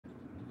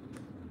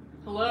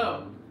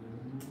Hello.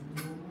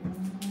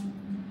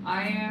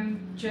 I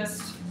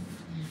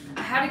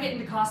had to get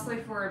into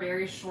cosplay for a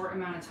very short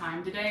amount of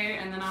time today,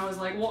 and then I was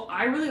like, well,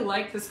 I really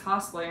like this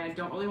cosplay and I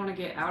don't really want to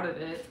get out of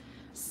it.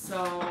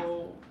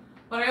 So,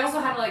 but I also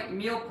had to like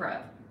meal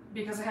prep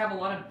because I have a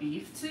lot of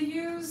beef to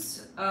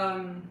use.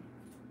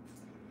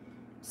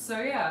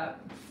 So yeah,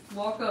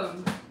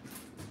 welcome.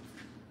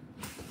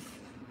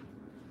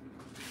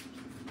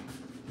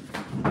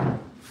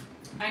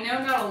 I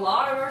know not a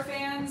lot of our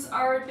fans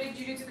are big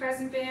Jujutsu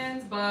Kaisen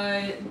fans,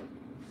 but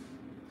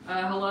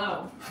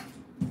hello.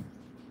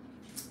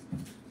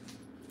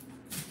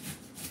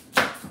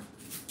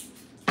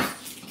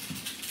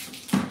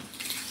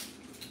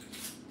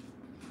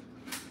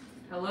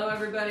 Hello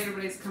everybody,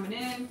 everybody's coming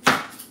in.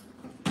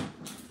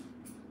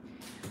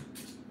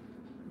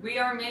 We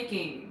are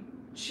making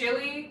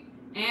chili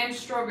and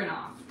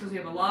stroganoff because we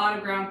have a lot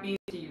of ground beef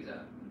to use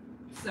up.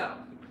 So,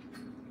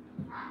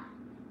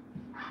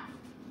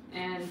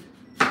 and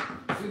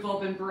we've all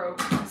been broke,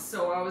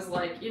 so I was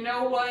like, you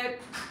know what?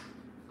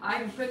 I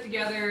can put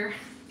together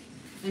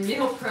and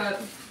meal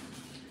prep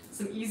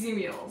some easy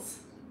meals.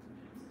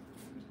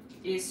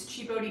 Is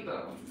Cheapo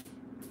Depot.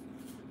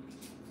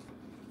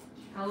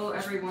 Hello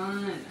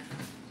everyone.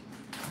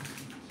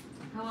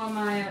 Hello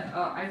Maya.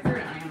 Oh, I threw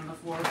an onion on the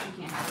floor.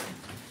 She can't have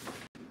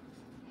it.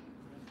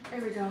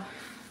 There we go.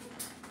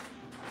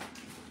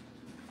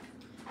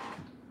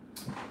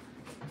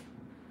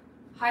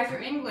 Hi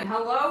from England.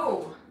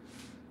 Hello.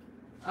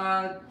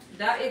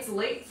 That it's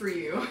late for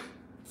you.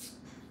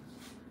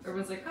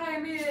 Everyone's like, hi, I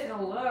made it.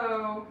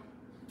 Hello.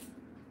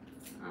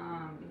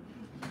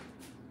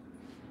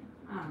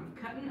 I'm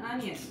cutting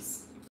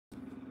onions.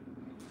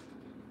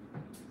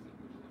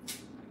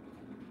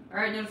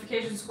 Alright,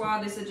 notification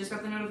squad. They said just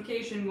got the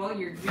notification. Well,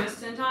 you're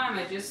just in time.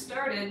 I just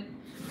started.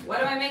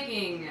 What am I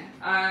making?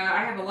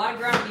 I have a lot of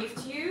ground beef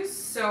to use,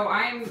 so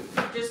I'm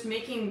just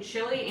making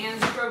chili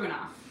and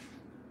stroganoff.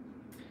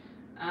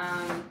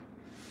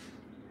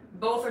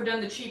 Both are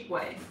done the cheap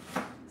way,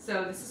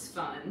 so this is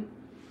fun.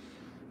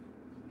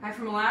 Hi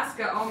from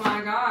Alaska. Oh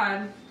my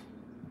god.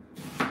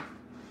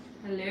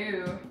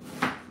 Hello.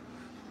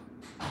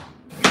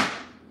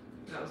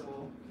 That was a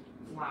little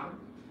loud.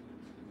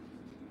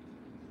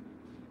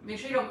 Make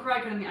sure you don't cry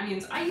cutting the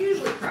onions. I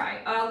usually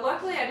cry.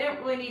 Luckily, I didn't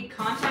really need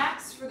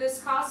contacts for this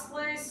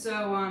cosplay,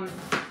 so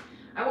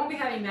I won't be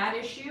having that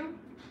issue.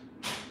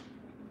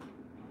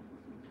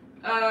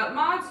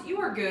 Mods, you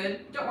are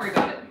good. Don't worry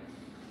about it.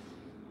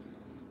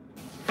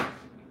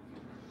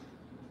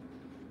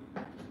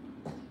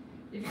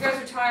 If you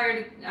guys are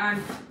tired,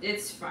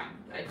 it's fine.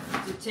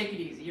 Take it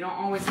easy. You don't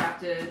always have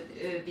to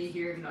be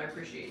here, even though I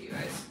appreciate you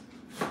guys.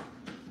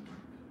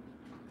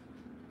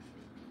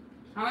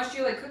 How much do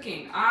you like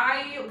cooking?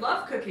 I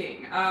love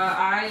cooking.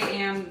 I've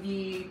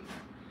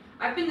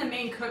been the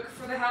main cook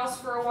for the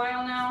house for a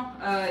while now,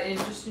 and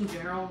just in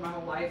general, my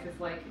whole life, if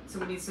like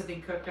someone needs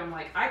something cooked, I'm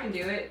like, I can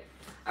do it.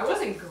 I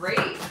wasn't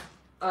great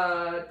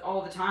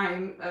all the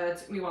time. It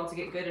took me a while to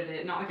get good at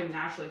it. Not like I'm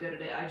naturally good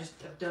at it. I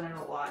just have done it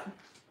a lot.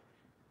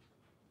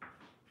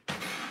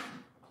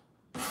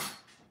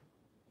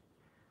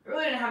 I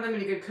really didn't have that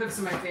many good cooks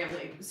in my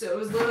family, so it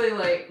was literally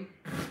like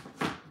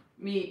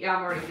me. Yeah,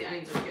 I'm already the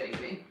onions are getting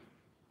to me.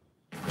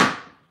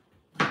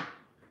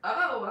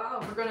 Oh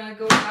wow, we're gonna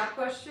go with that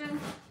question.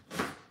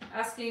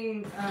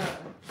 Asking,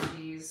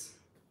 geez,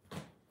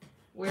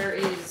 where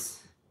is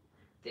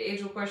the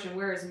age-old question?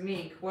 Where is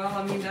Mink? Well,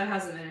 I mean that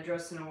hasn't been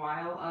addressed in a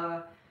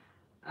while.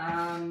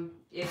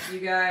 If you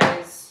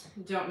guys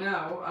don't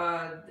know,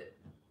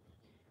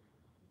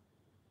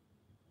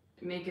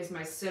 Mink is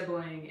my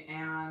sibling,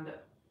 and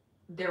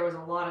there was a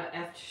lot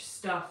of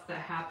stuff that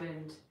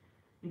happened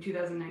in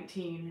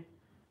 2019,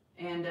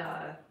 and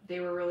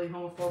they were really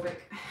homophobic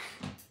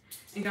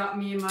and got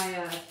me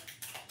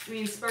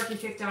and Sparky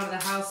kicked out of the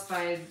house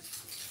by,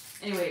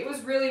 anyway, it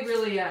was really,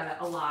 really a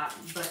lot,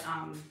 but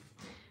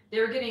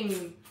they were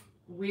getting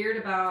weird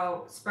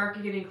about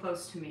Sparky getting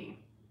close to me,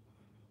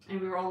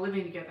 and we were all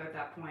living together at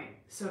that point,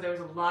 so there was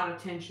a lot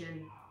of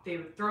tension. They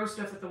would throw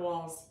stuff at the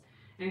walls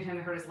anytime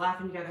they heard us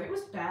laughing together. It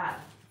was bad.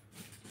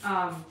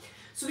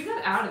 So we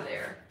got out of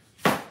there.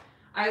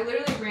 I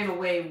literally ran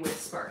away with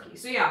Sparky.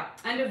 So yeah,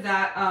 end of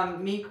that.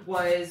 Meek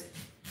was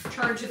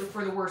turned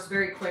for the worse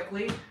very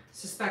quickly.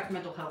 Suspect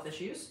mental health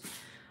issues.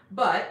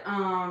 But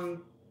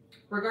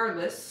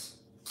regardless,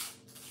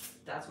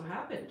 that's what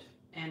happened.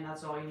 And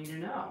that's all you need to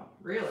know,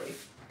 really.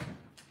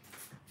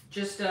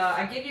 Just,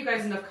 I gave you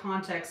guys enough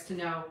context to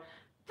know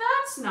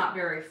that's not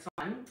very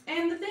fun.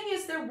 And the thing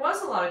is, there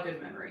was a lot of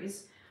good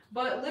memories.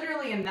 But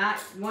literally in that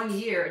 1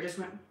 year, it just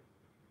went...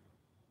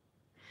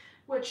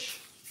 Which,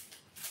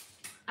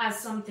 as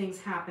some things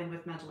happen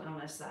with mental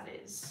illness, that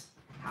is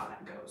how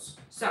that goes.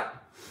 So,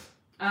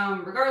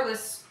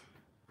 regardless,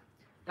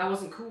 that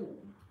wasn't cool.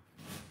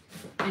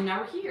 And now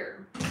we're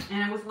here,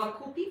 and I'm with a lot of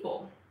cool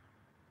people.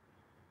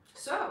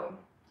 So,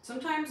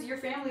 sometimes your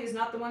family is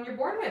not the one you're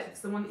born with,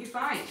 it's the one that you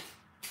find.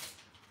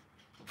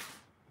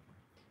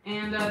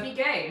 And be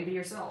gay and be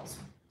yourselves.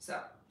 So.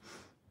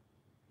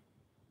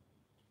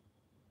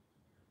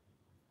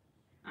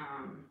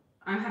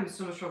 I'm having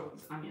so much trouble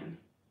with this onion.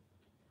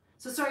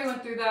 So sorry you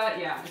went through that.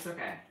 Yeah, it's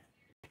okay.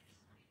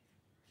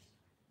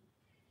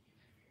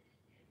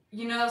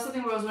 You know,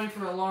 something what I was waiting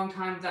for a long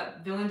time,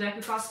 that villain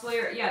Deku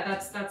cosplayer. Yeah,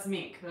 that's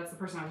Mink. That's the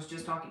person I was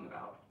just talking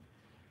about.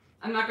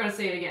 I'm not gonna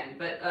say it again,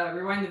 but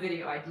rewind the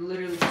video. I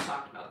literally just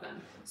talked about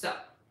them. So,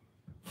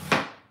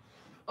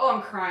 oh,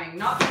 I'm crying.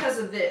 Not because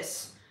of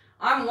this.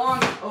 I'm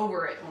long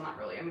over it. Well, not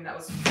really. I mean, that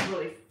was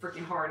really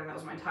freaking hard, and that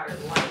was my entire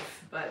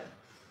life. But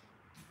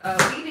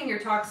leaving your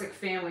toxic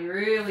family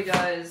really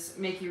does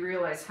make you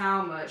realize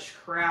how much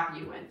crap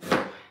you went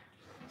through.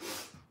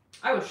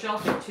 I was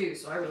sheltered too,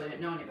 so I really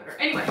didn't know any better.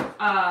 Anyway,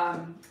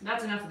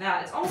 that's enough of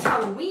that. It's almost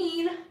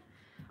Halloween.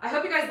 I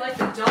hope you guys liked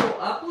the double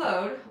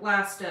upload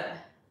last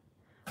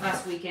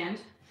weekend.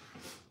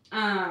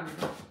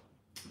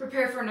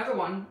 Prepare for another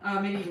one,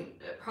 maybe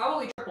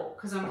probably triple,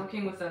 because I'm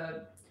working with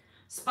a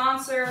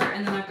sponsor,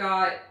 and then I've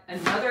got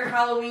another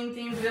Halloween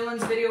themed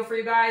villains video for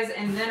you guys,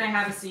 and then I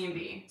have a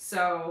CMB.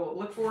 So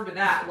look forward to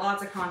that.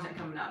 Lots of content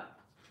coming up.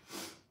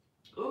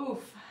 Oof.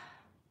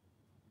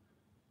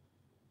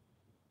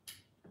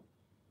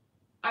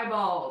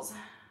 Eyeballs.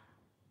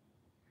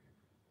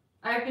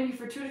 I've been here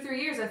for 2 to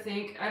 3 years, I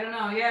think. I don't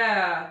know,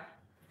 yeah.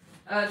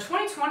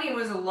 2020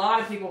 was a lot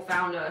of people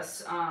found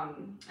us,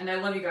 and I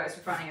love you guys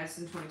for finding us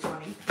in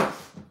 2020.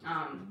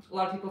 A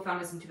lot of people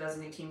found us in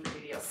 2018 for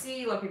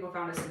DDLC. A lot of people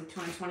found us in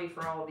 2020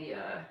 for all the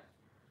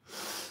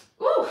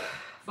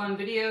fun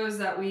videos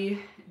that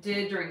we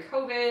did during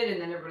COVID, and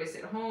then everybody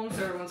stayed at home,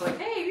 so everyone's like,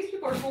 hey, these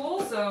people are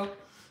cool. So,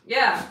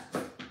 yeah.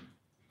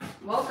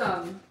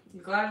 Welcome.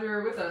 I'm glad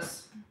you're with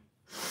us.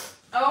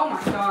 Oh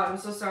my god, I'm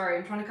so sorry.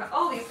 I'm trying to cut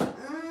all these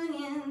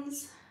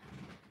onions.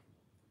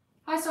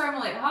 Hi, sorry I'm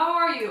late. How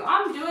are you?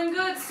 I'm doing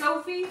good,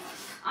 Sophie.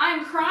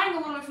 I'm crying a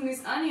little bit from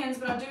these onions,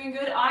 but I'm doing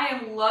good. I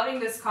am loving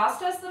this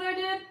cost test that I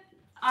did.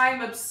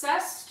 I'm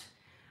obsessed.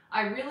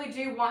 I really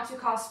do want to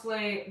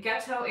cosplay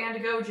Geto and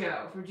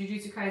Gojo for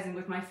Jujutsu Kaisen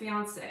with my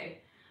fiance.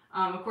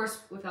 Of course,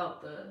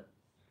 without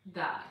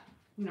that,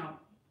 you know,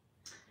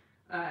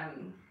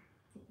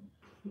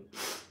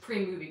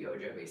 pre-movie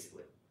Gojo,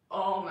 basically.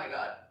 Oh my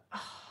god.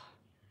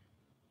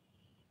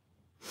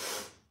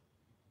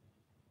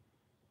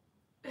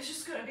 It's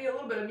just gonna be a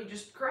little bit of me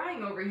just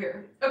crying over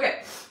here.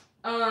 Okay.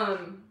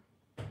 I'm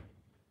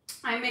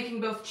making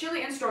both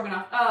chili and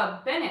stroganoff.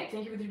 Bennett,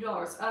 thank you for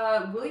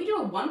 $3. Will you do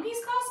a One Piece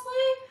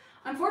cosplay?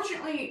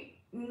 Unfortunately,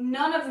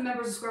 none of the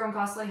members of Square One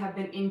Cosplay have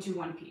been into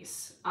One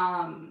Piece.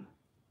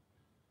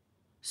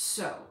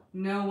 So,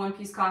 no One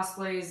Piece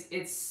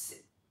cosplays.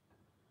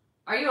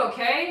 Are you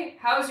okay?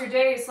 How's your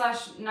day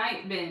 /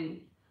 night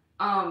been?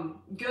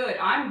 Good.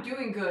 I'm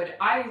doing good.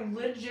 I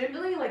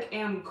legitimately,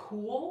 am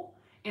cool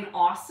and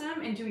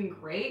awesome and doing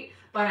great,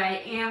 but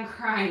I am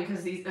crying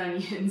because these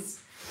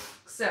onions.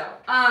 So,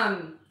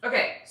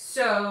 okay,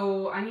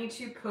 so I need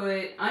to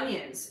put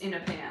onions in a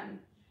pan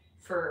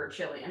for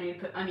chili. I need to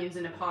put onions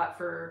in a pot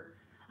for,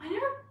 I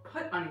never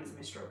put onions in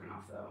my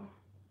stroganoff though.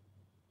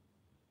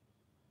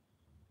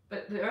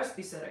 But the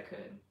recipe said I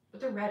could. But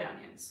they're red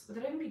onions. Would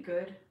that even be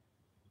good?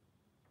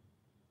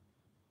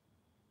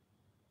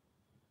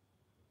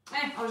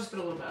 I'll just put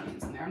a little bit of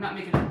onions in there. I'm not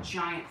making a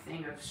giant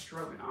thing of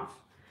stroganoff.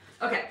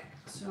 Okay,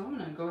 so I'm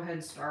gonna go ahead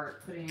and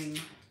start putting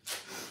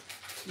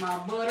my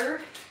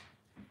butter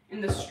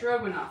in the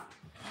stroganoff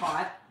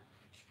pot.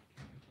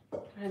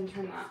 Go ahead and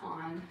turn that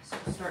on so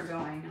it'll start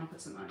going, and I'll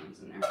put some onions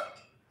in there.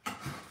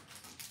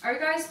 Are you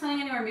guys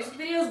planning any more music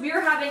videos? We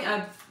are having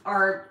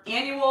our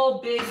annual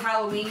big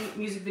Halloween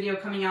music video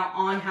coming out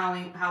on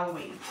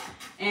Halloween.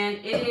 And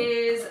it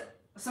is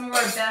some of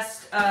our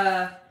best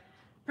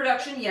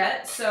production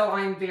yet, so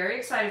I'm very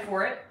excited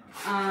for it.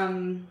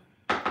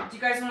 Do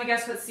you guys want to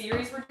guess what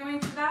series we're doing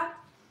for that?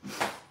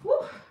 Woo.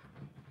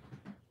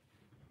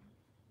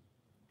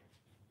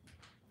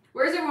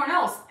 Where's everyone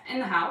else? In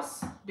the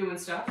house, doing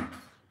stuff.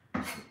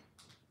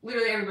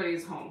 Literally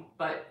everybody's home,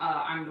 but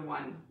I'm the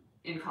one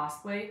in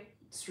cosplay,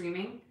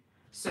 streaming.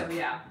 So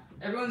yeah,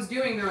 everyone's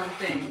doing their own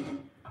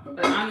thing,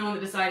 but I'm the one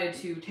that decided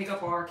to take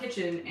up our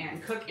kitchen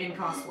and cook in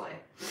cosplay.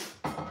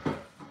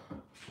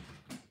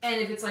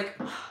 And if it's like,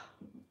 oh,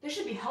 they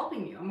should be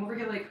helping you, I'm over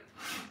here like,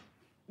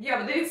 yeah,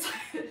 but they didn't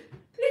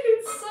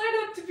sign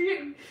up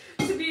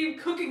to be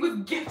cooking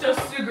with Geto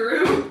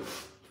Suguru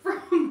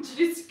from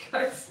Jujutsu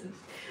Kaisen.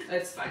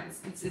 That's fine.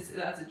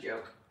 That's a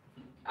joke.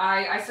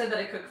 I said that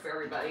I cook for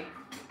everybody.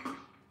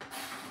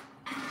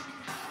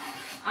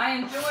 I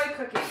enjoy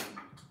cooking.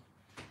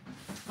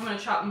 I'm gonna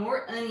chop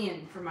more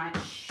onion for my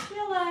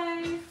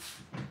chili.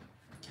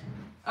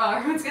 Oh,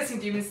 everyone's guessing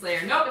Demon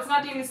Slayer. Nope, it's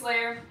not Demon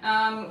Slayer.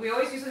 We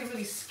always do something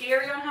really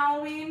scary on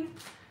Halloween,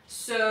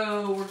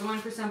 so we're going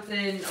for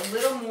something a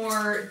little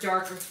more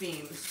darker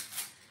themes.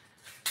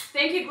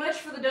 Thank you, Glitch,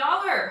 for the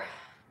 $1.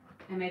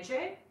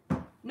 MHA?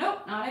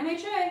 Nope, not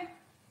MHA.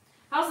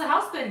 How's the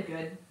house been?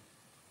 Good.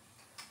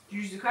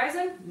 Jujutsu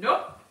Kaisen?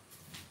 Nope.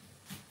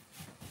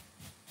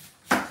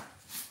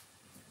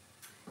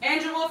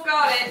 Angel Wolf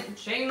got it.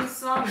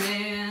 Chainsaw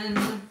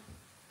Man.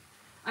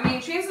 I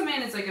mean, Chainsaw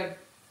Man is like a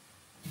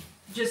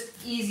just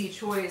easy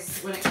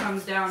choice when it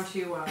comes down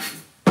to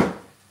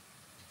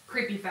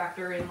creepy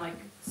factor and like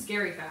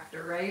scary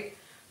factor, right?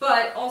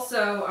 But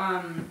also,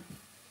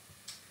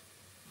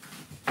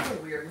 so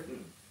weird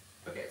looking.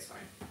 Okay, it's fine.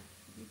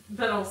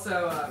 But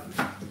also,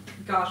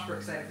 gosh, we're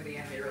excited for the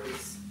anime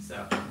release.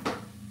 So,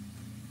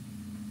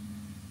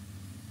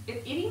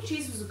 if eating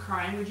cheese was a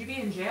crime, would you be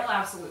in jail?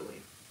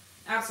 Absolutely,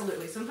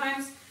 absolutely.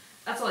 Sometimes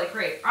that's all I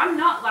crave. I'm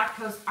not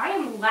lactose. I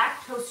am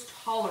lactose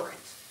tolerant.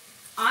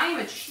 I am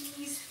a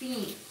cheese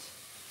fiend.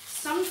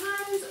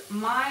 Sometimes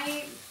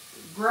my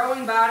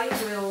growing body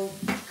will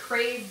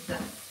crave the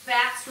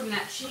fats from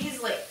that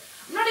cheese. Like,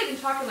 I'm not even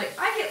talking like,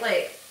 I get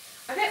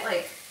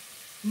like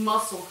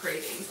muscle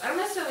cravings. I don't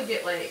necessarily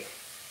get like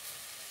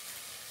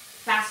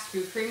fast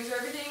food cravings or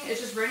everything. It's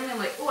just randomly I'm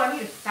like, oh, I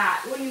need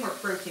fat. Oh, I need more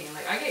protein.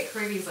 Like, I get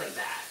cravings like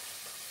that.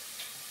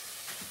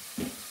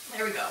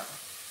 There we go.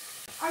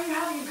 Are you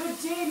having a good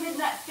day,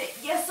 Midnight Fit?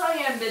 Yes, I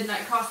am,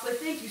 Midnight Cosplay.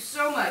 Thank you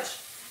so much.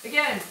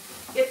 Again,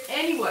 if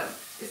anyone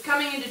is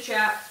coming into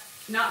chat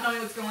not knowing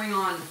what's going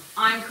on,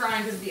 I'm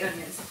crying because of the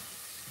onions.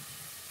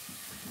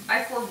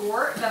 I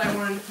forbore that I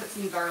wanted to put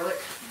some garlic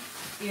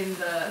in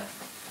the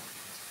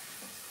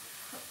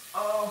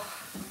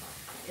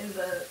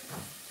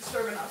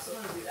stroganoff, so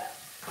I'm gonna do that.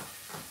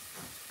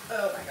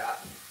 Oh my god.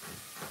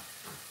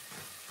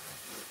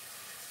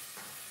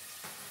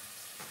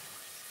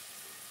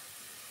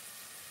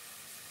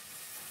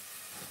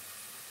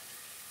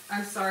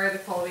 I'm sorry the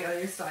quality on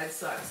your side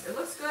sucks. It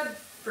looks good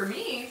for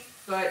me,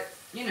 but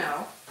you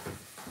know,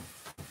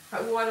 who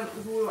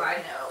do I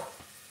know?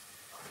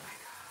 Oh my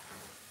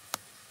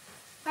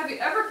god. Have you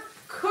ever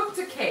cooked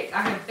a cake?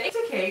 I have baked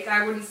a cake.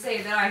 I wouldn't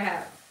say that I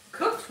have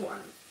cooked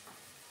one.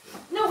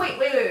 No, wait.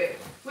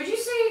 Would you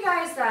say,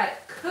 guys,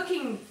 that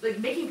cooking, like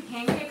making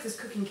pancakes is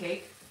cooking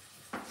cake?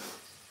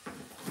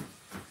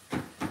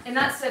 In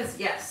that sense,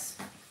 yes.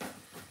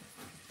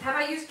 Have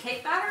I used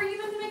cake batter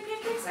even to make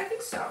pancakes? I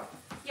think so.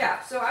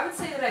 Yeah, so I would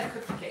say that I've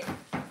cooked the cake.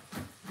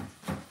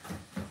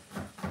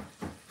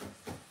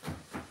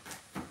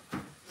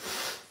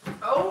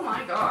 Oh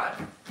my god.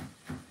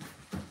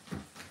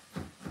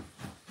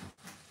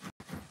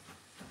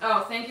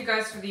 Oh, thank you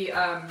guys for the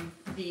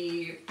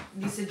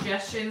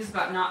suggestions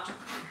about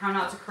how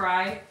not to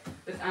cry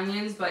with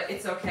onions, but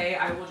it's okay,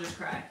 I will just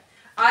cry.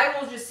 I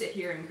will just sit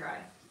here and cry.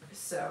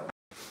 So,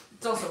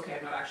 it's also okay,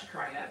 I'm not actually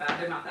crying that bad.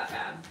 They're not that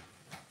bad.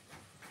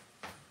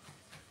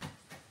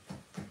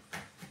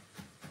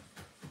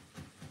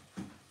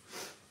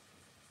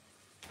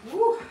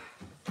 Woo.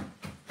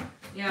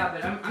 Yeah,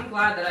 but I'm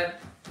glad that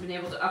I've been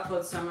able to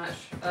upload so much.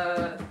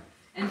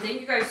 And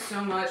thank you guys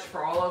so much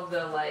for all of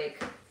the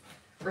like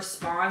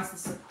response and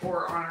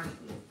support on our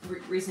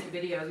recent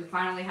videos. We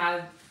finally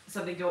had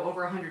something go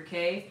over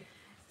 100K.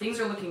 Things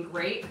are looking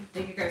great.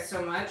 Thank you guys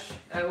so much.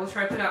 We'll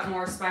try to put out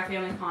more Spy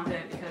Family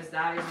content because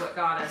that is what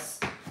got us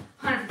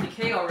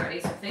 150K already.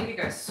 So thank you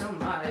guys so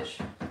much.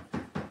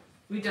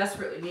 We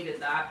desperately needed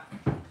that.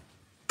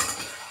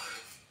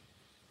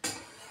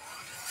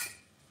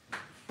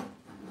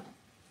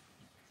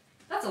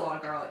 That's a lot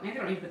of garlic. Maybe I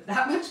don't need to put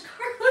that much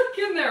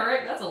garlic in there,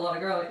 right? That's a lot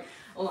of garlic.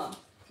 Hold on.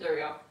 There we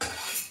go.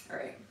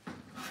 Alright.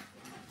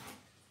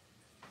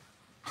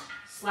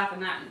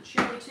 Slapping that in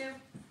chili too.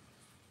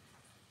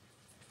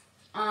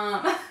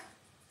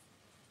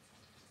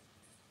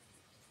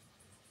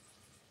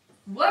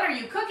 What are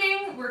you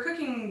cooking? We're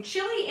cooking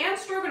chili and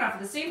stroganoff at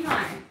the same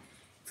time.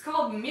 It's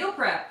called meal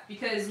prep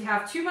because you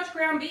have too much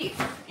ground beef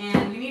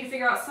and you need to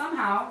figure out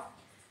somehow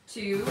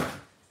to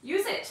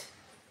use it.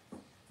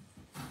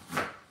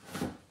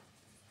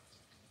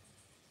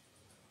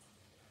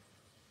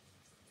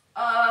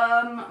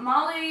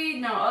 Molly,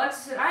 no,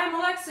 Alexis said, I am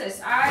Alexis.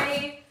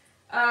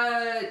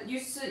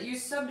 You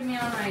subbed me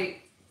on my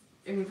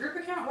group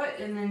account, what?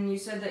 And then you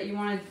said that you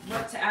wanted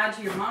what to add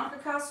to your Monica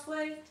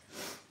cosplay.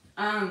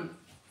 I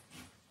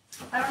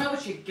don't know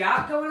what you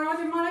got going on with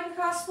your Monica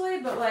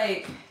cosplay, but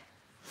like,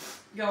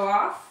 go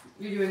off.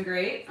 You're doing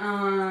great.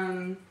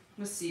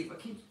 Let's see, what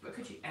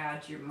could you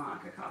add to your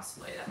Monica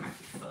cosplay? That might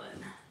be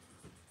fun.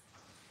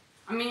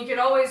 I mean, you could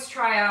always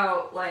try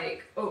out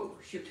like, oh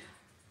shoot,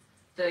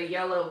 the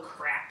yellow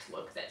cracked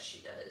look that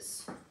she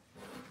does,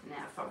 and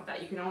have fun with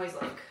that. You can always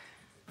like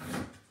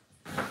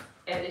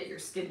edit your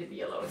skin to be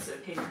yellow instead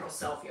of painting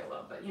herself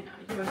yellow, but you know,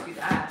 you can always do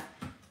that.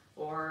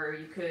 Or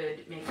you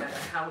could make that a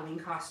Halloween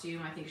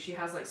costume. I think she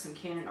has like some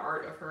canon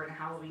art of her in a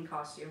Halloween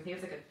costume. I think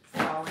it's like a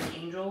fallen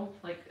angel,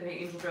 like an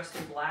angel dressed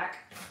in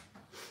black.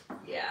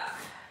 Yeah.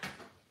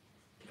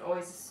 You could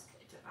always,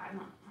 I don't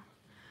know.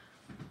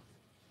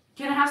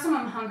 Can I have some?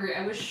 I'm hungry.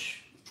 I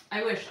wish.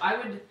 I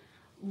would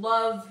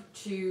love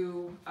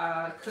to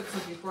cook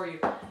something for you.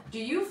 Do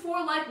you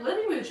four like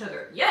living with each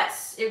other?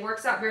 Yes, it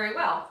works out very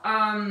well.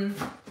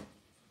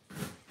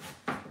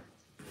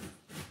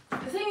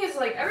 The thing is,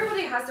 like,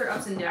 everybody has their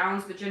ups and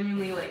downs, but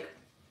genuinely, like,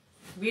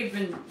 we've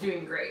been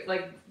doing great.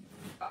 Like,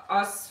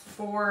 us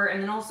four,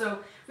 and then also,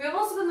 we have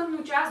also been living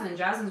with Jasmine.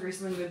 Jasmine's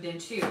recently moved in,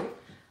 too,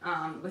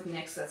 with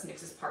Nyx. That's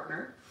Nyx's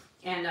partner.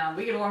 And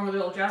we get along really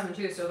well with Jasmine,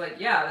 too. So, like,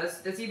 yeah,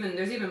 there's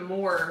even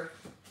more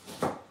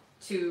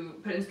to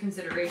put into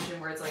consideration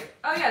where it's like,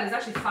 oh, yeah, there's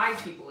actually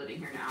 5 people living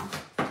here now.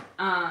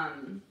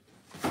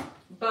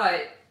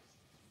 But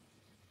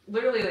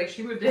literally, like,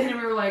 she moved in and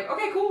we were like,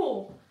 okay,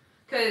 cool.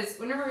 Because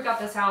whenever we got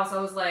this house, I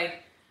was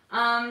like,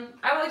 I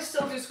would like to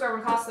still do Square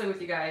One Cosplay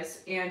with you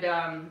guys. And,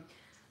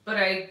 but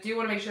I do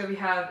want to make sure that we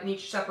have in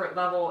each separate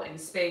level and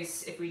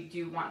space if we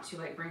do want to,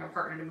 like, bring a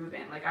partner to move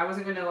in. Like, I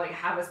wasn't going to, like,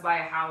 have us buy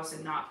a house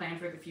and not plan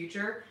for the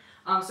future.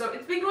 So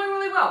it's been going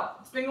really well.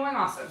 It's been going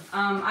awesome.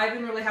 I've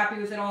been really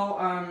happy with it all.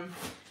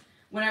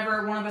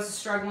 Whenever one of us is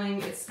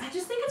struggling, I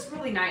just think it's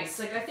really nice.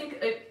 Like, I think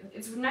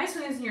it's nice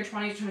when it's in your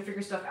 20s trying to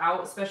figure stuff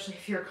out, especially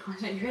if you're a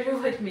content creator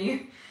like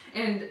me,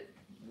 and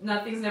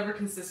nothing's never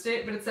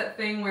consistent, but it's that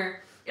thing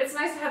where it's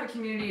nice to have a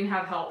community and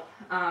have help.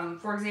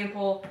 For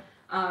example,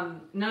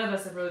 none of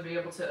us have really been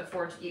able to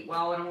afford to eat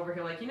well, and I'm over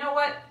here like, you know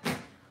what?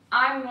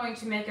 I'm going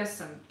to make us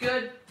some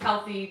good,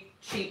 healthy,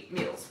 cheap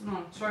meals.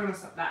 Well, sure,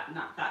 it's not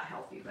that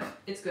healthy, but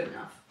it's good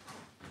enough.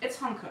 It's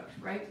home cooked,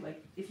 right?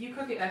 Like, if you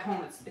cook it at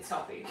home, it's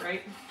healthy,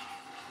 right?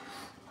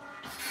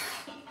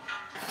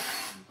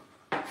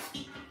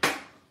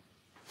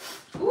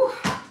 Ooh.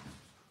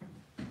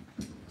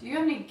 Do you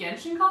have any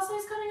Genshin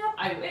cosplays coming up?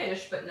 I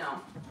wish, but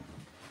no.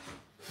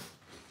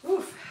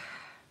 Oof.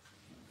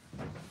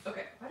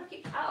 Okay, why do I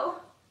keep... Ow!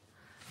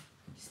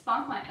 Just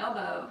bonked my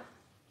elbow.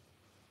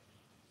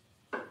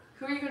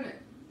 Who are you gonna...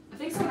 I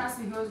think someone asked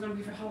me who I was gonna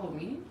be for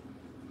Halloween.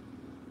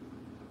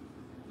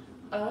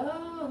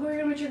 Oh, who are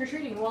you gonna be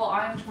trick-or-treating? Well,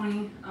 I'm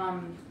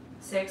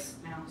 26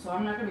 now, so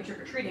I'm not gonna be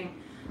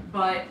trick-or-treating.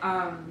 But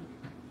I'm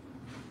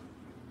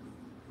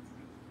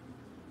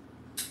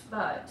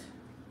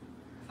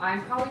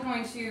probably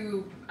going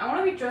to, I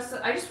want to be dressed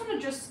up, I just want to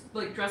just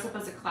like dress up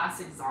as a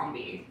classic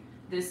zombie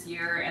this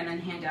year and then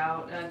hand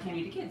out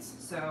candy to kids.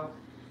 So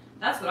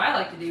that's what I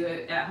like to do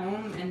at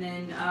home. And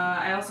then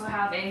I also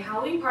have a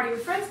Halloween party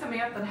with friends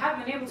coming up that I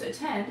haven't been able to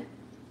attend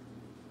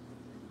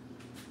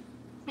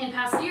in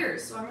past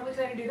years. So I'm really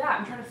excited to do that.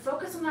 I'm trying to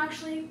focus on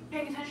actually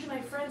paying attention to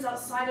my friends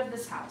outside of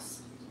this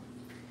house.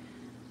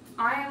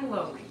 I am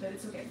lonely, but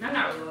it's okay. I'm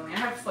not really lonely. I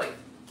have like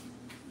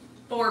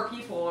 4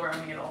 people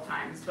around me at all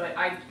times, but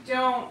I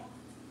don't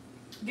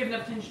give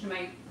enough attention to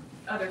my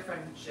other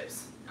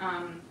friendships.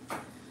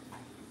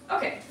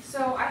 Okay,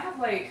 so I have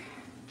like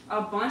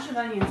a bunch of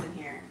onions in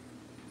here.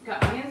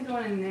 Got onions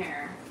going in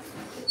there.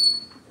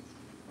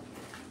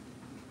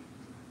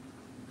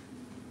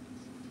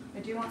 I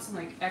do want some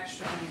like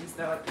extra onions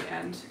though at the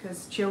end,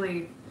 because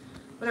chili,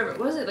 whatever,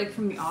 what was it like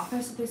from The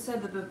Office that they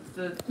said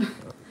that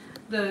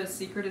the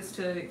secret is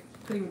to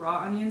putting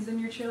raw onions in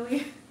your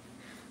chili?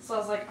 So I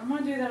was like, I'm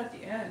gonna do that at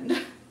the end.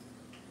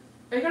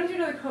 Are you gonna do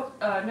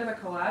another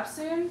collab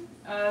soon?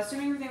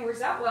 Assuming everything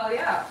works out well,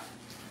 yeah.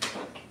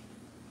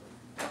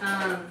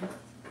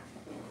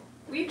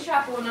 Weed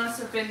Chapel and us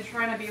have been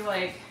trying to be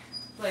like,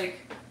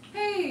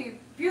 hey,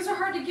 views are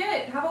hard to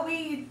get. How about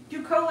we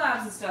do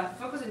collabs and stuff,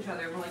 focus on each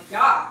other? And we're like,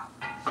 yeah.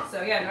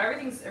 So yeah, no,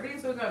 everything's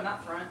really good on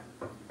that front.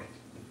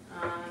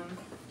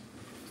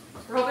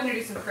 We're hoping to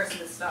do some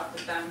Christmas stuff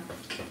with them.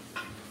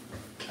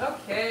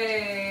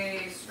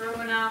 Okay,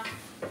 stroganoff.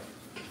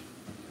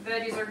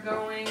 Veggies are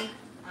going.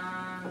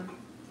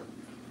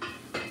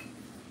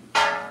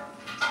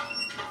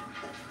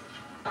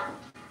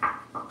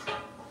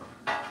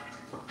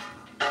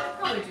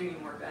 Probably do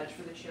need more veg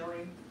for the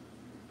chili.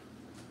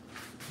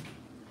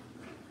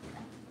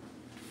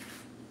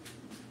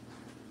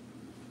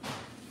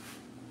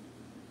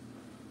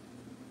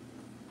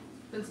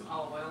 Put some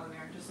olive oil in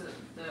there just so that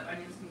the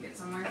onions can get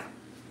somewhere.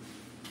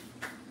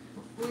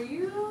 Will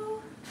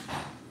you?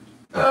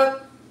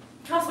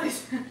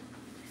 Cosplays.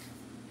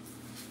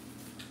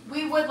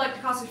 We would like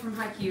to cosplay from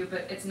Haikyuu,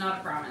 but it's not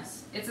a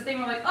promise. It's a thing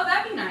we're like, oh,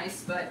 that'd be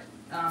nice, but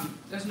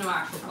there's no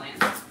actual plan.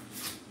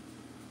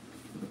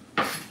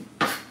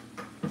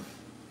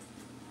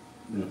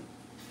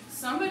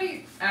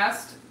 Somebody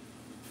asked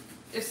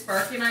if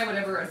Sparky and I would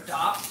ever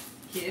adopt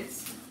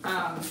kids.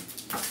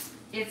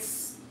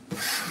 It's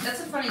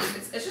just kind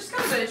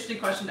of an interesting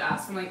question to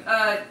ask. I'm like,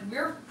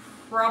 we're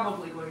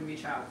probably going to be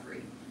child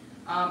free.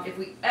 If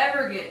we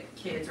ever get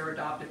kids or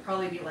adopt, it'd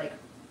probably be like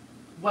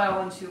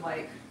well into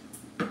like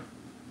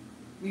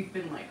we're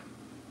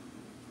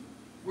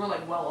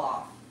like well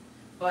off.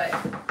 But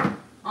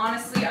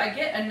honestly, I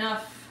get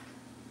enough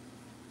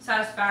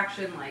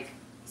satisfaction like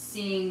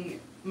seeing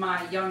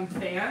my young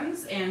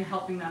fans and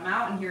helping them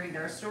out and hearing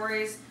their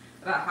stories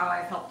about how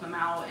I've helped them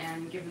out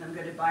and given them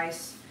good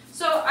advice.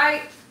 So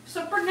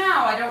for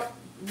now, I don't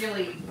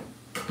really,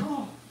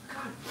 oh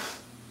God.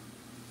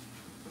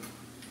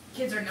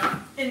 Kids are not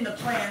in the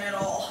plan at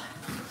all.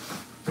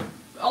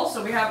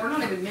 Also, we're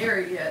not even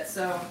married yet,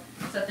 so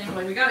it's that thing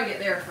like we gotta get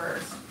there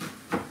first.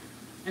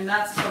 And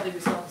that's something we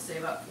still have to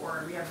save up for,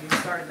 and we haven't even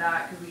started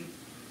that because we're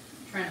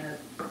trying to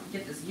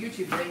get this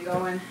YouTube thing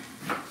going.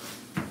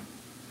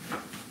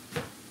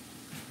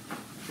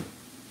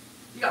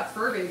 You got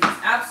fur babies,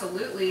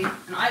 absolutely,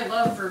 and I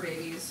love fur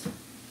babies.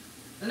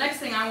 The next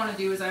thing I want to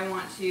do is I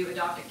want to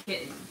adopt a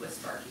kitten with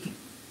Sparky,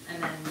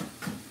 and then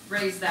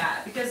raise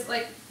that, because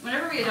like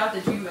whenever we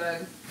adopted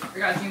Junebug, or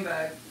got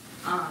Junebug,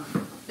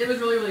 it was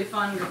really, really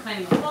fun. We were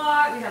planning a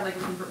lot. We had like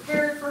everything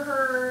prepared for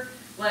her.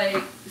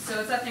 Like, so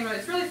it's that thing where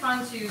it's really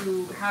fun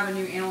to have a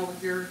new animal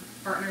with your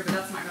partner, but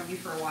that's not going to be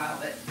for a while.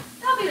 But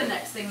that'll be the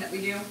next thing that we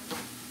do.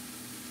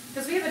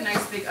 Because we have a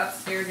nice big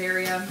upstairs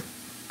area.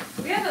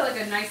 We have like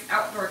a nice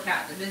outdoor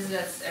cat that visits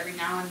us every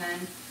now and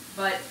then.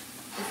 But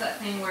it's that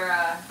thing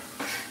where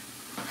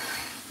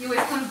he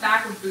always comes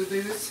back with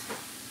boo-boos.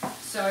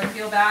 So I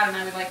feel bad, and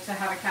I would like to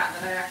have a cat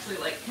that I actually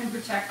like can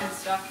protect and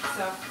stuff.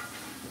 So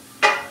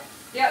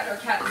the outdoor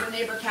cat is a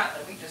neighbor cat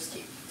that we just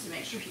keep to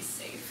make sure he's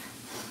safe.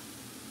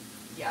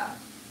 Yeah.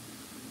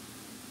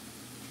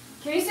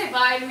 Can you say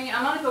bye to me?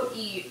 I'm gonna go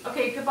eat.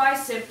 Okay, goodbye,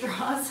 sip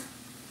draws.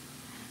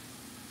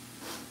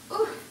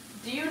 Ooh,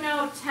 do you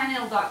know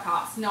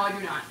 10il.cost? No, I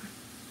do not.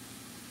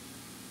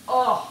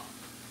 Oh,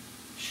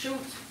 shoot.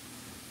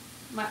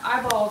 My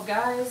eyeballs,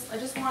 guys. I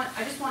just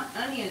want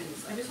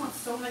onions. I just want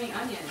so many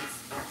onions.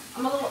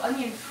 I'm a little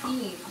onion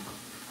fiend.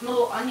 I'm a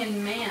little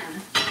onion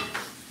man.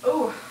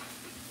 Oh.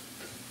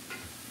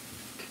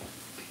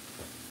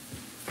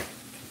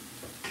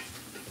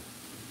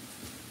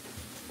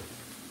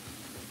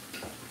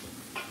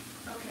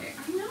 Okay,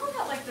 I know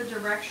that like the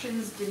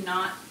directions did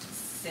not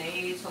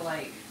say to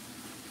like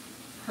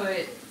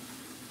put,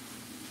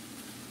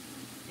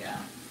 yeah.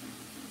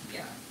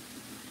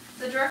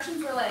 The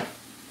directions were like,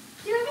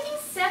 do everything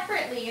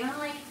separately, and I'm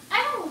like,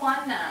 I don't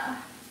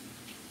wanna.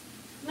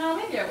 No,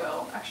 maybe I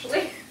will,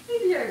 actually.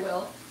 Maybe I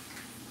will.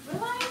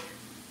 Will I?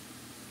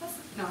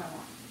 No, I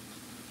won't.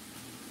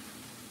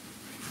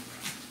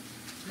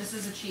 This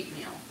is a cheat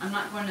meal. I'm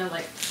not going to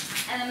like,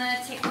 and I'm going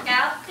to take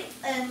out the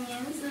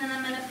onions, and then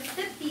I'm going to put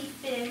the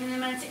beef in, and I'm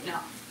going to take, no.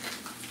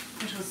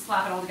 I'm just going to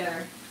slap it all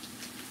together.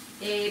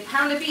 A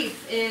pound of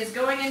beef is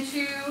going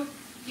into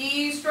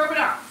the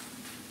stroganoff.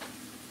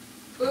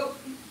 Boop.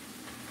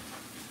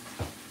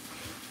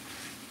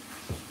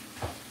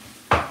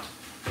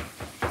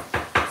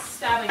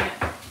 Stabbing it.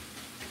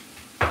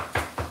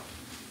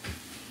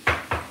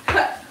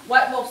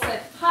 White Wolf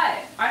said,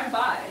 hi, I'm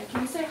Bi.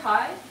 Can you say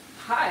hi?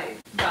 Hi,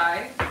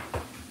 Bi.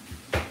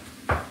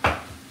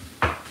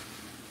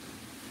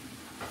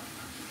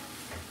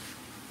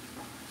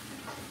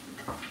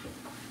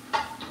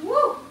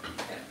 Woo!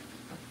 Okay.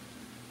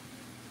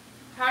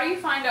 How do you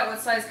find out what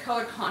size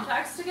colored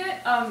contacts to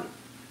get?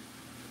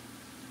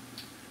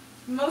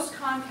 Most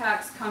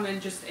contacts come in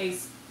just a,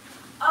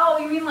 oh,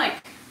 you mean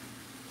like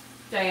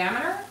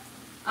diameter?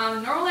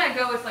 Normally I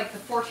go with like the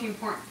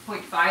 14.5.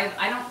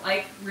 I don't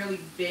like really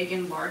big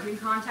enlarging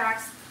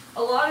contacts.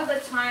 A lot of the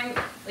time,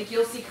 like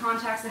you'll see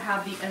contacts that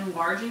have the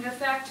enlarging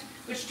effect,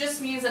 which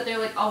just means that they're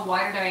like a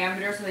wider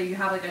diameter so that you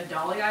have like a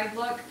dolly-eyed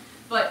look.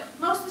 But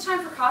most of the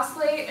time for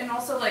cosplay, and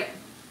also like,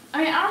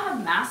 I mean, I don't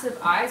have massive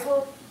eyes.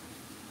 Well,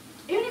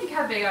 even if you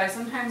have big eyes,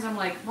 sometimes I'm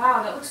like,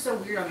 wow, that looks so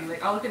weird on me.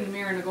 Like, I'll look in the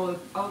mirror and I'll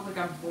look like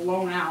I'm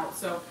blown out.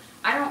 So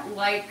I don't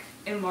like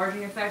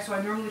enlarging effects, so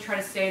I normally try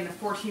to stay in the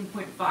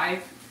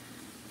 14.5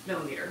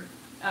 millimeter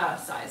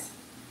size.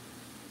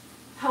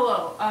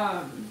 Hello.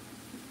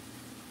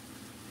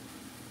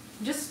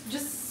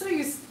 Just so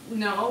you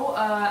know,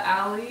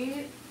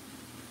 Allie,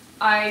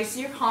 I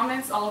see your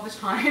comments all the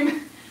time,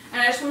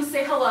 and I just want to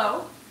say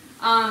hello.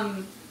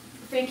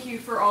 Thank you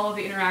for all of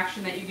the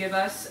interaction that you give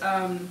us.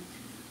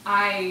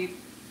 I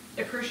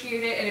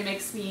appreciate it, and it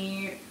makes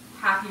me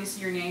happy to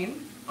see your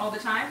name all the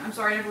time. I'm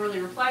sorry I never really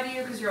reply to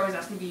you because you're always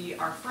asking to be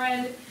our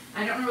friend.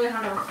 I don't really know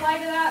how to reply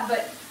to that,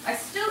 but I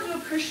still do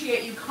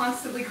appreciate you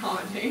constantly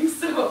commenting,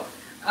 so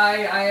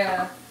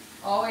I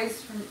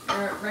always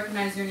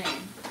recognize your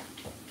name.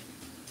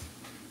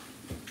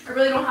 I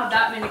really don't have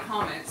that many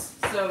comments,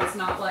 so it's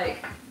not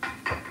like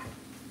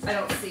I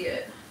don't see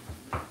it.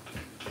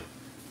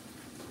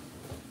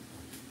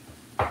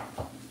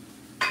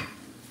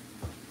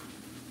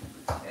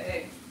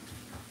 Okay.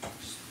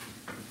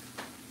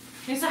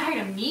 Can you say hi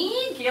to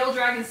me? Gale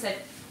Dragon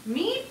said,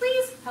 me,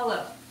 please?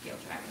 Hello, Gale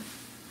Dragon.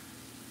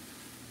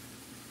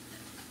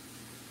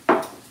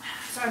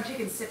 Sorry, I'm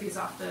taking sippies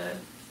off the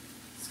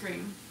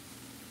screen.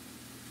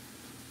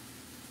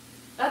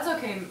 That's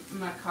okay,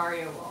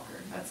 Macario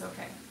Walker. That's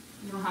okay.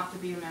 You don't have to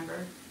be a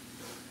member.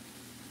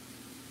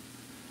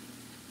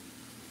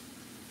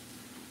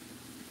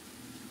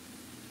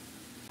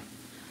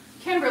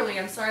 Kimberly,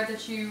 I'm sorry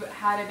that you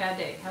had a bad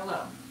day.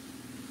 Hello.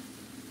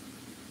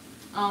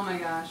 Oh my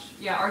gosh.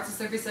 Yeah, Arts and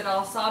Sophie said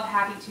I'll sob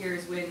happy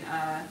tears when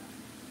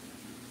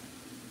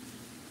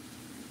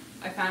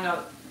I found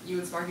out you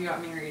and Sparky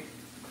got married.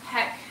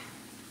 Heck.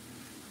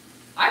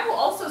 I will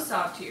also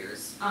sob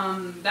tears.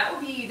 That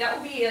would be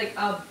like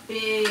a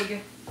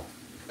big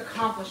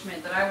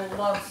accomplishment that I will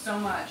love so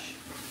much.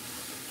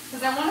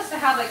 Because I want us to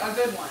have like a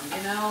good one,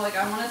 you know? Like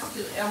I want it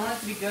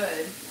to be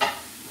good.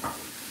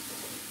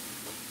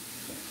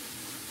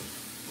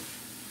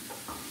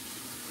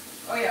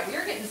 Oh yeah, we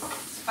are getting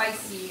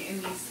spicy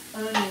in these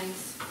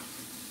onions.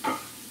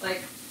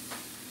 Like,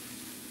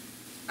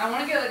 I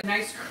want to get like a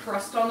nice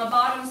crust on the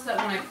bottom so that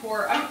when I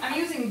pour, I'm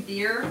using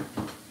beer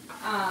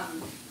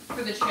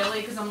for the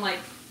chili because I'm like,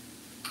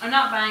 I'm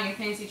not buying a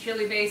fancy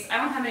chili base. I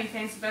don't have any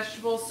fancy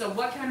vegetables, so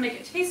what can I make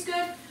it taste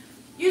good?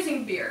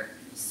 Using beer.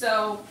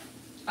 So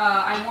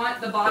I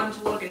want the bottom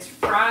to look as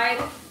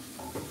fried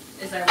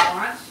as I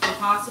want, if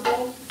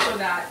possible, so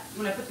that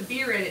when I put the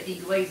beer in, it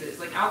deglazes.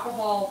 Like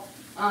alcohol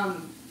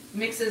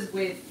mixes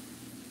with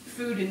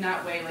food in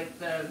that way, like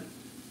the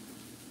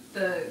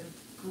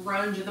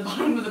grunge at the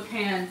bottom of the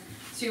pan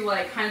to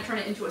like kind of turn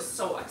it into a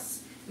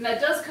sauce. And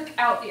that does cook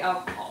out the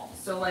alcohol.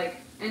 So like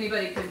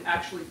anybody could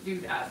actually do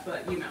that,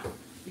 but you know,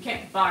 you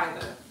can't buy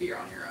the beer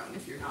on your own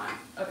if you're not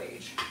of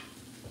age.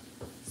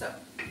 So.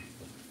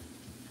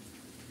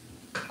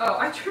 Oh,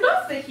 I turned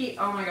off the heat.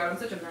 Oh my god, I'm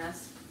such a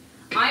mess.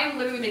 I am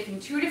literally making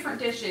 2 different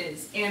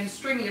dishes and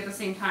streaming at the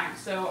same time.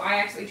 So I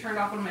actually turned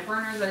off one of my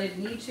burners. I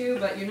didn't need to,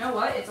 but you know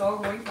what? It's all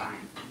going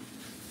fine.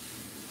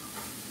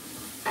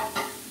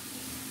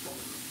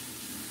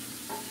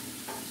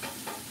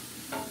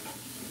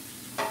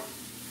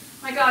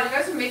 My god, you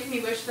guys are making me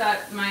wish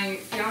that my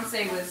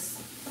fiance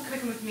was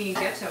cooking with me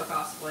Geto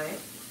cosplay.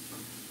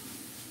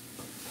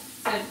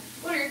 Said,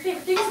 what are your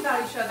favorite things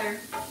about each other?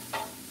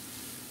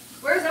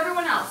 Where's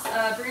everyone else?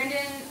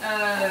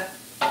 Brandon,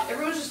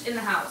 everyone's just in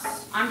the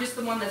house. I'm just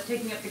the one that's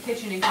taking up the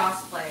kitchen in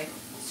cosplay,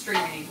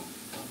 streaming.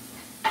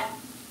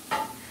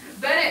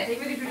 Bennett, thank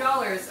you for the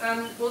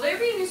 $2. Will there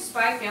be a new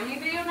Spy Family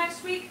video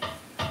next week?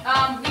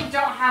 We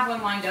don't have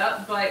one lined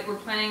up, but we're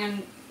planning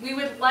on, we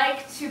would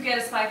like to get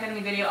a Spy Family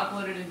video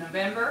uploaded in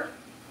November.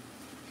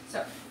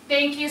 So,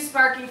 thank you,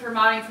 Sparky, for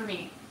modding for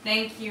me.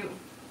 Thank you.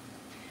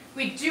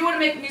 We do want to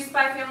make new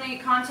Spy Family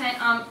content.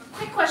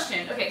 Quick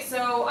question. Okay,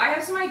 so I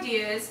have some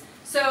ideas.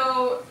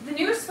 So, the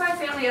new Spy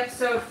Family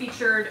episode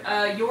featured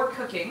your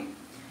cooking.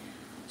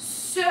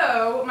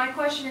 So, my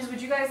question is,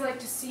 would you guys like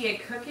to see a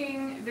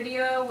cooking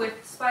video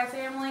with Spy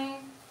Family?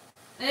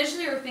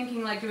 Initially, we were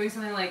thinking like doing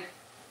something like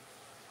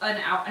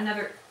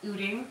another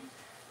outing.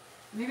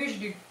 Maybe we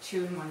should do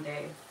 2 in one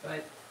day,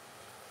 but,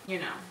 you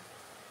know,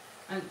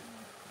 a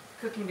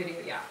cooking video,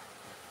 yeah.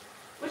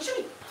 What should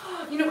we,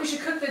 you know, we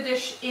should cook the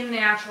dish in the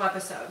actual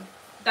episode.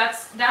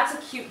 That's a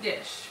cute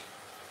dish.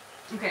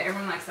 Okay,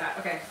 everyone likes that,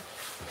 okay.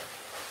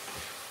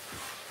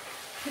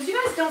 Because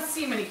you guys don't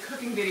see many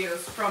cooking videos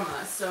from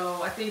us,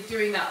 so I think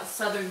doing that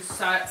southern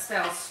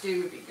style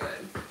stew would be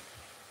good.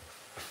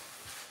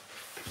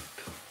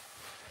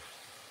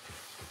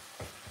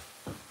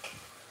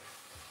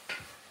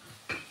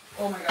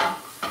 Oh my god.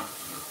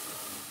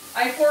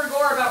 I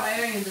forgore about my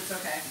onions, it's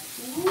okay.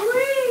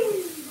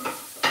 Whee!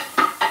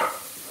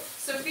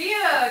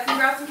 Sophia,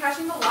 congrats on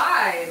catching the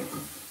live.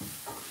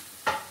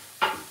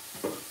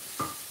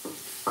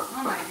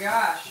 Oh my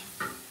gosh.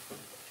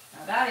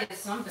 Now that is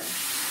something.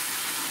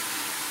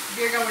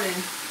 Beer going in.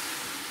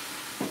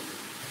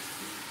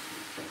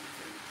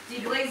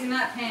 Deglazing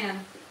that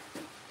pan.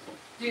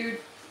 Dude.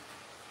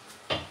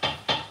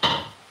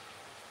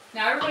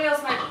 Now everybody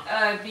else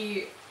might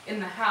be in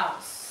the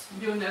house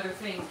doing the other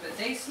things, but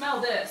they smell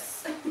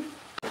this.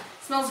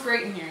 Smells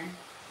great in here.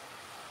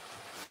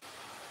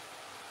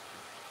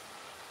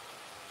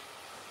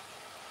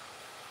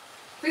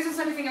 Please don't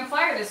set anything on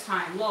fire this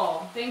time.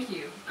 Lol. Thank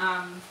you.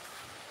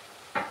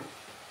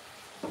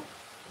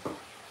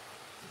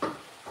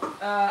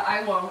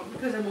 I won't,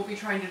 because I won't be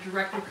trying to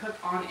directly cook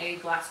on a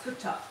glass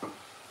cooktop,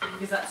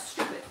 because that's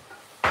stupid.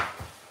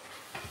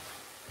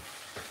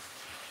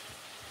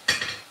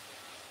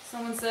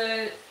 Someone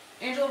said,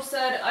 Angel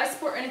said, I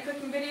support any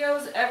cooking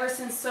videos ever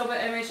since Soba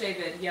MHA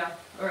vid. Yeah,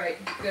 alright,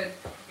 good.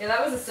 Yeah,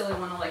 that was a silly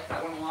one. I like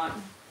that one a lot.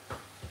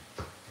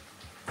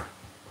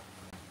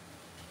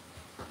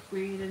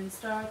 We didn't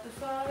start the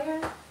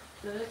fire.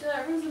 The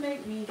devils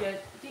make me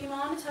get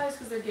demonetized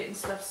because they're getting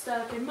stuff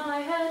stuck in my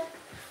head.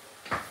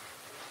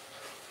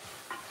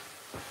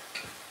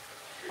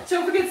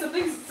 Don't forget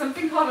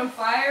something caught on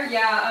fire.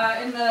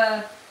 Yeah, in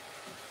the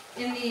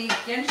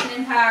Genshin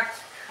Impact.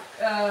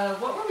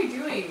 What were we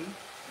doing?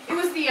 It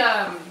was the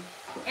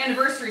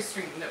anniversary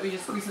stream that we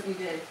just recently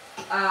did.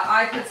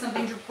 I put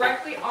something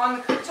directly on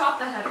the cooktop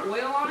that had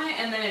oil on it,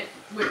 and then it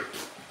would,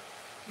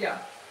 yeah.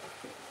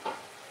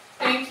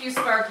 Thank you,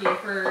 Sparky,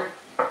 for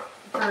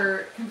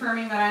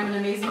confirming that I'm an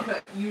amazing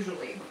cook,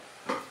 usually.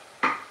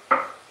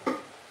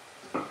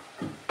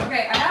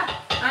 Okay, I have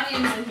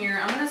onions in here.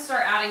 I'm going to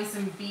start adding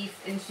some beef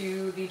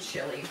into the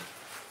chili.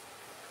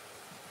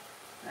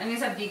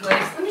 Onions have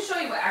deglazed. Let me show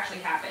you what actually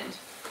happened.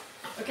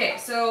 Okay,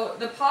 so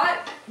the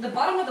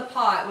bottom of the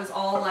pot was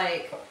all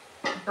like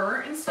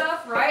burnt and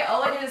stuff, right?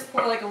 All I did is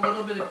pour like a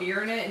little bit of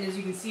beer in it, and as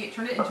you can see, it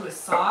turned it into a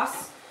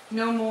sauce.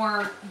 No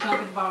more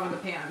dump at the bottom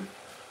of the pan.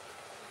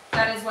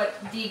 That is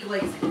what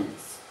deglazing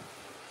is.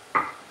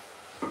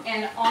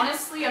 And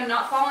honestly, I'm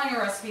not following a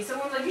recipe.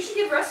 Someone's like, you should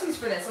give recipes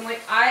for this. I'm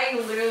like, I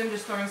literally am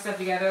just throwing stuff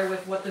together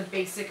with what the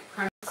basic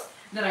premise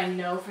that I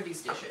know for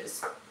these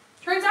dishes.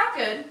 Turns out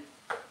good.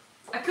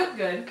 I cook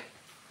good.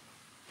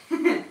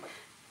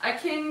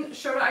 Akin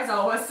Shota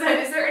Aizawa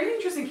said, is there anything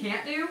Tristan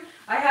can't do?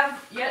 I have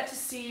yet to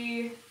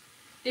see.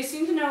 They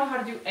seem to know how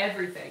to do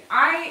everything.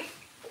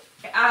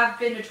 I've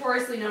been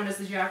notoriously known as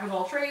the jack of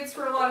all trades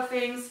for a lot of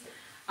things.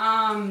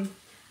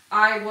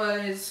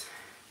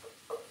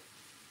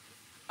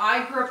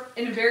 I grew up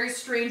in a very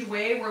strange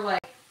way where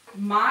like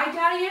my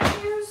daddy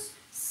issues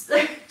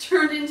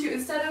turned into,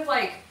 instead of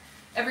like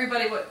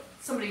what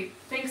somebody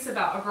thinks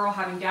about a girl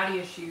having daddy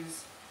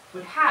issues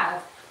would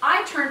have,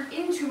 I turned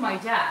into my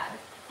dad,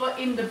 but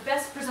in the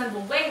best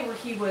presentable way where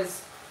he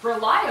was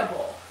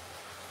reliable.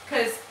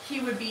 Because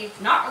he would be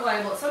not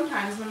reliable at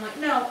sometimes, and I'm like,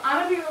 no,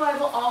 I'm going to be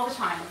reliable all the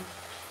time.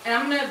 And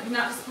I'm going to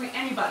not disappoint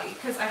anybody,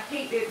 because I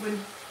hate it when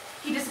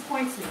he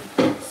disappoints me.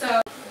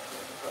 So,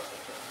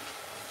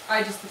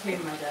 I just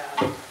became my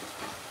dad.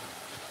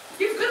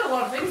 He was good at a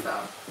lot of things,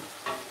 though.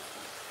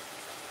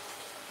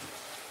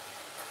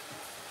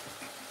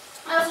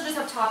 I also just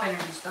have top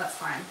energy, so that's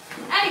fine.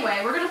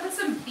 Anyway, we're going to put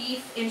some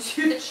beef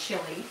into the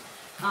chili.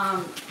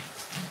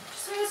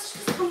 Just so it's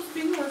just comes to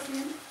being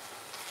listening.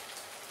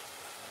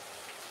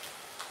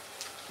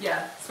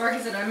 Yeah, Sparky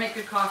said I make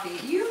good coffee.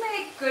 You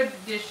make good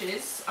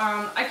dishes.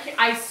 I'm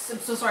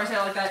so sorry to say it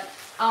like that.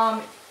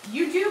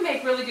 You do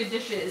make really good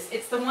dishes.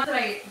 It's the one that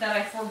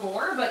I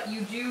forbore, but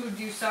you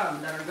do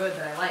some that are good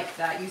that I like.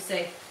 That you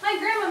say, my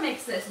grandma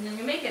makes this, and then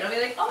you make it. I'll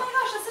be like, oh my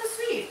gosh, that's so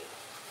sweet.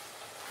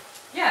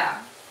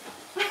 Yeah.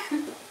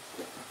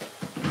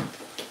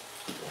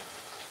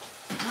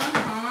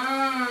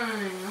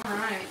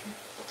 Alright.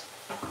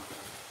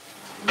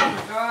 Oh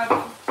my god.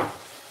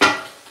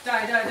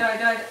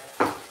 Die.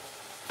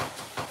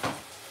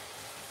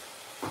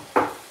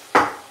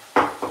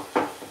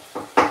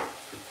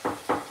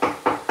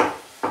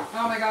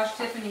 Oh my gosh,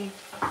 Tiffany.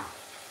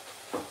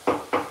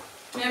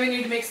 Maybe we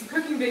need to make some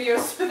cooking videos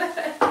so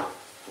that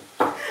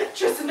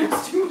Tristan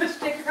knows too much.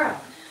 Take her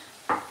out.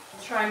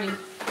 Try me.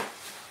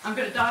 I'm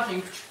good at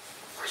dodging.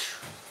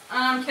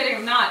 I'm kidding,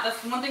 I'm not.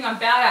 That's the one thing I'm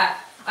bad at.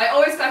 I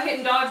always got hit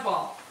in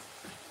dodgeball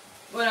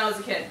when I was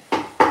a kid.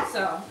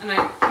 So, and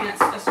I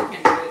still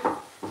can't do it.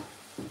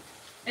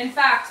 In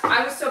fact,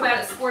 I was so bad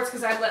at sports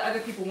because I'd let other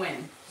people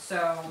win.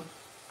 So,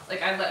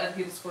 like, I'd let other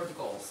people score the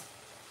goals.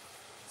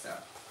 So,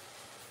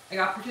 I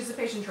got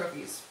participation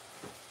trophies.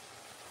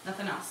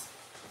 Nothing else.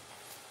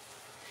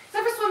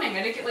 Except for swimming.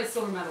 I did get, like,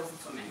 silver medals in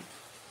swimming.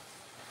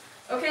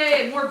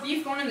 Okay, more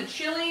beef going in the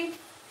chili.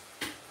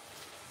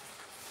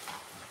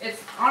 It's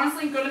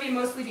honestly going to be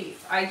mostly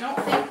beef. I don't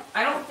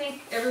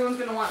think everyone's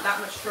going to want that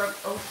much struggle.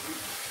 Oh, shoot.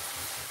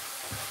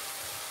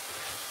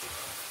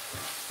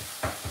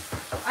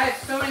 I have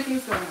so many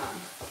things going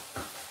on.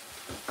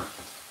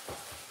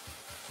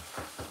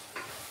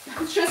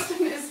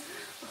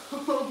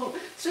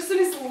 Tristan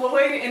is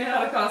Lloyd in and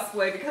out of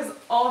cosplay because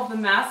all of the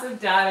massive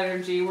dad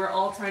energy, we're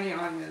all tiny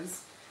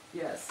onions.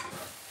 Yes,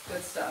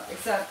 good stuff.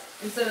 Except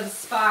instead of a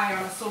spy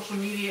on a social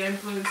media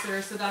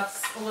influencer, so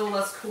that's a little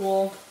less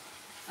cool.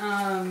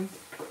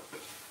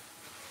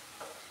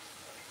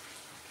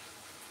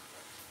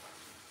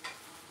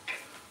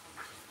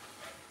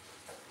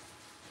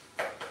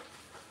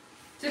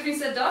 Tiffany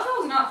said, dodgeball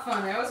was not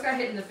fun. I always got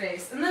hit in the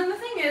face. And then the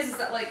thing is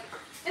that, like,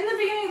 in the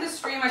beginning of the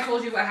stream, I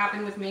told you what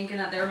happened with Mink and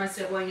that they were my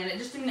sibling, and it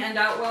just didn't end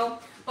out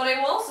well. But I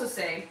will also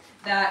say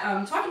that,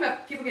 talking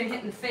about people getting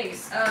hit in the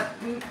face,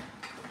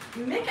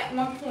 Mink at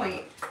one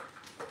point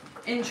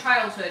in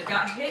childhood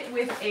got hit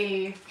with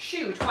a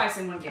shoe twice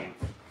in one game.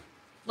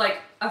 Like,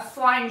 a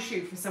flying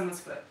shoe from someone's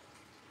foot.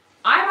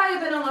 I might have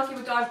been unlucky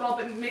with dodgeball,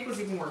 but Mick was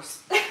even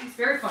worse. It's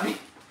very funny.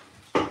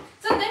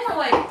 It's a thing where,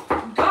 like,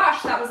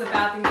 gosh, that was a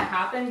bad thing that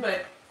happened,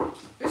 but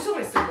there's so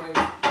many siblings.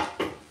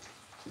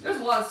 There's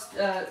a lot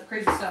of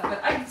crazy stuff,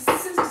 but I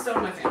since bestowed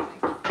on my family.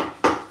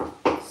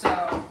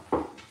 So.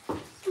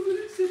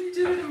 You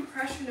did an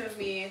impression of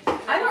me.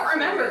 I don't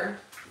remember.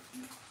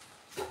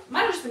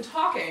 Might have just been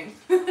talking.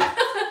 I'm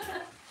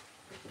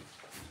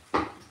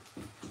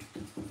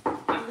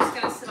just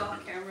gonna sit off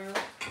camera.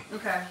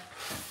 Okay.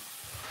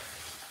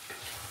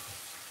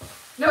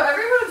 No,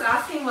 everyone's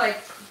asking, like,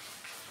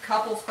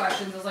 couples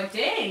questions. I was like,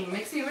 dang,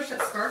 makes me wish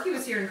that Sparky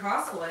was here in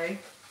cosplay.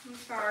 I'm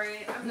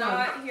sorry. I'm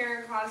not here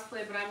in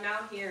cosplay, but I'm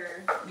now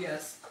here.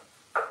 Yes.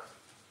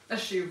 A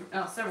shoe.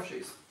 Oh, several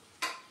shoes.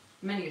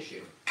 Many a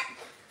shoe.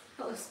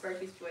 Hello,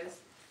 Sparky's boys.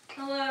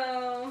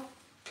 Hello.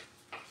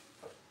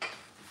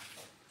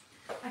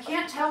 I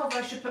can't tell if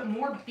I should put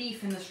more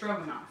beef in the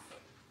stroganoff.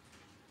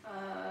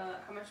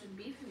 How much of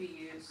beef have you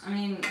used? I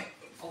mean,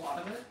 a lot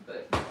of it,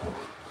 but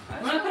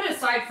I'm gonna put it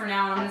aside for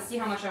now. I'm gonna see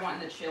how much I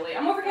want in the chili.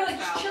 I'm over here like,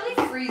 chili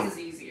freezes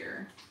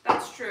easier.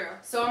 That's true.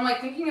 So I'm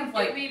like thinking of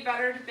like. It'd be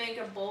better to make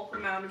a bulk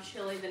amount of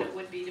chili than it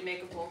would be to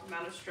make a bulk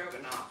amount of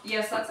stroganoff.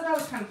 Yes, that's what I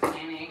was kind of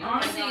planning.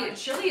 Honestly,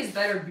 chili is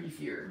better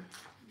beefier.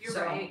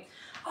 You're right.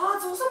 Oh,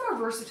 it's also more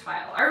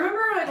versatile. I remember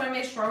like when I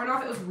made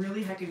stroganoff, it was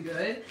really heckin'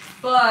 good,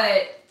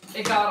 but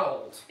it got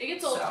old. It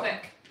gets old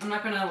quick. I'm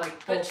not gonna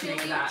like bulk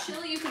make that.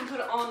 Chili you can put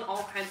on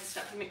all kinds of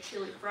stuff. You make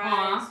chili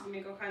fries, you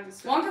make all kinds of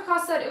stuff. Wonka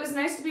Cost said, it was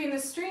nice to be in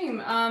this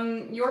stream.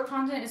 Your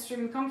content is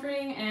extremely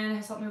comforting and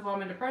has helped me with all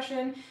my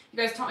depression. You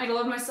guys taught me to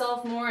love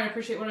myself more and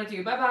appreciate what I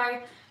do.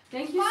 Bye-bye.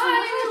 Thank you so much.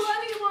 I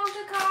love you,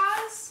 Wonka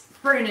Cost.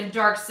 Bringing in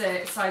dark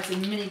sides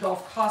in mini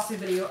golf costume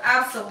video.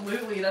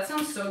 Absolutely. That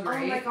sounds so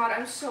great. Oh my god,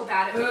 I'm so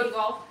bad at mini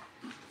golf.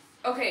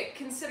 Okay,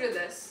 consider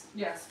this.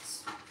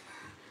 Yes.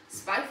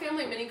 Spy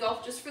Family mini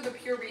golf just for the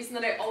pure reason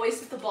that I always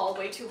hit the ball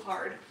way too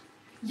hard.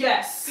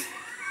 Yes.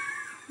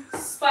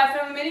 Spy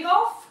Family mini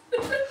golf?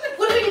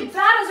 What do we need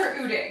that as our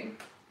outing?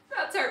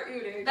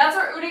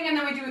 and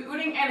then we do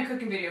ooding and a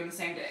cooking video in the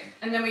same day.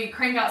 And then we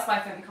crank out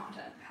Spy Family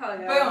content. Hell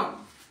yeah. Boom.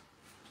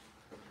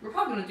 We're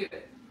probably gonna do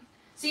it.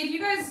 See, if you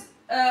guys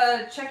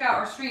check out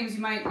our streams,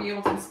 you might be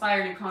able to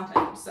inspire new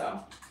content, so.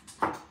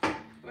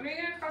 When are you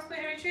gonna cosplay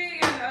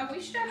NHA? And we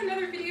should have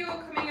another video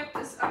coming up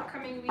this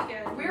upcoming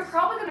weekend. We're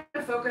probably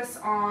gonna focus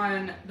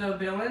on the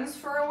villains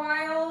for a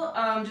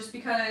while, just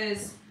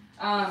because,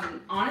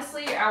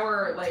 honestly,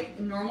 our, like,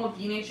 normal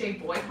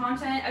DNHA boy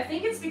content, I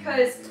think it's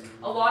because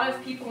a lot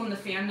of people in the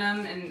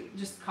fandom and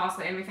just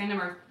cosplay anime fandom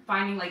are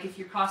finding, like, if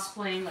you're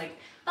cosplaying, like,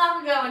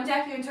 Bakugo and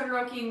Deku and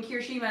Todoroki and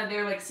Kirishima,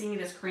 they're, like, seeing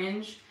it as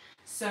cringe.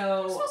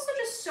 So there's also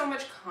just so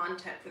much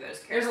content for those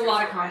characters. There's a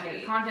lot of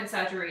content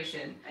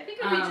saturation. I think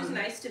it would be just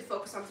nice to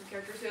focus on some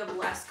characters who have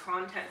less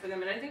content for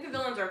them, and I think the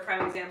villains are a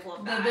prime example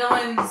of that. The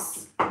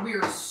villains, we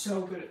are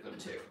so good at them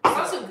too. We're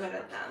also good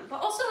at them,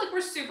 but also like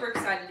we're super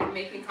excited to be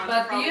making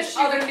content for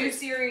other new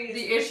series.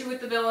 The issue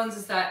with the villains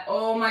is that,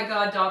 oh my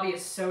god, Dobby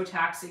is so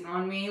taxing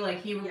on me.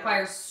 Like, he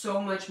requires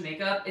so much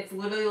makeup. It's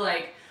literally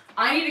like,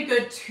 I need a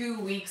good 2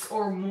 weeks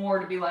or more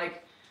to be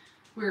like,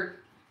 we're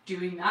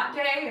doing that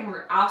day, and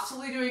we're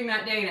absolutely doing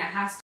that day, and it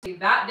has to be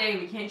that day.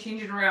 We can't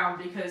change it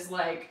around because,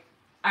 like,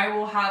 I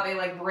will have a,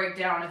 like,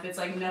 breakdown if it's,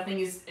 like,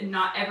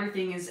 not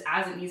everything is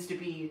as it needs to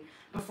be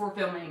before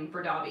filming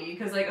for Dobby.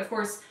 Because, like, of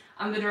course,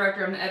 I'm the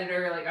director, I'm the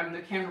editor, like, I'm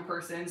the camera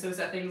person, so it's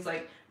that things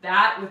like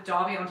that with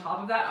Dobby on top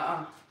of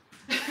that,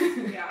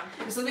 Yeah.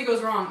 If something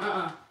goes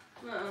wrong,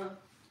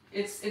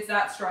 It's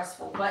that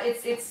stressful, but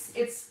it's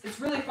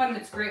really fun and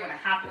it's great when it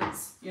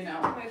happens, you know.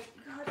 Oh my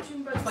god,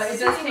 Junebug's but it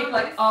does take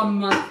like a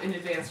month in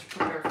advance to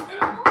prepare for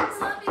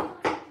that.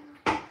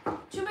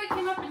 Junebug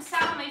came up and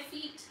sat on my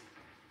feet.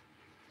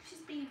 She's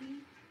baby.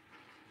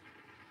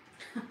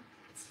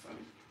 It's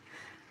funny.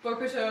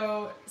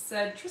 Bokuto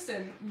said,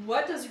 Tristan,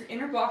 what does your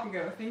inner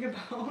Bakugo think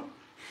about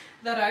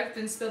that I've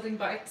been building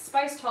by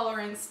spice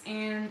tolerance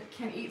and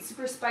can eat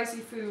super spicy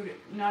food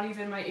not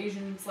even my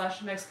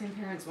Asian/Mexican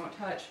parents won't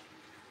touch?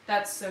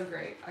 That's so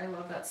great. I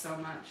love that so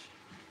much.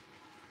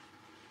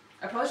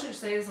 I probably shouldn't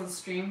say this on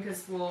stream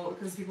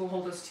because people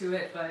hold us to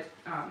it, but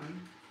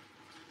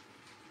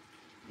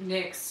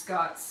Nick's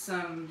got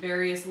some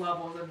various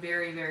levels of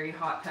very, very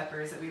hot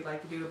peppers that we'd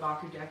like to do a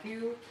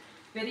Bakudeku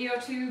video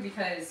to,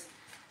 because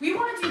we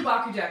want to do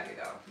Bakudeku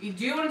though. We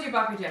do want to do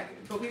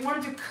Bakudeku, but we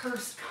want to do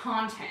cursed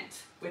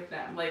content with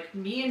them. Like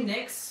me and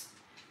Nick's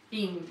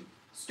being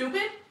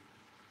stupid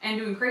and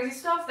doing crazy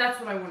stuff, that's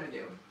what I want to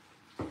do.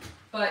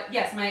 But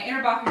yes, my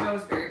inner Bakugo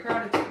is very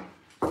proud of you.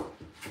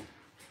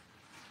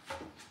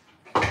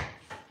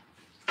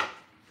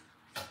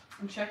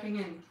 I'm checking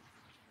in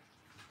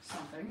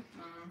something.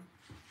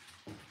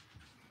 I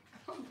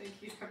don't think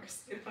you'd ever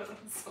say that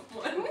about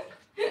someone.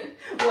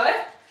 What?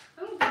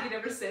 I don't think you'd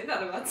ever say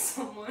that about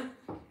someone.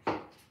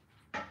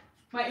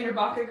 My inner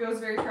Bakugo is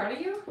very proud of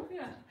you?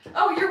 Yeah.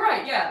 Oh, you're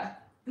right, yeah.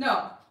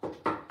 No.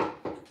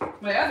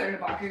 My other inner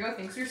Bakugo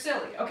thinks you're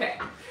silly. Okay.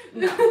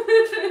 No.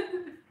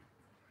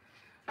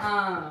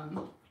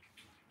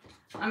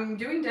 I'm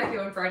doing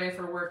deco on Friday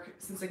for work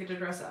since I get to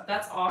dress up.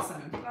 That's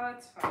awesome. Oh,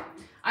 that's fun.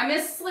 I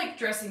miss, like,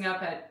 dressing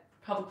up at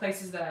public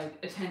places that I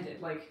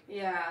attended. Like,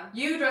 yeah.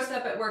 You dressed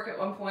up at work at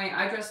one point.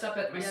 I dressed up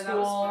at my school. That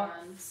was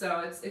fun.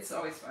 So it's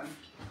always fun.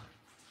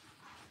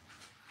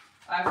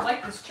 I would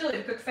like this chili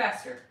to cook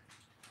faster.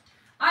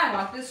 I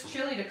want this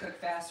chili to cook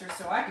faster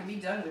so I can be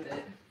done with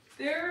it.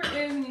 There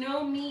is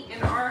no meat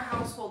in our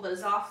household that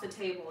is off the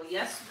table.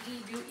 Yes,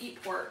 we do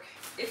eat pork.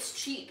 It's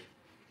cheap.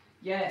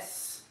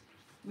 Yes.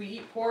 We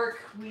eat pork,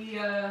 we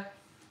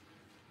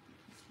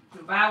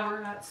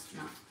devour, that's,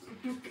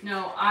 no.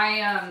 No,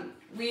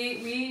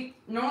 we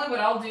normally what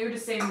I'll do to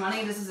save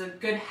money, this is a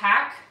good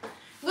hack.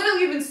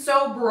 Literally, we've been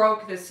so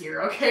broke this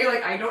year, okay?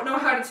 Like, I don't know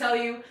how to tell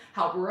you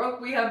how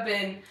broke we have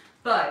been,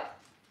 but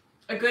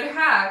a good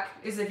hack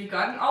is if you've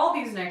got an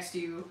Aldi's next to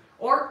you,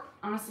 or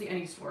honestly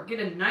any store, get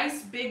a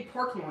nice big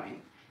pork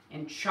loin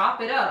and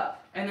chop it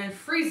up and then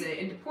freeze it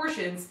into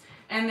portions,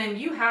 and then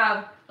you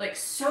have like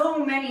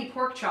so many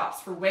pork chops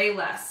for way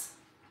less.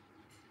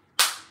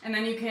 And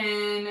then you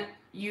can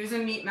use a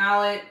meat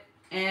mallet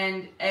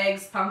and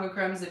eggs, panko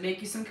crumbs, and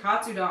make you some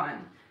katsudon.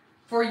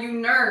 For you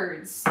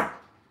nerds,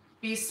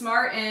 be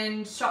smart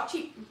and shop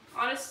cheap.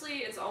 Honestly,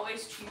 it's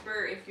always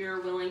cheaper if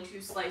you're willing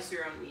to slice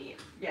your own meat.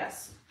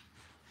 Yes.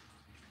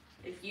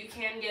 If you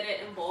can get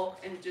it in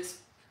bulk and just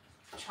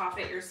chop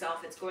it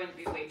yourself, it's going to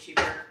be way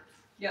cheaper.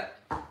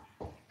 Yep.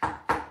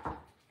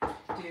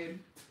 Dude.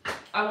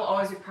 I will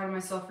always be proud of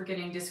myself for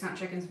getting discount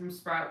chickens from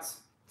Sprouts.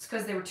 It's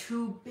because they were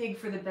too big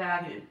for the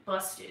bag and it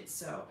busted,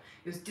 so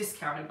it was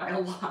discounted by a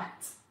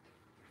lot.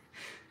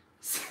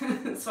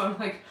 So I'm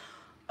like,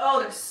 oh,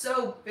 they're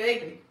so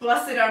big, they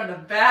busted out of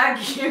the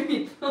bag. Give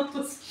me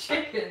those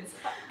chickens.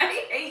 I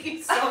hate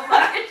you so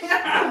much.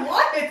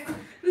 What?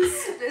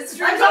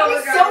 This I got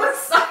me so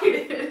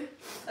excited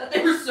that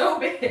they were so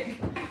big.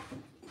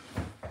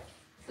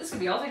 This could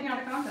be all taken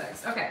out of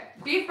context. Okay,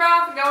 beef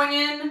broth going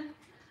in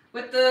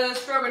with the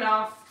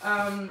stroganoff.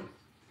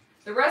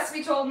 The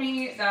recipe told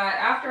me that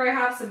after I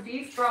have some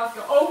beef broth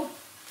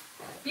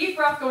beef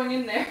broth going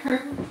in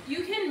there.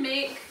 You can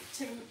make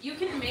you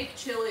can make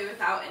chili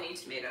without any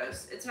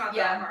tomatoes. It's not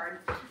that hard.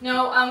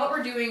 No, what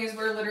we're doing is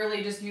we're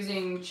literally just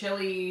using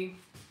chili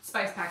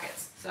spice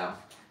packets. So,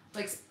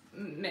 like,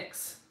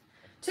 mix.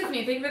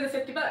 Tiffany, thank you for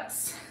the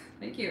 $50.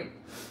 Thank you.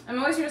 I'm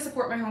always here to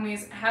support my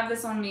homies. Have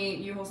this on me.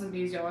 You wholesome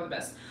bees, y'all are the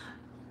best.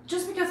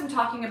 Just because I'm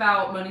talking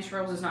about money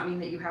swirls does not mean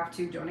that you have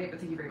to donate, but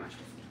thank you very much,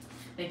 Tiffany.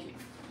 Thank you.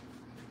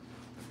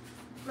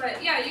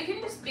 But yeah, you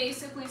can just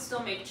basically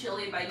still make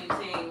chili by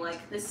using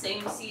like the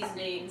same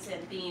seasonings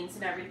and beans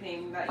and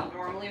everything that you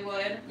normally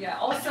would. Yeah,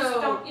 also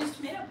just don't use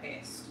tomato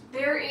paste.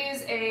 There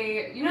is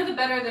a, you know, the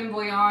Better Than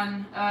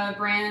Bouillon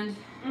brand?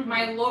 Mm-hmm.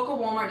 My local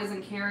Walmart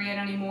doesn't carry it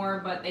anymore,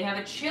 but they have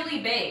a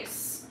chili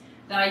base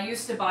that I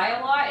used to buy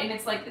a lot, and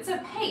it's like, it's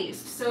a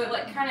paste, so it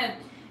like kind of,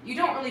 you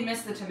don't really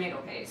miss the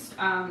tomato paste.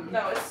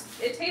 No,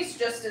 it tastes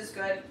just as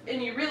good,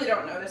 and you really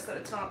don't notice that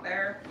it's not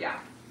there. Yeah.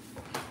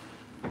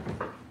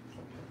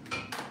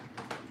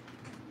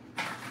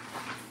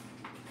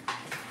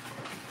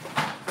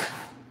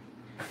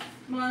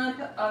 I'm gonna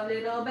put a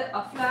little bit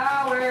of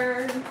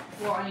flour.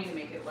 Well, I need to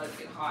make it let it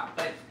get hot,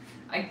 but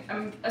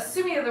I'm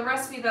assuming that the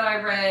recipe that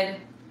I read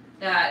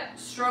that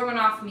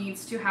stroganoff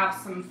needs to have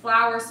some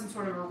flour, some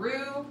sort of a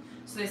roux.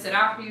 So they said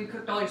after you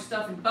cooked all your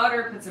stuff in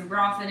butter, put some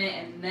broth in it,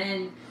 and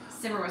then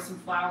simmer with some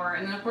flour.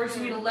 And then of course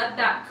you need to let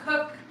that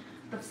cook,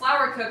 the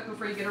flour cook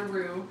before you get a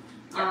roux.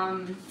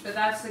 Yep. But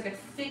that's like a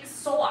thick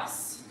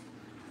sauce.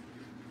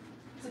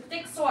 It's a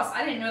thick sauce.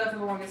 I didn't know that for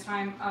the longest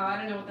time. I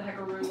didn't know what the heck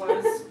a roux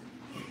was.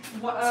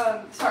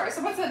 What? Sorry,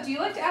 someone said, do you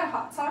like to add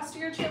hot sauce to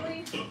your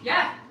chili?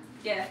 Yeah.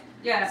 Yeah.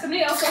 Yeah.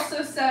 Somebody else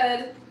also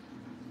said,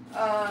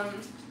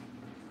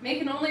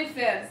 make an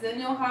OnlyFans, then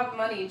you'll have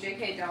money.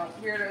 JK,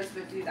 don't. Weirdos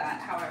would do that,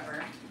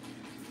 however.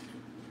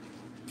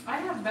 I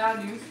have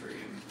bad news for you.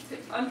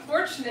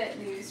 Unfortunate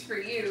news for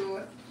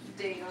you,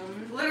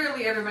 damn.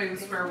 Literally everybody in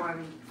Square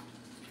One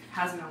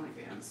has an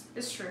OnlyFans.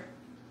 It's true.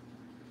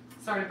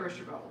 Sorry to burst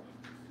your bubble.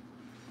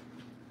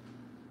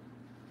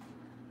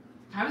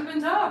 Time's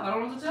been tough. I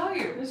don't know what to tell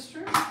you. It's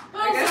true.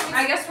 But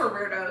I guess we're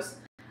weirdos.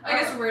 I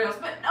guess we're weirdos.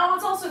 But no,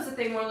 it's also a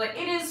thing where like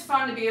it is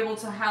fun to be able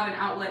to have an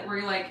outlet where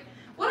you're like,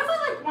 what if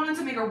I like wanted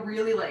to make a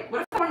really like, what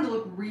if I wanted to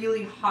look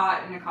really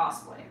hot in a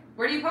cosplay?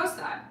 Where do you post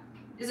that?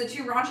 Is it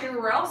too raunchy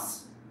everywhere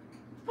else?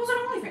 Post it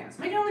on OnlyFans.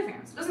 Make it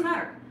OnlyFans. Doesn't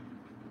matter.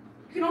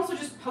 You can also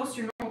just post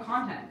your normal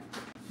content.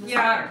 Doesn't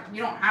matter.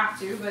 You don't have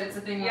to, but it's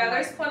a thing. Yeah,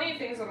 there's plenty of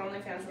things on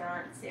OnlyFans that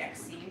aren't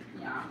sexy.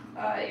 Yeah.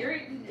 Your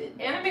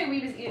anime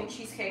weeb is eating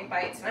cheesecake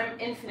bites, and I'm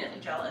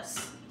infinitely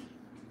jealous.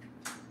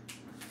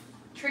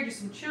 Trade you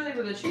some chili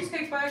with a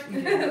cheesecake bite.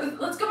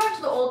 Let's go back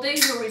to the old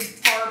days where we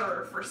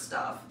barter for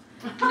stuff.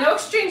 No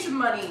exchange of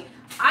money.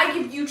 I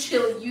give you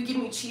chili, you give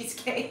me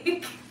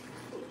cheesecake.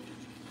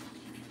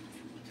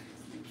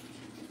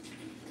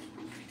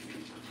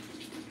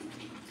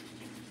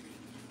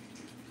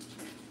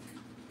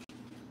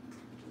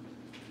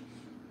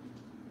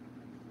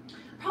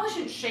 Probably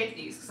shouldn't shake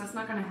these because that's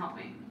not going to help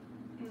me.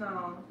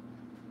 No.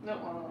 No, it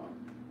won't.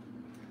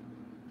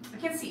 I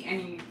can't see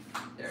any.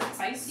 There's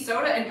Spicy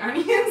soda and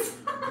onions.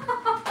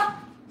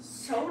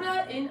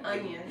 Soda and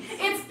onions.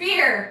 It's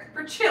beer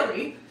for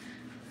chili.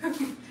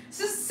 It's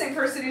just the same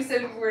person who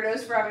said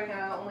weirdos for having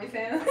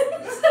OnlyFans.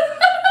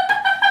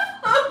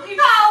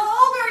 How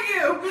old are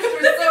you?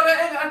 For soda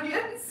and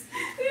onions.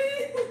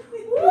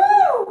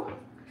 Woo!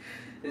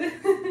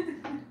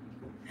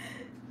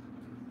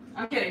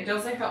 I'm kidding.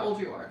 Don't say how old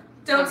you are.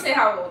 Don't say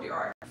how old you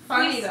are.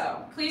 Funny Please,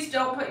 though. Please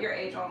don't put your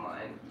age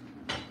online.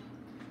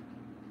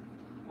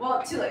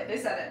 Well, too late. They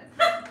said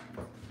it.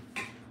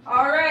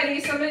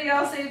 Alrighty, somebody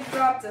else age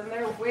dropped them.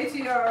 They're way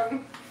too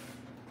young.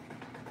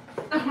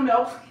 Oh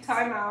no.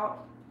 Time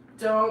out.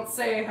 Don't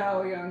say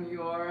how young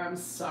you are. I'm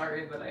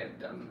sorry that I have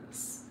done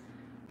this.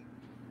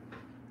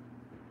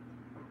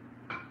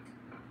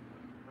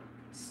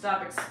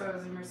 Stop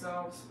exposing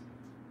yourselves.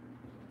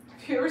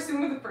 Have you ever seen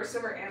one of the first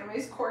ever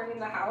animes, Corey in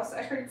the House?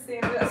 I heard it's the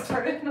anime that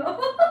started.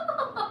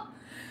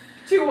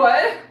 To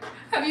what?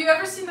 Have you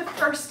ever seen the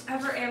first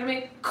ever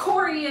anime,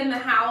 Corey in the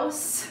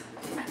House?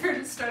 I heard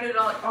it started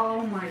all like,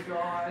 Oh my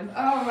god.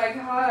 oh my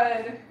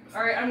god.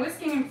 Alright, I'm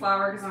whisking in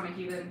flour because I'm a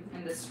heathen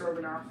in this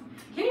stroganoff.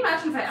 Can you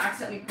imagine if I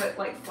accidentally put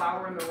like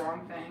flour in the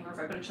wrong thing, or if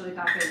I put a chili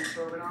packet in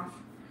stroganoff?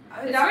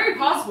 It's very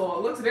possible.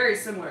 It looks very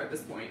similar at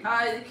this point.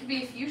 It could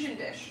be a fusion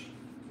dish.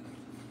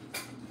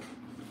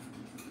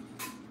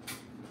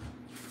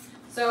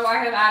 So I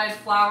have added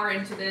flour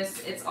into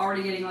this. It's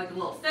already getting like a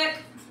little thick.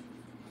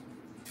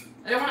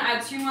 I don't want to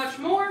add too much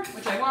more,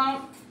 which I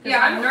won't.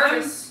 Yeah, I'm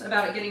nervous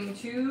about it getting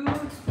too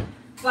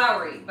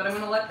floury, but I'm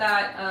going to let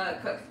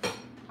that cook.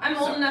 I'm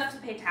old enough to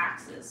pay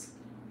taxes.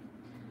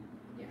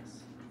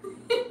 Yes.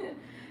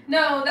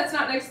 No, that's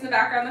not next in the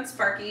background. That's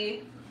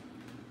Sparky.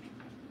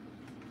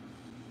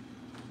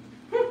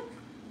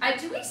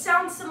 Do we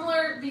sound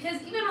similar?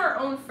 Because even our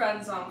own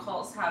friends on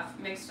calls have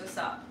mixed us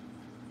up.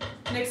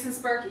 Nix and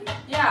Sparky?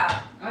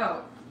 Yeah.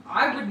 Oh,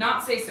 I would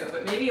not say so,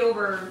 but maybe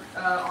over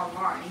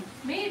online.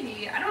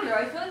 Maybe. I don't know.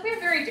 I feel like we have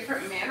very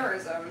different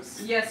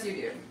mannerisms. Yes, you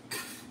do.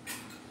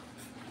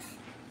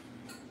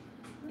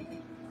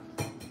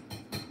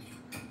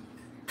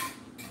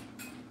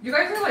 You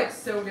guys are like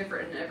so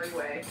different in every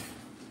way.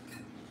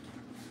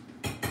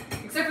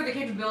 Except for the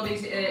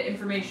capabilities,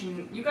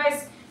 information. You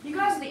guys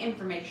are the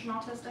information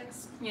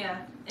autistics.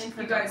 Yeah,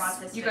 You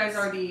guys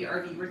are the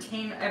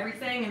retain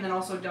everything and then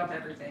also dump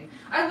everything.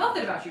 I love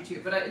that about you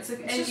too, but it's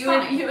and just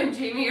you and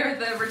Jamie are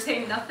the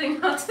retain nothing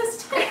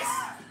autistics.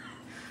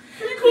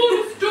 You call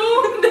it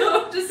dumb?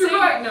 No, just saying.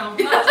 Right, no,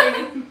 not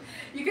Jamie.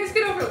 You guys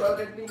get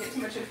overloaded when you get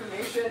too much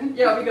information.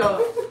 Yeah, we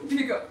go.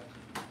 We go.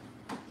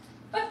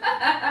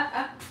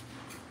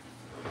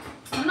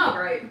 I'm not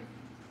great.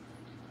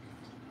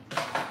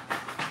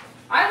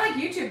 I like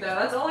YouTube though,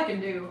 that's all I can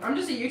do. I'm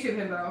just a YouTube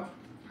himbo.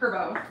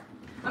 Herbo.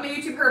 I'm a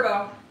YouTube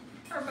herbo.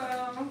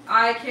 Herbo.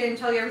 I can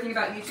tell you everything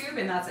about YouTube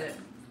and that's it.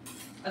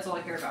 That's all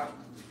I care about.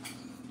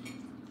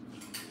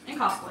 And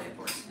cosplay, of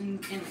course. And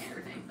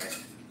everything,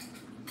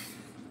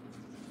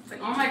 but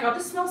oh my god,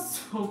 this smells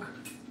so good.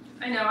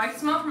 I know, I can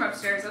smell it from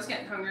upstairs. I was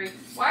getting hungry.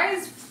 Why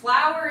is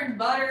flour and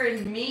butter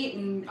and meat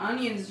and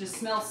onions just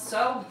smell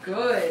so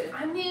good?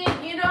 I mean,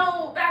 you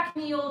know, back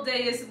in the old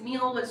days,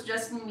 meal was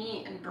just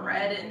meat and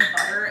bread and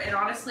butter, and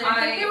honestly, I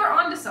think they were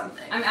onto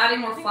something. I'm adding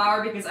more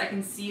flour because I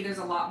can see there's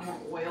a lot more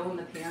oil in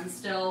the pan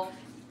still.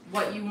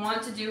 What you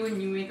want to do when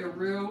you make a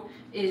roux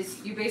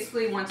is you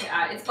basically want to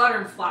add, it's butter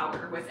and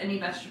flour with any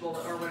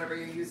vegetable or whatever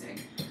you're using.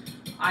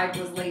 I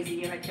was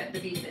lazy and I kept the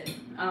beef in.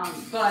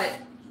 But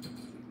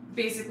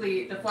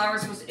basically, the flour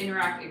is supposed to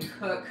interact and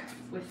cook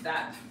with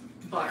that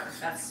butter.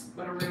 That's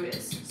what a roux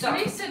is. So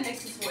They said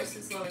Nix's voice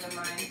is lower than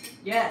mine.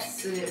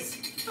 yes, it is.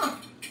 Huh.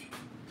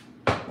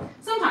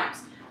 Sometimes.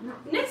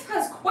 Nix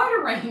has quite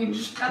a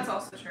range. That's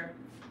also true.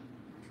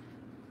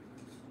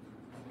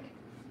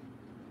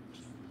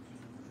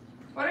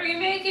 What are you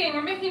making?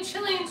 We're making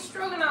chili and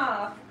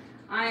stroganoff.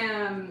 I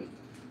am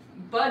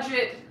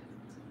budget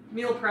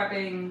meal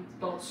prepping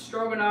both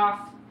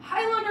stroganoff.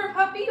 Hi, Lumber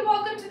Puppy.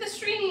 Welcome to the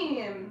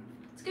stream.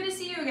 It's good to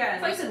see you I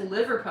again. thought you said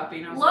liver puppy.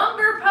 And I was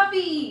Lumber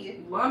Puppy.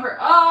 like, lumber.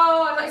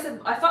 Oh, I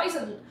thought you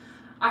said.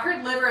 I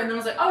heard liver and then I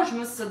was like, oh, she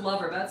must have said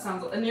lover. That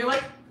sounds. And you're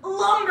like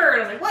lumber.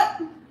 And I was like,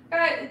 what?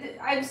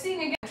 I'm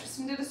seeing again.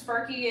 Tristan did a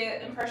Sparky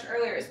impression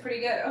earlier. It's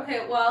pretty good.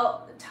 Okay,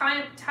 well,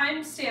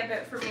 timestamp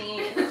it for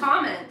me in the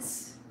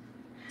comments.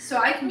 So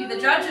I can be the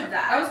judge of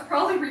that. I was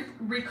probably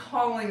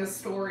recalling a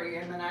story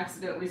and then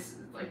accidentally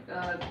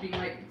being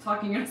like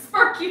talking in a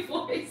Sparky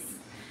voice.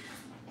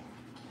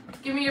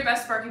 Give me your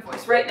best Sparky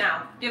voice right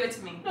now. Give it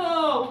to me.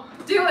 No,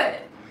 Do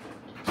it.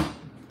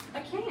 I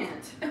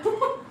can't.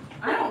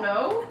 I don't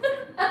know.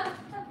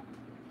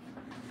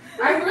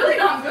 I'm really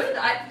not good.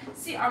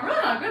 I'm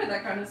really not good at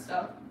that kind of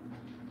stuff.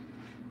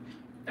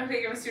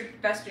 Okay, give us your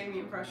best Jamie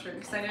impression,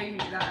 because I know you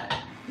do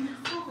that.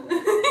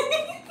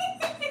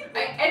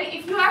 And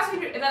if you ask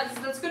me to,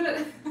 that's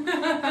gonna.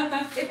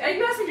 If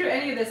you ask me to do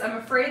any of this, I'm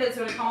afraid that it's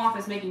gonna come off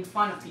as making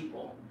fun of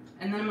people,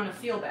 and then I'm gonna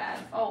feel bad.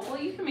 Oh, well,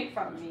 you can make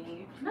fun of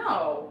me.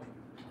 No.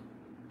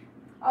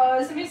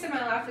 Oh, somebody said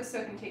my laugh is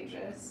so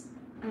contagious.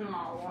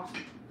 No.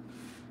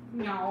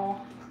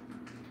 No.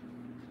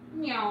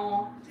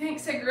 No.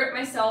 Thanks, I grew it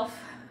myself.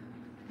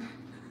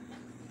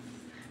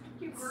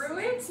 You grew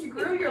it? You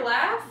grew your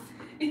laugh?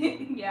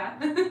 Yeah.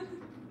 The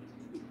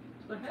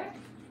heck?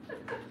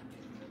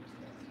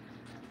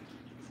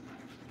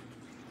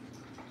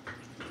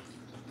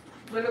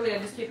 Literally, I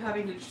just keep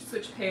having to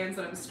switch pans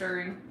that I'm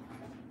stirring.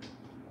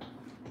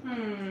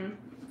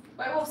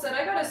 White Wolf said,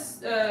 I got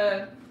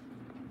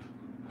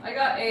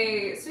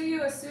a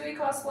Sui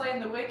cosplay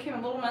and the wig came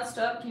a little messed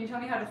up. Can you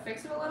tell me how to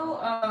fix it a little?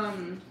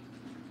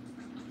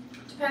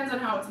 Depends on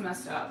how it's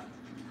messed up.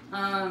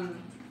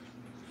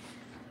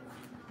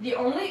 The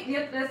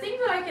thing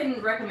that I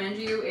can recommend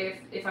you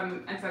if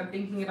I'm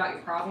thinking about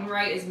your problem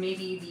right is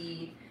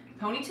maybe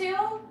the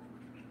ponytail.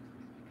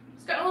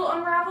 It's got a little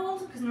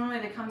unraveled because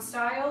normally they come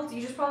styled.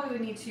 You just probably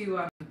would need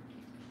to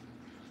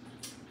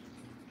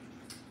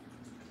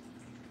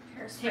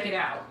take it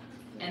out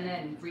and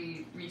then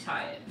retie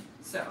it.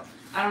 So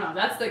I don't know.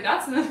 That's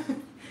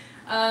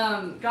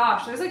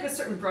gosh, there's like a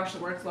certain brush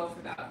that works well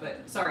for that.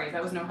 But sorry,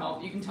 that was no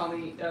help. You can tell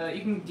me.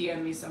 You can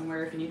DM me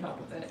somewhere if you need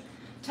help with it.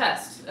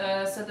 Test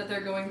said that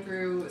they're going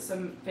through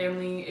some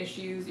family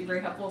issues. You're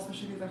very helpful,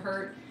 especially through the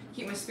hurt.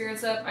 Keep my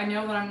spirits up. I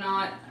know that I'm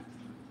not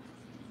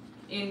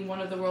in one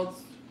of the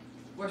world's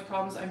worst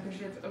problems. I'm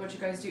appreciative of what you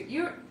guys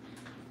do.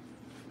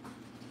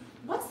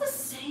 What's the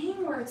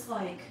saying where it's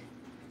like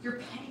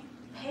you're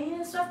pain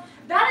and stuff?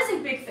 That is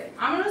a big thing.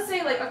 I'm gonna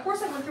say, like, of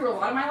course I went through a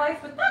lot of my life,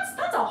 but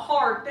that's a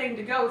hard thing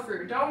to go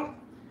through. Don't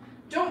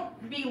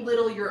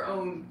belittle your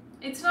own.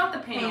 It's not the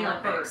pain or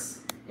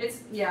Olympics.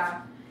 It's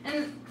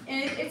and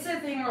it's a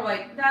thing where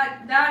like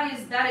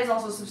that is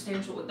also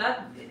substantial.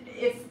 That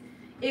if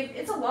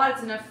it's a lot,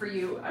 it's enough for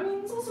you. I mean,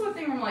 it's also a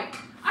thing where I'm like,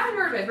 I'm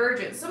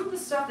neurodivergent. Some of the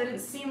stuff that didn't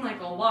seem like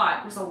a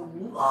lot was a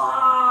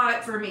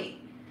lot for me.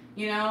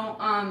 You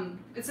know,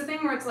 it's a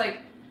thing where it's like,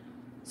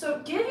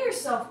 so give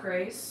yourself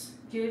grace,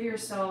 give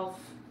yourself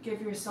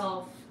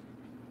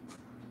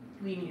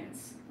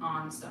lenience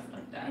on stuff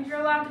like that. And you're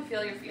allowed to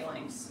feel your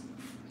feelings.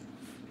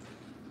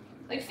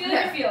 Like, feel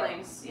your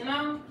feelings, you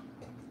know?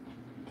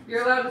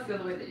 You're allowed to feel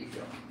the way that you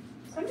feel.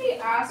 Somebody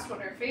asked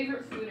what our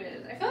favorite food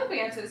is. I feel like we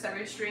answer this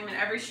every stream, and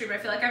every stream I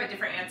feel like I have a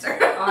different answer.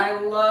 I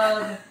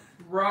love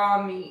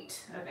raw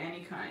meat of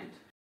any kind.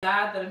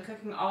 Sad that I'm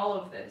cooking all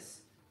of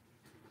this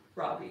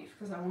raw beef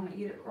because I want to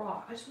eat it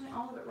raw. I just want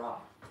all of it raw.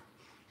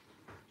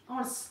 I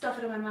want to stuff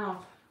it in my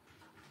mouth.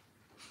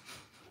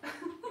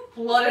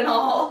 Blood and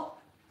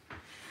all.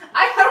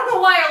 I don't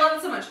know why I love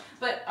it so much,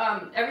 but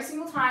every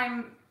single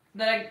time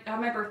that I have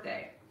my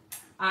birthday,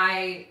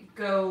 I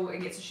go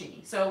and get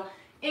sashimi. So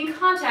in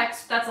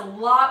context, that's a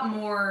lot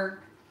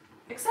more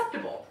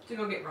acceptable to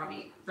go get raw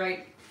meat,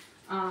 right?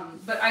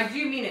 But I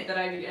do mean it that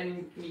I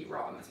eat meat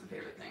raw, and that's my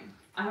favorite thing.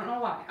 I don't know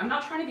why. I'm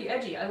not trying to be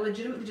edgy. I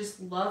legitimately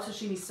just love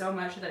sashimi so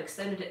much that I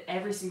extended to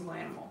every single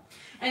animal.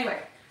 Anyway,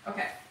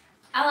 okay.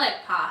 I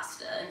like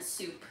pasta and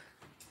soup.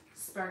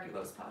 Sparky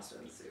loves pasta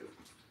and soup.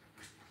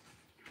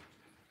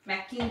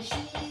 Mac and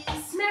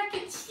cheese. Mac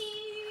and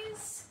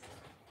cheese.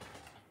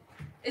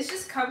 It's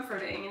just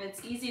comforting and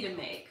it's easy to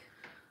make.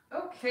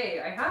 Okay,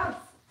 I have...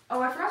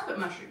 Oh, I forgot to put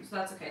mushrooms.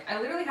 That's okay. I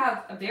literally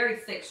have a very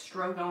thick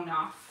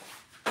stroganoff.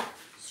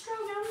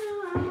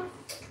 Stroganoff.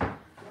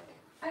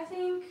 I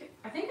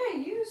think I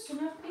used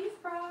enough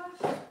beef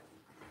broth.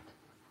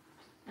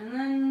 And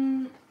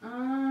then,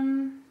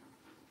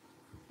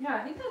 yeah,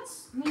 I think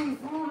that's,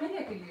 well, maybe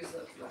I could use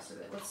the rest of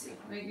it. Let's see.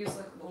 Maybe use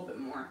like a little bit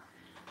more.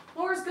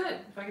 More is good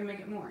if I can make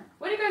it more.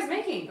 What are you guys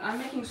making? I'm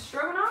making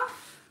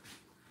stroganoff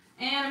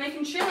and I'm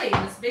making chili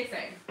in this big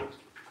thing.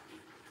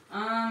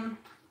 I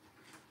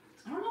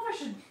don't know if I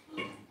should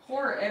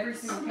pour every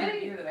single can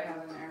of beer that I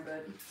have in there,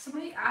 but...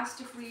 Somebody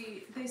asked if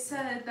they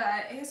said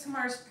that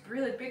ASMR is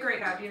really big right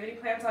now. Do you have any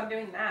plans on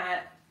doing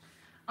that?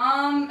 The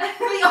only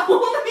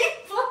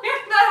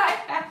plan that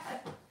I had.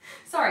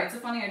 Sorry, it's a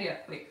funny idea.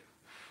 Wait.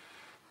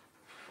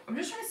 I'm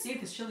just trying to see if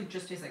this chili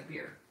just tastes like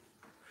beer.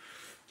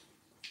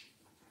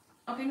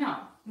 Okay, no.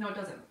 No, it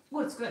doesn't.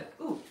 Oh, it's good.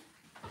 Ooh.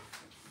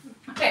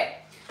 Okay.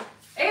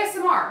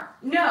 ASMR.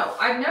 No,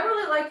 I've never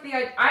really liked the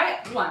idea.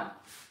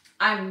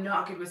 I'm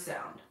not good with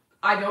sound.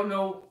 I don't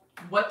know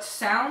what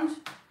sound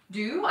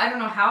do. I don't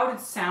know how to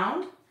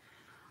sound.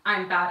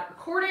 I'm bad at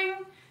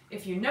recording.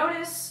 If you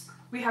notice,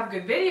 we have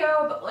good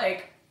video, but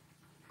like,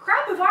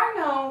 crap if I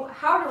know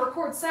how to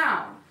record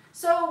sound.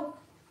 So,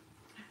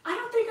 I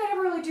don't think I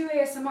ever really do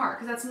ASMR,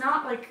 because that's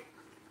not like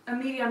a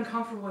media I'm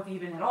comfortable with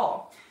even at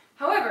all.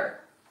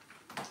 However,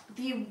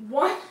 the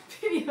one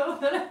video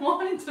that I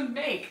wanted to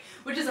make,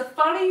 which is a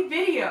funny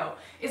video,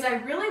 is I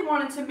really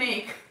wanted to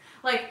make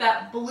like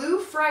that blue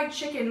fried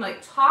chicken,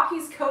 like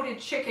Takis coated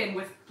chicken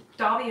with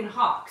Dobby and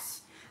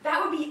Hawks.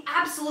 That would be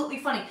absolutely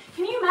funny.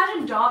 Can you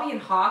imagine Dobby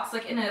and Hawks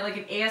like in an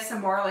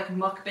ASMR like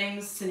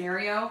mukbang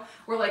scenario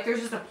where like there's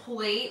just a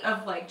plate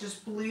of like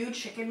just blue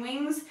chicken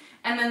wings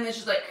and then there's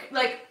just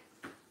like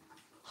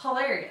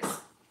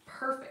hilarious.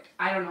 Perfect.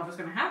 I don't know if it's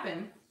gonna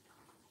happen,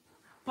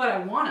 but I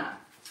wanna.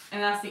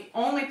 And that's the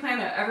only plan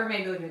that I ever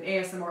made like an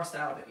ASMR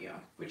style video,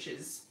 which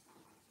is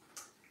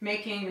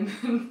making and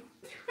then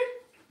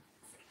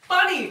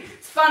funny.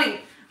 It's funny.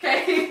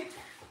 Okay.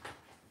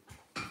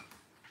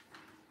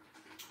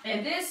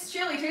 And this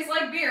chili tastes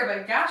like beer,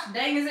 but gosh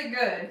dang is it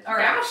good. All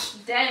right. Gosh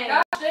dang.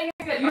 Gosh dang is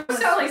it good. You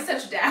sound like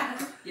such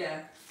dad.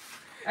 Yeah.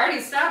 I already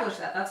established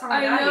that. That's how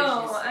my dad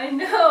issues. I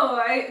know.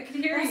 I could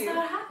hear you. That's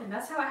how it happened.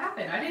 That's how it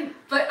happened. I didn't.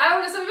 But I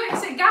would have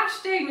said,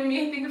 gosh dang, made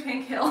me think of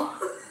Hank Hill.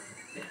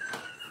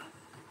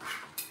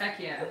 Heck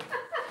yeah.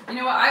 You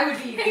know what? I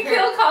would be... Hank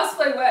Hill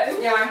cosplay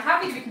when? Yeah, I'm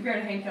happy to be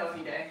compared to Hank Hill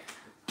any day.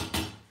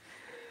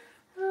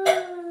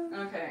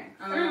 Okay.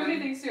 Everybody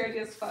thinks your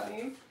idea is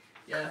funny.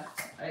 Yeah,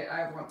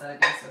 I want that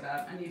idea so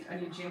bad. I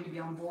need Jamie to be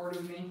on board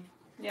with me.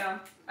 Yeah.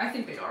 I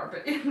think they are,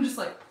 but I'm just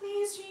like,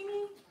 please,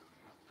 Jamie,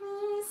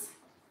 please.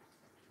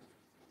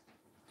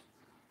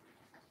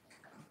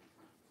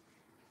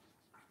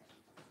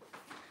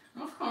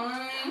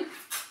 Okay.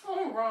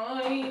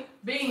 Alright.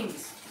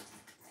 Beans.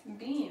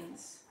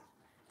 Beans.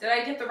 Did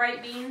I get the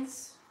right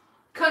beans?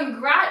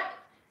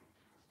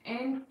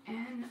 And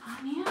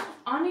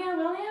Anya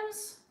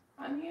Williams?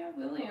 Anya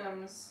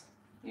Williams.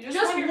 You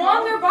just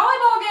won their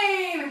volleyball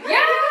game!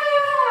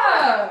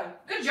 Yeah!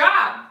 Good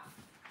job!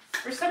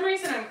 For some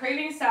reason, I'm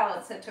craving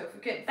salad, said Tofu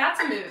Kid. That's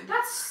a mood.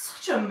 That's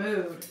such a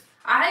mood.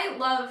 I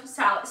love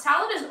salad.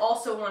 Salad is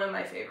also one of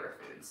my favorite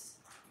foods.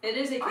 It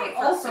is a I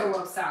also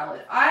love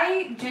salad.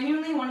 I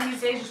genuinely, one of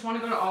these days, just want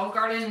to go to Olive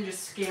Garden and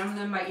just scam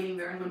them by eating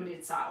their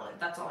unlimited salad.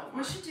 That's all I want.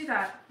 We should do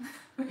that.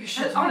 We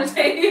should. On a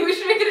date. We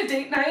should make it a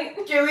date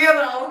night. Can we have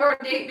an Olive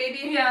Garden date,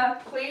 baby? Yeah.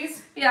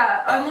 Please?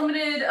 Yeah,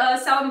 unlimited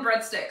salad and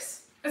breadsticks.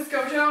 Let's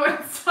go, Joe,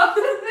 and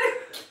something.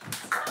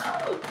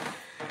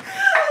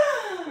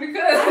 We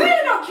could. I don't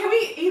even know, can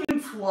we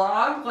even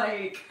vlog,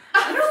 like,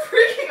 I don't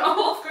freaking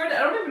Olive Garden, I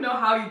don't even know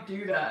how you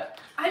do that.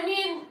 I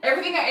mean,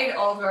 everything I ate at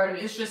Olive Garden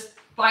is just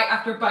bite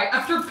after bite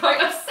after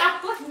bite of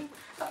salad.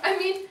 I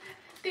mean,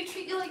 they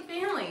treat you like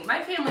family.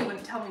 My family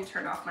wouldn't tell me to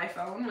turn off my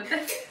phone, would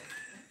they?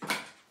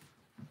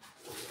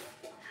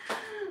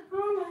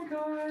 Oh my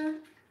god.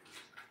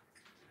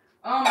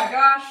 Oh my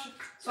gosh.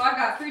 So I've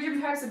got 3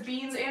 different types of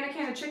beans and a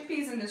can of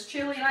chickpeas in this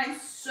chili, and I'm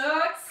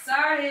so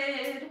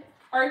excited.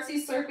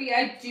 Artsy Slurpee,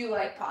 I do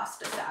like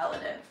pasta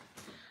salad in.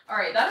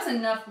 Alright, that is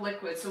enough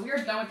liquid, so we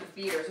are done with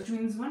the beers, which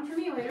means one for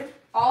me later.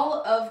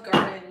 Olive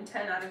Garden,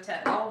 10 out of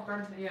 10. Olive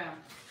Garden, yeah.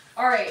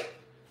 Alright,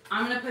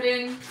 I'm gonna put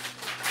in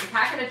a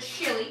packet of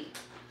chili.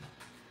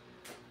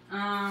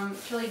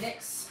 Chili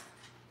mix.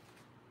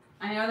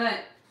 I know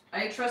that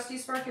I trust you,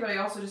 Sparky, but I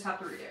also just have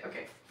to read it.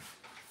 Okay.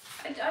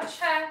 I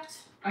checked.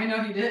 I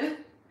know you did.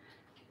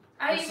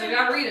 I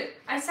gotta read it.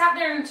 I sat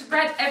there and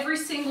read every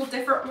single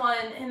different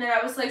one, and then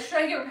I was like, should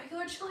I get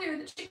regular chili or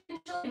the chicken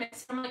chili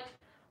mix? And I'm like,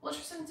 well,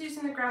 Tristan's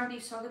using the ground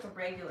beef, so I'll get the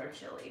regular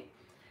chili.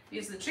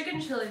 Because the chicken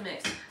chili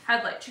mix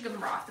had like chicken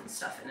broth and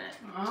stuff in it.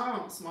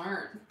 Oh,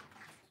 smart.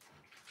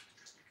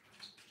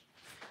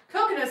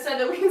 Coconut said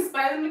that we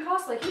inspired them to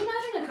cosplay. Can you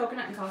imagine a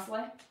coconut in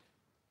cosplay?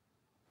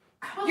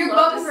 You're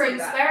welcome for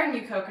inspiring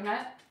you,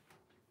 Coconut.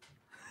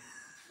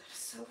 That's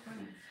so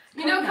funny.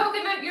 You know,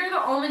 Coconut, you're the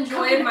almond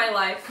joy in my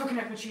life.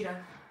 Coconut Pochita.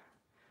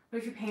 What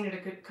if you painted a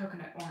good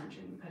coconut orange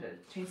and put a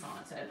chainsaw on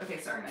its head? Okay,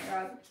 sorry. Oh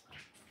my god.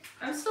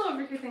 I'm still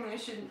over here thinking I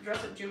should dress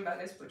up Junebug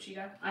as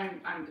Pochita. I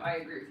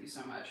agree with you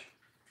so much.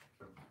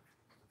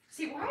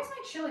 See, why is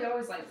my chili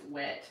always like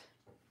wet?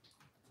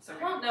 I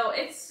don't know.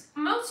 It's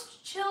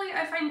most chili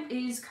I find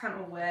is kind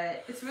of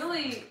wet. It's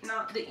really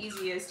not the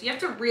easiest. You have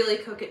to really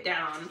cook it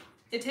down.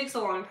 It takes a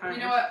long time. You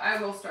know what?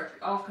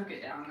 I'll cook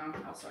it down though.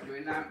 I'll start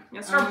doing that.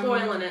 Yeah, start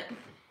boiling it.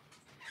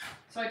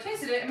 So I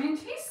tasted it. I mean,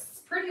 it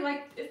tastes pretty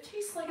like, it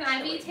tastes like Can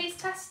I be a taste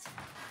test?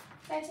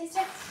 Can I taste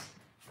test?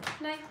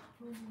 Can I?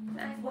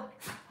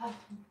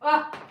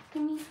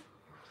 Give me.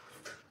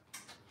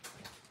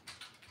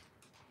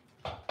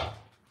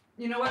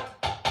 You know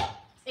what?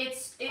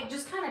 It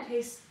just kind of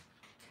tastes.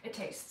 It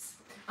tastes.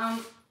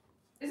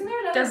 Isn't there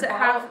another? Does it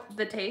have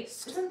the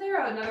taste? Isn't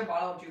there another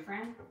bottle of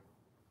Jufran?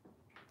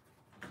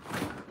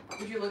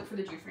 Would you look for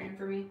the Jufran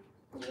for me?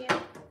 Yeah.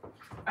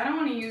 I don't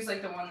want to use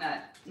like the one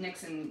that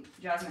Nix and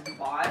Jasmine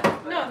bought.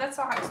 No, that's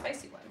the hot and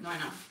spicy one. No, I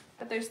know.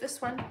 But there's this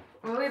one.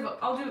 Well, wait, but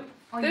I'll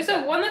there's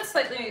use one that's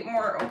slightly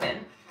more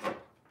open.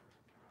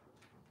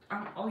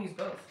 I'll use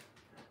both.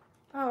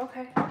 Oh,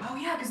 okay. Oh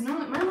yeah, because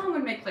my mom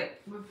would make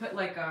would put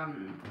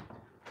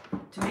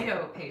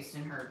tomato paste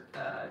in her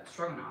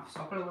stroganoff,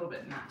 so I'll put a little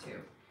bit in that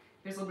too.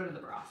 Here's a little bit of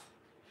the broth.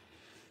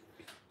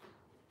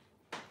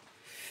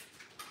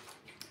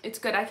 It's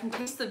good. I can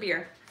taste the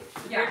beer.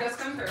 The beer does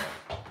come through.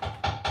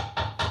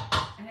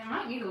 And it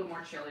might need a little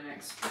more chili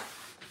mix.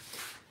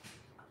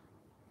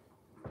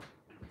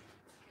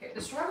 Okay, the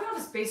stroganoff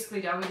is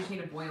basically done. We just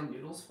need to boil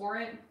noodles for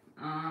it.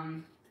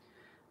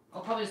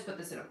 I'll probably just put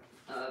this in a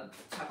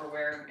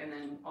Tupperware, and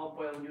then I'll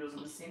boil the noodles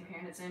in the same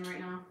pan it's in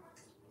right now.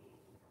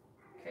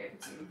 Okay,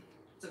 put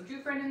some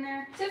Jufran in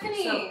there.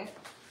 Tiffany!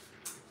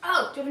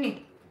 Oh,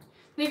 Tiffany.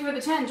 Thank you for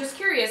the 10. Just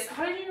curious,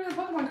 how did you do the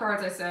Pokemon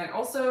cards I sent?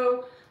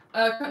 Also,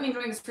 currently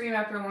enjoying the stream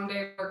after a long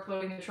day of work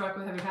loading the truck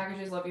with heavy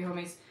packages. Love you,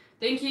 homies.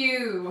 Thank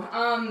you.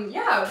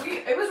 Yeah,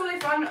 it was really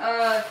fun.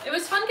 It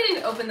was fun getting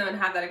to open them and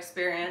have that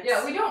experience.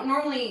 Yeah, we don't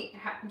normally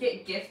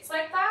get gifts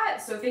like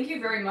that, so thank you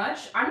very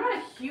much. I'm not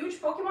a huge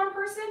Pokemon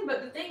person,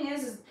 but the thing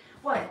is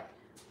what?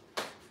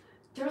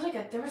 There was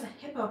a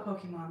hippo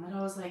Pokemon that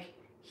I was like,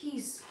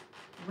 he's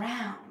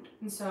round,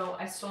 and so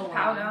I stole one.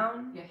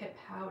 Hippowdon? Yeah,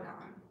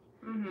 Hippowdon.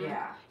 Mm-hmm.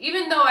 Yeah.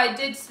 Even though I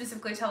did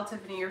specifically tell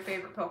Tiffany your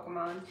favorite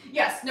Pokemon.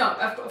 Yes, no,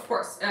 of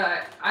course.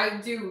 I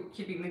do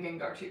keep eating the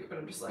Gengar too, but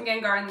I'm just like...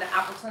 Gengar and the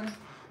Appleton.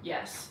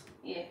 Yes.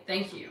 Yeah.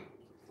 Thank you.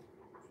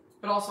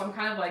 But also, I'm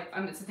kind of like,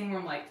 it's the thing where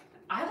I'm like,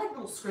 I like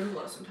little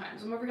Scribbler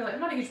sometimes. I'm over here like, I'm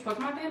not a huge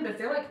Pokemon fan, but if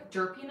they're like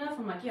derpy enough,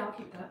 I'm like, yeah, I'll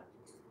keep that.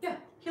 Yeah,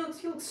 he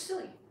looks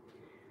silly.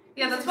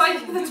 Yeah, that's why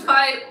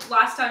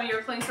last time you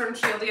were playing Sword and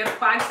Shield, you had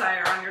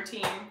Quagsire on your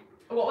team.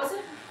 What was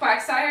it?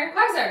 Quagsire?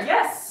 Quagsire,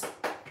 yes!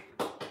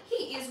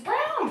 He is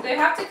round! They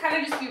have to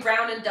kind of just be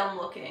round and dumb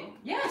looking.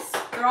 Yes!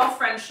 They're all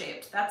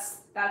friend-shaped.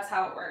 That's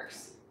how it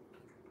works.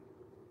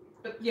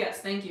 But yes,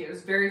 thank you. It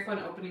was very fun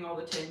opening all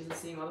the tins and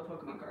seeing all the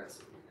Pokemon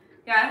cards.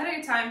 Yeah, I had a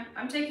good time.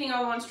 I'm taking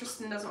all the ones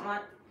Tristan doesn't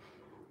want.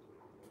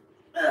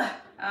 Ugh.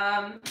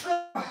 I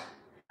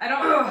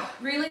don't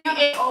really... We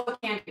ate all the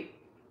candy.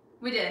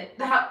 We did.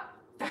 The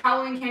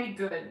Halloween candy,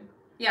 good.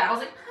 Yeah. I was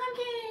like,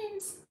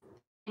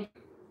 pumpkins!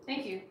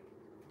 Thank you.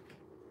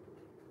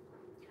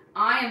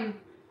 I am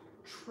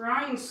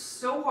trying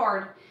so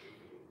hard.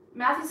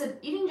 Matthew said,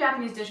 eating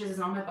Japanese dishes is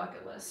on my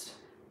bucket list.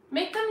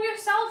 Make them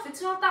yourself.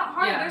 It's not that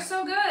hard. Yeah. They're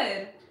so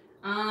good.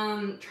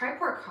 Try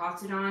pork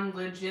katsudon.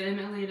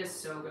 Legitimately, it is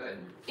so good.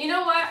 You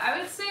know what? I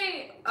would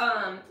say,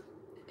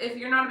 if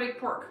you're not a big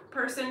pork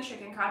person,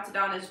 chicken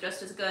katsudon is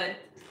just as good.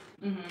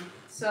 Mm-hmm.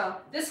 So,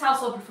 this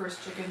household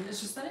prefers chicken. It's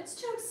just that it's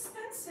too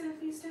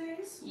expensive these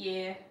days.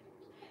 yeah.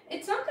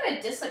 It's not that I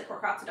dislike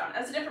pork katsudon. It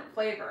has a different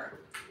flavor.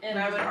 And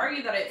I would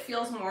argue that it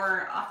feels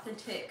more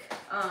authentic.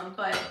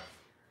 But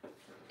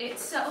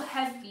it's so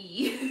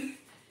heavy.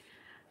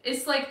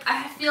 It's like,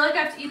 I feel like I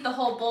have to eat the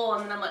whole bowl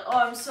and then I'm like, oh,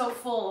 I'm so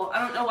full. I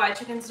don't know why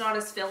chicken's not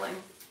as filling.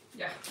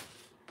 Yeah.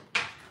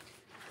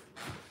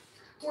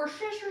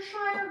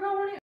 Worcestershire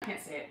going in. I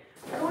can't say it.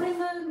 Going in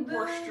the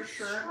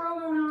Worcestershire.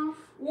 Stroganoff.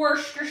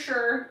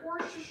 Worcestershire.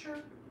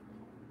 Worcestershire.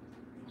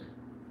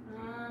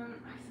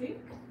 I think,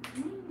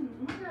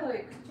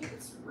 I think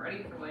it's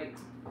ready for like,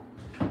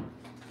 I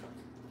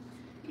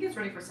think it's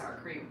ready for sour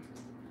cream.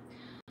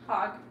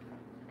 Hog.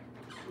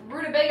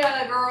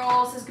 Rutabaga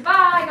girl says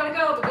goodbye, gotta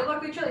go, but good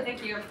luck with the chili,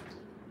 thank you.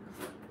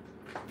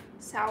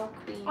 Sour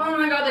cream. Oh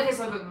my god, that tastes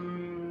so good.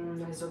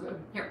 That is so good.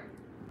 Here.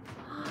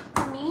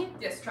 For me?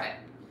 Yes, try it.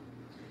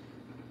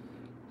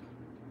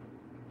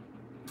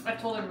 I've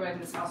told everybody in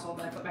this household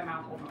that I put my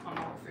mouth on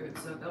all the food,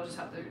 so they just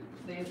have to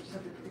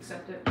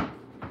accept it.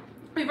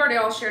 We've already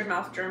all shared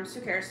mouth germs.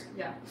 Who cares?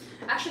 Yeah.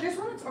 Actually, there's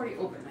one that's already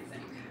open, I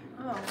think.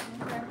 Oh,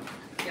 okay.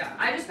 Yeah,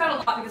 I just got a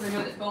lot because I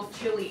know that both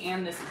chili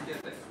and this is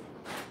good with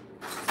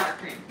sour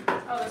cream.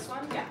 Oh, this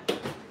one? Yeah.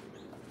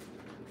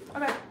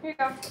 Okay, here you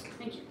go.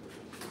 Thank you.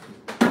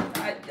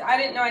 I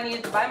didn't know I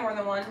needed to buy more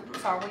than one.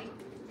 Sorry.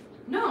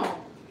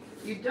 No,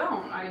 you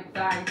don't. I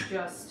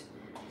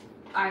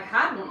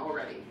had one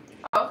already.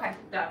 Oh, okay.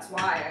 That's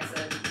why I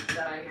said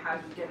that I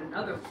had to get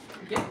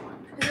one.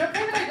 Is it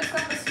okay that I just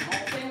got the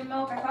small thing of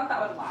milk? I thought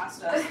that would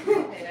last us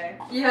until payday.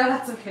 Yeah,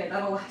 that's okay.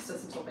 That'll last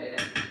us until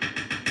payday.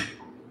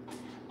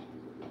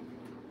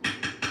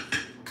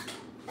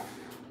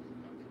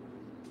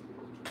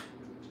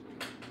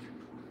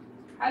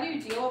 How do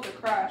you deal with a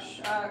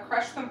crush?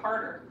 Crush them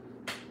harder.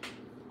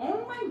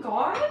 Oh my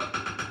god.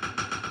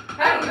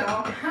 I don't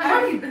know. How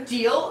do you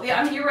deal?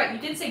 Yeah, I mean, you're right. You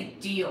did say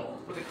deal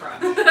with a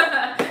crush.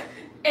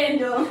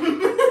 And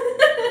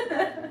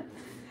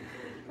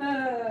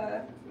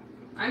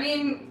I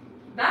mean,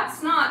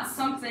 that's not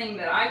something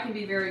that I can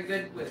be very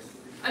good with.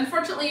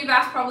 Unfortunately, you've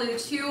asked probably the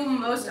two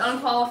most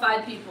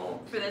unqualified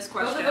people for this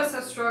question. Both of us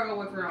have struggled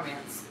with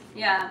romance.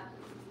 Yeah.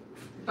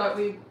 But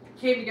we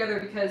came together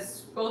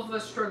because both of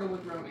us struggle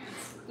with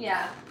romance.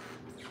 Yeah.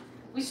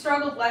 We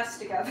struggled less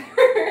together.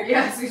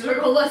 Yes, we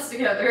struggled less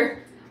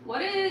together.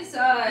 What is, You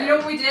know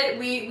what we did?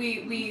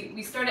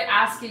 We started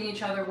asking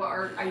each other what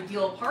our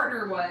ideal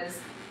partner was,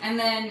 and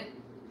then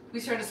we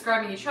started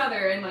describing each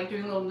other and like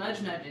doing little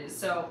nudges.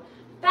 So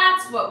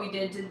that's what we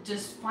did to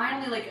just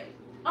finally like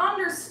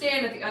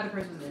understand that the other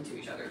person was into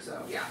each other.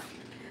 So yeah.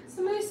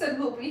 Somebody said,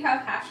 will we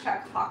have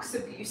hashtag Hawks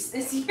abuse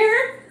this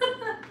year?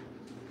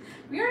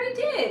 We already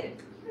did.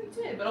 We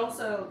did, but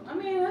also, I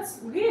mean,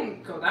 we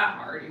didn't go that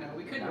hard, you know.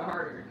 We could go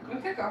harder. We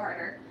could go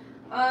harder.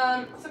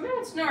 Somebody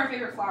wants to know our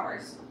favorite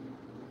flowers.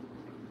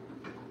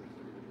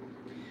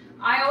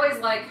 I always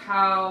like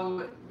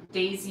how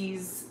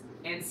daisies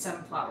and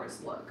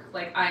sunflowers look.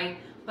 But I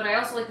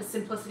also like the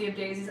simplicity of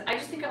daisies. I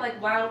just think I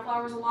like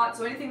wildflowers a lot,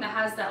 so anything that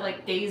has that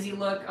like daisy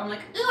look, I'm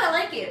like, ooh, I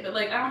like it. But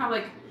like, I don't have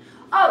like,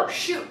 oh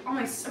shoot,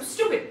 I'm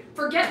stupid.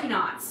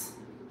 Forget-me-nots.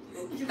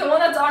 The one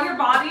that's on your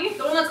body?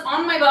 The one that's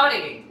on my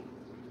body.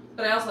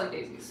 But I also like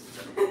daisies.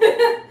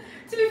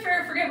 To be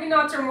fair,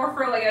 forget-me-nots are more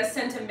for like a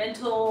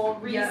sentimental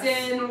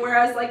reason,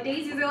 whereas like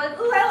daisies are like,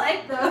 ooh, I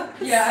like those.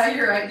 Yeah,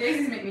 you're right.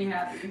 Daisies make me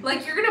happy.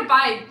 Like you're gonna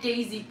buy a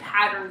daisy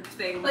patterned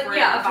thing. Like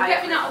yeah,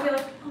 forget-me-not. I'll be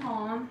like,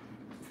 aw,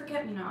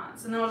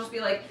 forget-me-nots, and then I'll just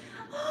be like,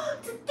 oh,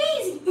 it's a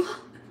daisy.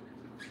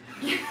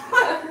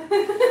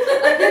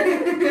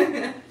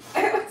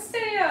 I would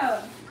say,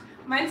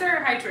 mine's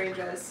are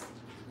hydrangeas.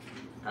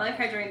 I like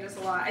hydrangeas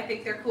a lot. I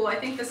think they're cool. I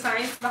think the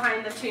science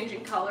behind them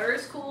changing color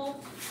is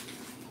cool.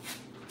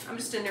 I'm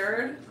just a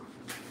nerd,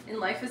 and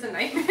life is a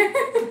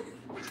nightmare.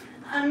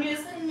 I'm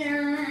just a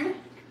nerd.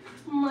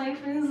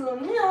 Life is a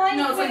nightmare.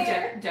 No, it's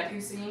like Deku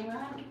singing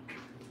that.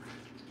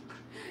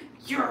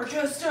 You're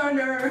just a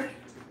nerd.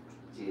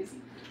 Jeez.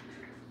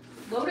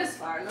 Lotus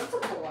flowers, that's a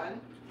cool one.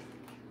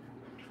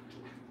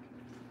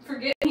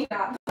 Forget me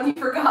not, the one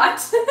you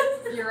forgot.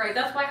 You're right,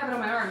 that's why I have it on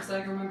my arm so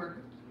I can remember.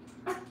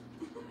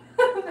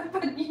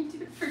 But you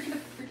do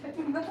forget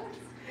me not.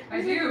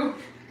 I do.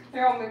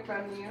 They're all make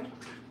fun of you.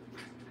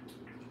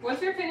 What's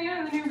your opinion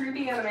on the new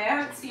Ruby anime? I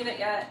haven't seen it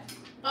yet.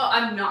 Oh,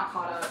 I'm not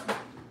caught up.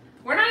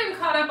 We're not even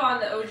caught up on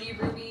the OG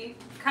Ruby.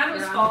 Kind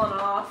of has fallen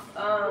off.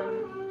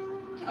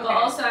 But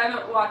also I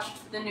haven't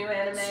watched the new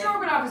anime.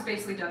 Stroganoff is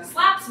basically done.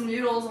 Slap some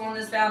noodles on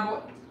this bad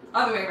boy.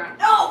 Other way around.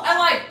 No, I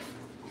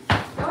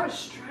lied. You're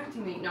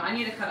distracting me. No, I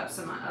need to cut up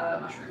some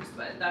mushrooms,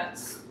 but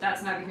that's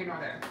neither here nor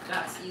there.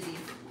 That's easy.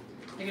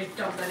 I can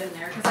dump that in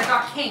there because I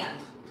got canned.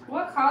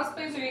 What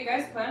cosplays are you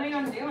guys planning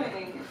on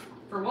doing?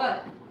 For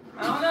what?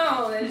 I don't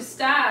know. They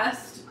just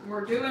asked.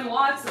 We're doing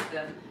lots of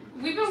them.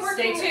 We've been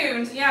working. Stay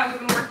tuned. Yeah, we've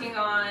been working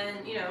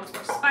on, you know,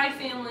 Spy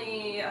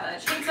Family.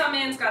 Chainsaw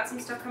Man's got some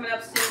stuff coming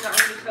up soon that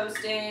we'll be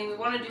posting. We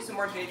want to do some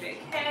more JJK.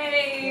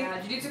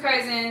 Yeah, Jujutsu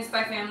Kaisen,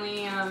 Spy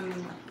Family.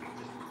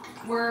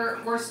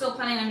 We're still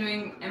planning on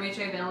doing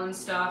MHA villain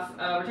stuff.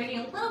 We're taking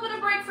a little bit of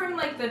break from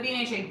like the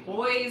BNHA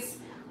boys,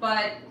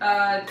 but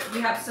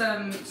we have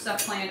some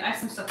stuff planned. I have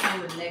some stuff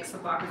planned with Nyx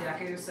with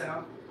Bakudeku,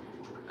 so.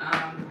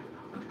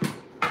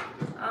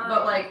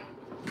 But like.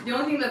 The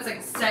only thing that's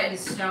like set in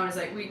stone is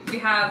like we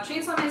have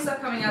Chainsaw Man stuff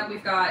coming up.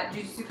 We've got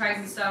Jujutsu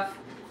Kaisen stuff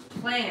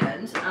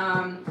planned,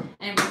 and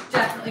we're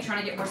definitely trying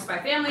to get more Spy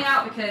Family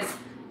out because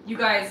you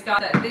guys got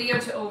that video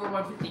to over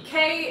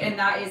 150K, and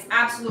that is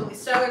absolutely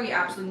stellar. We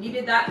absolutely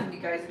needed that. Thank you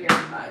guys very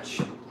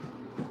much.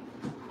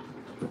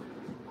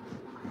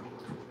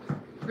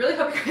 really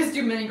hope you guys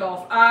do mini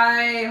golf.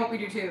 I hope we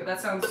do too.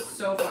 That sounds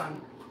so fun.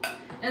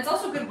 And it's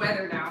also good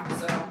weather now,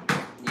 so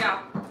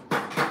Yeah.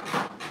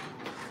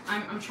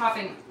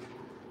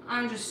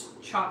 I'm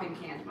just chopping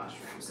canned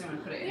mushrooms. So I'm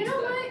gonna put it in. You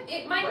know what?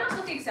 It might not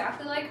look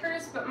exactly like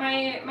hers, but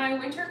my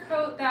winter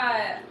coat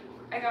that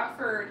I got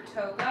for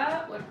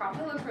Toga would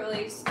probably look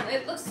really.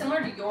 It looks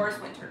similar to yours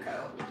winter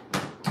coat.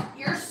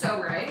 You're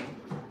so right.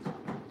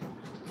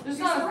 There's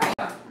You're not so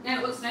a right. And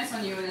it looks nice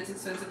on you, and it's an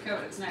expensive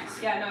coat. It's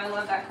nice. Yeah, no, I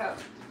love that coat.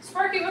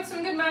 Sparky, what's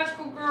some good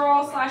magical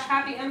girl /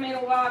 happy anime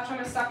to watch? I'm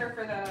a sucker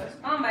for those.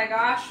 Oh my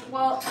gosh.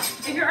 Well,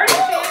 if you're already a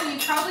fan,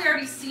 you've probably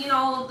already seen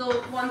all of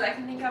the ones I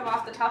can think of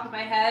off the top of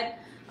my head.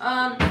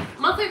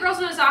 Monthly Girls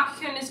no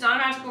Zaki-kun is not a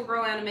magical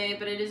girl anime,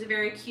 but it is a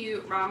very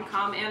cute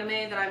rom-com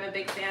anime that I'm a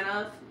big fan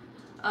of.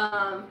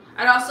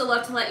 I'd also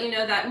love to let you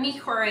know that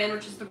Mikoran,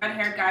 which is the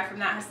red-haired guy from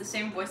that, has the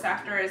same voice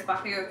actor as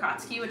Bakugo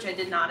Katsuki, which I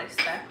did not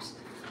expect.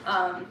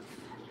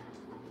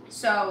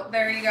 So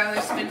there you go,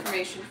 there's some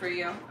information for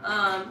you.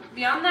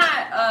 Beyond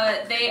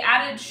that, they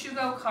added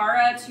Shugo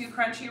Kara to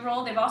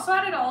Crunchyroll. They've also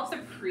added all of the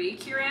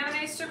pre-Cure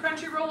animes to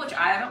Crunchyroll, which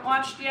I haven't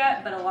watched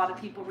yet, but a lot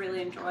of people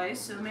really enjoy,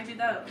 so maybe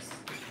those.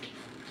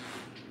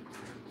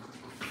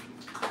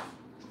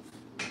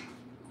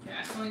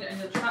 I need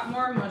to chop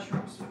more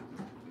mushrooms.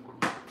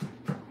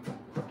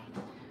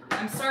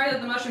 I'm sorry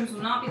that the mushrooms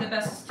will not be the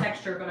best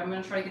texture, but I'm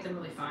going to try to get them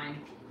really fine.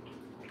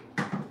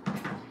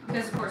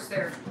 Because, of course,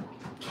 they're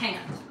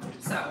canned,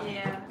 so.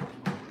 Yeah.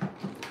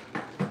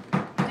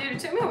 Dude, it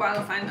took me a while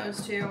to find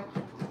those, too.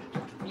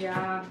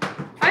 Yeah.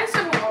 Finding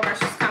stuff in Walmart is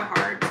just kind of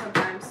hard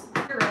sometimes.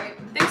 You're right.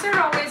 Things aren't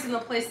always in the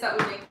place that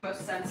would make the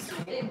most sense to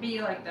me. It'd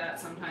be like that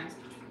sometimes.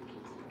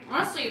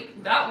 Honestly,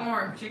 that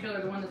one in particular,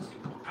 the one that's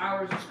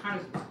ours, is kind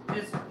of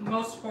is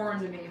most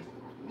foreign to me.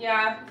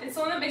 Yeah, it's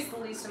the one that makes the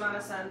least amount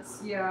of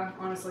sense. Yeah,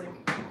 honestly.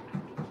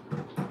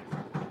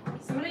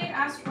 Somebody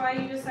asked why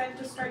you decided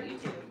to start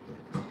YouTube.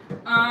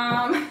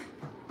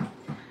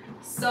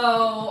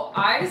 So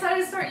I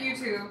decided to start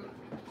YouTube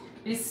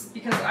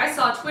because I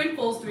saw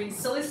Twinfuls doing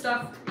silly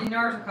stuff in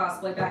Naruto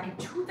cosplay back in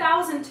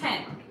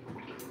 2010.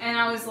 And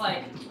I was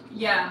like,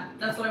 yeah,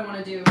 that's what I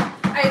want to do.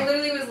 I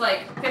literally was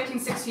like 15,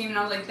 16, and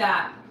I was like,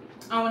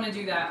 I want to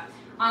do that.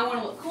 I want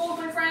to look cool with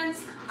my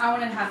friends. I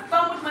want to have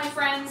fun with my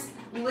friends.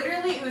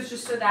 Literally, it was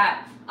just so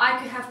that I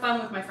could have fun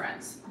with my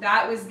friends.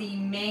 That was the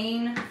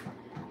main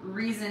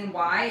reason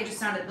why. It just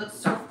looked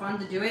so fun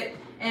to do it.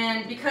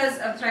 And because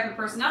of the type of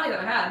personality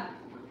that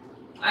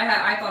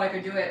I thought I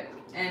could do it,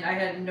 and I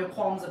had no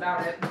qualms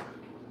about it.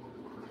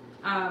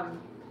 And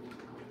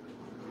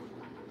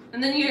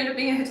then you ended up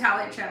being a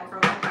Italian channel for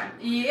a long time.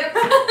 Yep.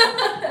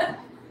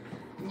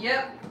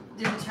 Yep.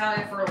 Did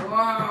Italian for a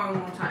long,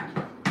 long time.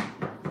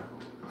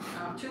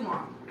 Too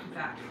long, in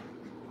fact.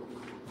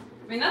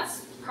 I mean,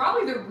 that's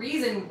probably the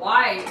reason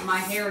why my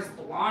hair is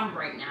blonde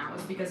right now,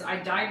 is because I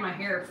dyed my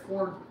hair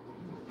for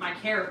my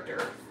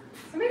character.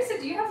 Somebody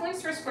said, do you have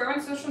links for Square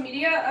on social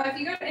media? If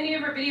you go to any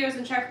of our videos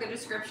and check the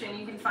description,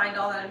 you can find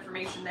all that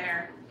information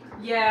there.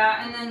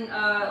 Yeah, and then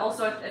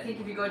also I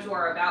think if you go to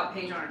our About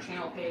page on our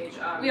channel page.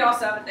 We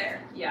also have it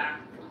there. Yeah.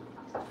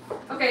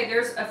 Okay,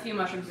 there's a few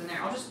mushrooms in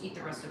there. I'll just eat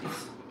the rest of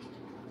these.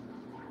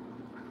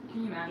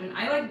 Can you imagine?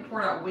 I like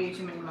poured out way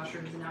too many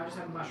mushrooms and now I just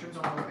have mushrooms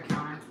all over the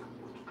counter.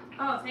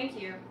 Oh, thank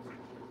you.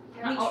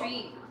 Give me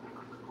treat.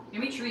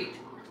 Give me treat.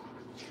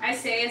 I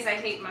say as I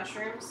hate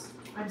mushrooms.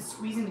 I'm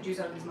squeezing the juice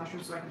out of these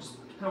mushrooms so I can just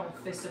put a whole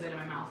fist of it in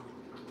my mouth.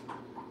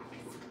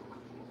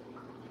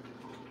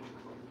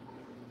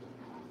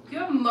 You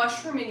have a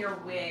mushroom in your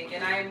wig,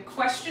 and I'm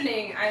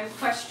questioning.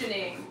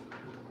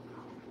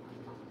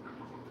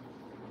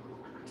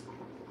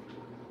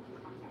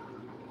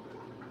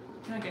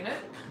 Can I get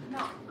it?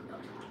 No.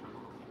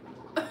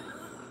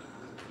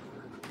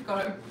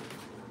 Got it.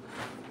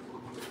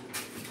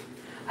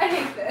 I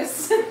hate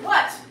this.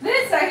 What?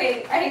 This I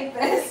hate. I hate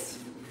this.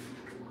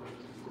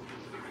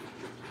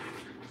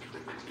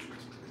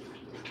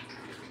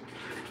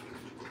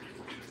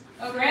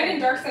 Oh,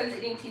 Brandon Darkside is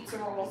eating pizza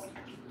rolls.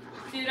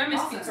 Dude, I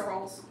miss pizza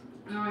rolls.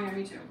 Oh yeah,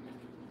 me too.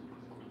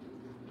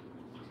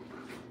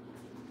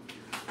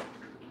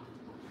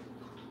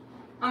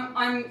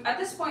 I'm at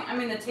this point. I'm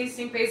in the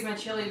tasting phase of my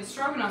chili. The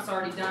stroganoff's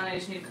already done. I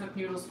just need to cook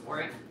noodles for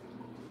it.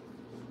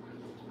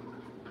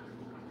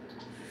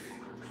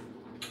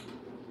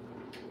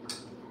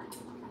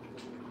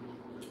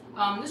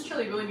 This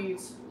chili really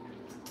needs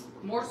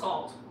more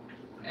salt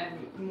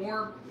and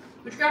more,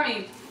 which got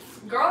me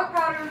garlic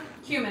powder,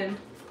 cumin,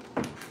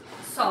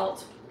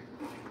 salt,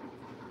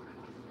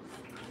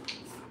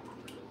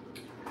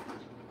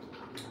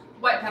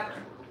 white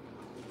pepper.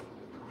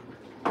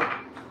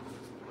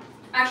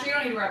 Actually, you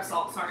don't need to grab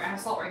salt. Sorry, I have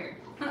salt right here.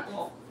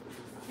 Well,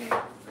 Okay.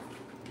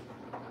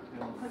 I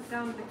will put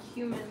down the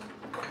cumin.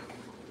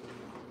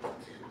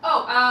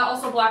 oh,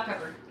 also black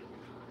pepper.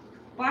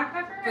 Black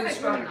pepper? For the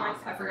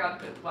stroganoff. I forgot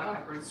to put black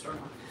pepper in the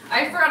stroganoff.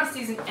 I forgot to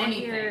season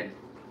anything.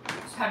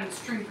 Just having to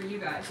stream for you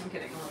guys. I'm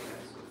kidding. I love you guys.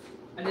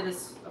 I did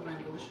this of my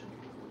volition.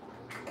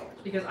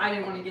 Because I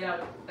didn't want to get out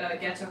of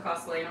Geto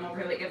cosplay, and I'm over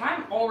here like, if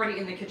I'm already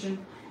in the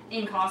kitchen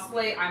in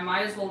cosplay, I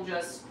might as well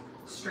just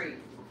straight.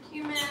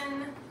 Cumin.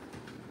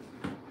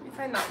 Let me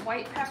find that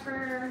white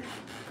pepper.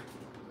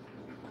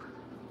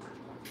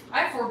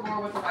 I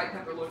forbore what the white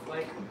pepper looked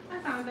like. I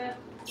found it.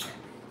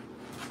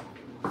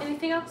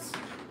 Anything else?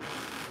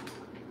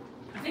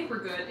 I think we're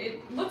good.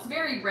 It looks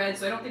very red,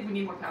 so I don't think we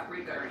need more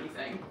paprika or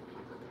anything.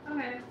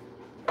 Okay.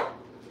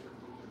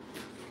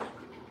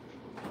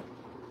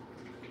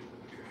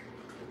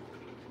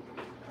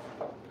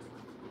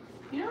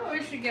 You know what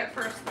we should get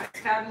for a spice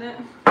cabinet?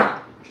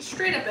 Just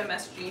straight up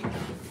MSG.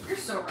 You're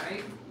so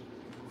right.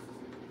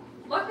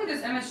 Luckily,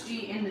 there's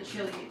MSG in the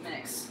chili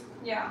mix.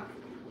 Yeah.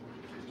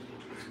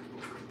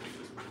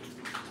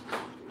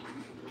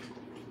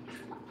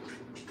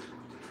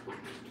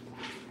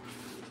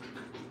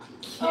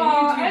 Oh,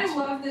 I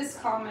love this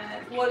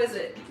comment. What is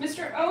it?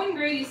 Mr. Owen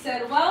Grady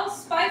said, well,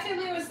 Spy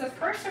Family was the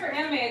first ever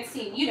anime I'd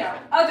seen, you know,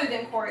 other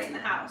than Cory in the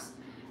House.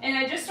 And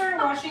I just started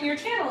watching your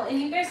channel, and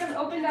you guys have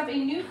opened up a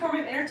new form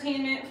of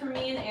entertainment for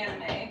me in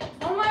anime.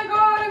 Oh my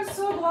god, I'm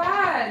so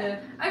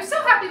glad. I'm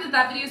so happy that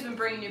that video's been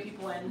bringing new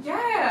people in.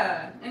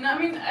 Yeah. And I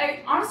mean,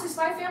 honestly,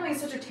 Spy Family is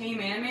such a tame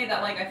anime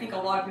that, like, I think a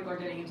lot of people are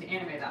getting into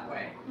anime that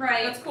way.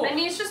 Right. That's cool. I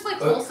mean, it's just, like,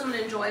 wholesome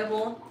and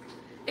enjoyable.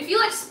 If you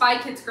like Spy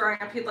Kids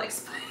growing up, you'd like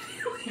Spy Family.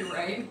 You're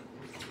right.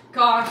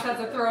 Gosh,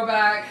 that's a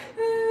throwback.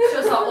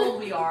 Shows how old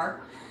we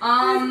are.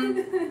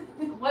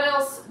 What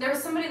else? There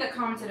was somebody that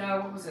commented,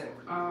 what was it?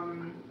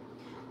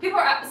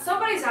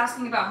 Somebody's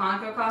asking about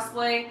Hanako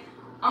cosplay.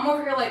 I'm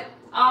over here like,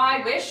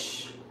 I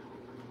wish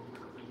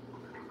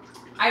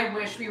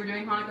we were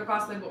doing Hanako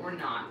cosplay, but we're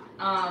not.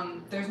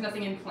 There's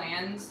nothing in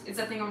plans. It's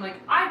that thing I'm like,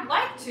 I'd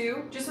like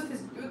to, just the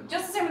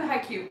same with the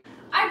Haikyuu.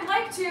 I'd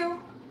like to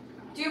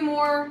do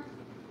more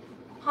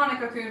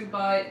Hanako-kun,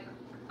 but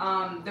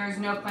there's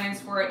no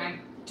plans for it, and I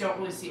don't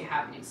really see it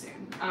happening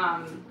soon.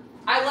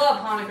 I love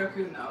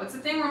Hanako-kun though. It's a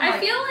thing where I'm I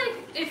feel like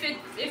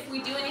if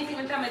we do anything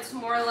with them, it's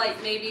more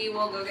like maybe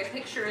we'll go get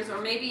pictures, or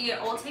maybe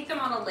we'll take them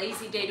on a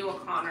lazy day to a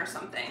con or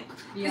something.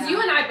 Because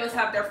you and I both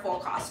have their full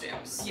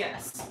costumes.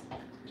 Yes.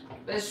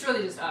 But it's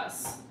really just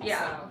us.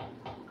 Yeah.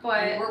 So.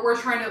 But we're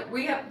trying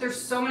to, there's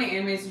so many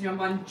animes to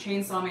jump on,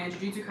 Chainsaw Man,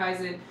 Jujutsu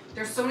Kaisen.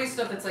 There's so many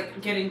stuff that's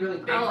like getting really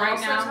big right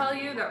now. I'll also tell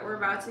you that we're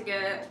about to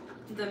get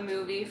the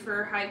movie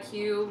for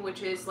Haikyuu,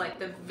 which is like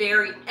the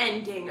very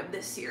ending of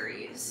the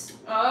series.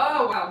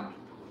 Oh, wow.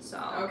 So.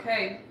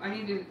 Okay, I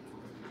need to...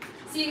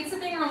 See, it's the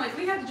thing where I'm like,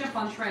 we have to jump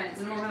on trends,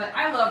 and we're like,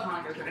 I love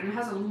Hanako-kun, and it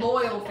has a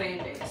loyal fan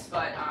base,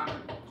 but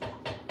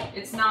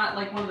it's not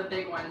like one of the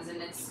big ones,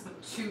 and it's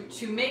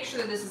to make sure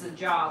that this is a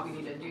job, we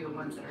need to do the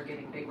ones that are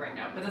getting big right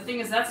now. But the thing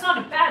is, that's not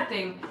a bad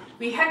thing.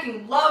 We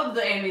hecking love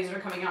the animes that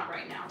are coming out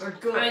right now. They're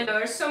good. I know,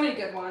 there's so many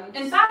good ones.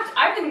 In fact,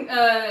 I've been,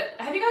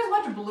 have you guys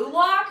watched Blue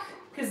Lock?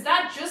 Because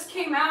that just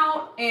came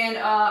out, and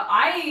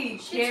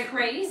It's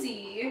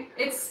crazy.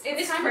 It's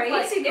crazy,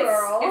 like,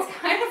 girl. It's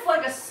kind of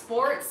like a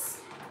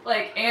sports,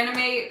 like,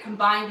 anime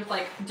combined with,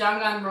 like,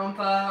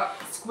 Danganronpa,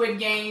 Squid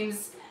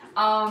Games.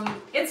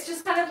 It's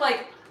just kind of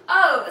like,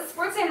 oh, a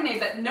sports anime,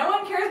 but no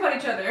one cares about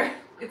each other.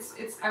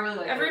 I really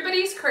like it.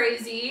 Everybody's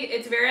crazy.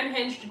 It's very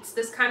unhinged. It's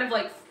this kind of,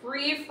 like,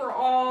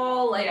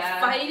 free-for-all, like,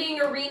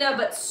 fighting arena,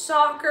 but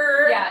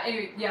soccer. Yeah,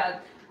 anyway, yeah.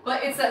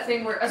 But it's that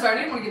thing where, sorry,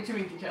 I didn't want to give too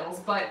many details,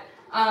 but,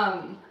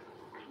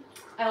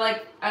 I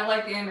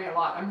like the anime a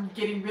lot. I'm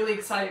getting really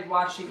excited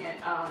watching it.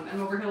 And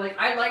over here, like,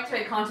 I'd like to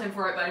make content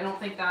for it, but I don't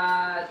think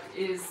that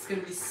is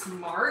gonna be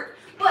smart.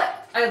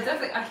 But I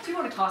do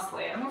want to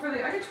cosplay it. I'm over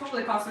there. I could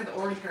totally cosplay the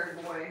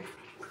orange-haired boy.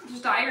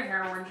 Just dye your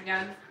hair orange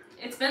again.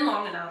 It's been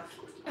long enough.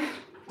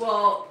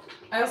 Well,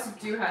 I also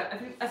do have.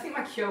 I think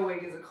my Kyo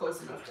wig is a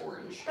close enough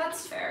orange.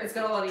 That's fair. It's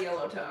got a lot of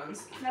yellow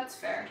tones. That's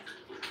fair.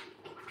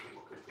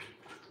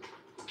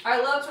 I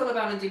love Toilet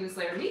Bound and Demon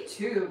Slayer. Me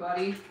too,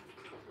 buddy.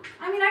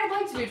 I mean, I'd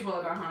like to do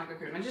Toilet Bound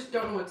Hanako-kun. I just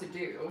don't know what to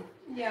do.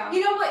 Yeah.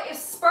 You know what? If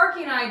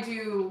Sparky and I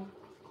do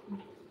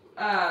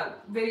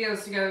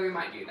videos together, we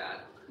might do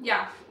that.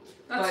 Yeah.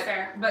 That's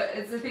fair. But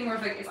it's the thing where,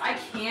 like, if I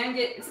can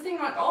get... It's the thing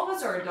where all of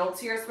us are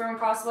adults here at Sperm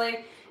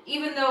Cosplay.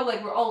 Even though,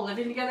 like, we're all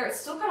living together, it's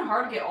still kind of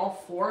hard to get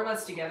all four of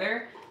us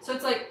together. So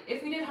it's like,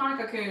 if we did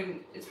Hanako-kun,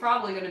 it's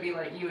probably going to be,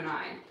 like, you and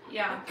I.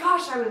 Yeah. But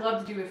gosh, I would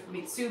love to do it with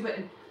Mitsuba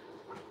and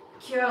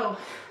Kyo.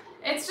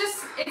 It's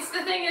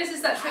the thing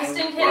is that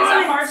Tristan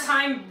has a hard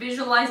time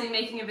visualizing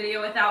making a video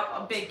without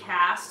a big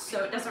cast,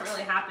 so it doesn't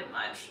really happen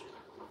much.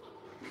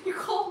 You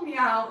called me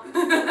out.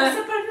 I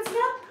said, but if it's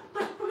not,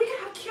 but we can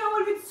have Kyo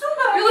and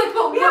Mitsuba. You're like,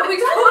 but we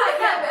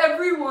could have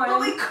everyone.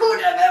 But we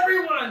could have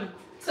everyone.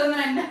 So then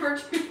I never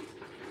do.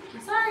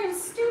 Sorry, I'm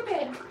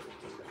stupid.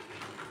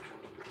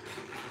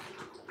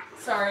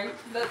 Sorry,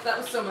 that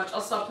was so much.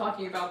 I'll stop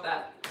talking about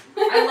that.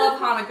 I love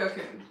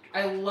Hanako-kun.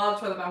 I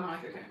love Toilet Bound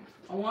Hanako-kun.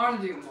 I want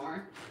to do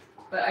more.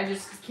 But I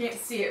just can't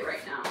see it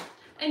right now.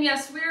 And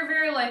yes, we're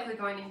very likely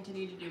going to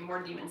continue to do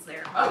more Demon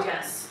Slayer Oh, content.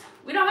 yes.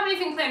 We don't have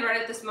anything planned right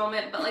at this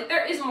moment, but like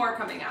there is more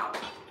coming out.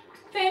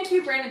 Thank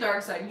you, Brandon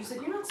Darkside. You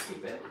said you're not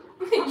stupid.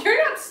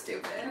 You're not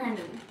stupid.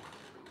 Brandon,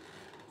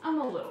 I'm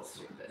a little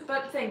stupid,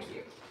 but thank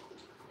you.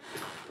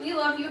 We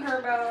love you,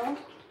 Herbo.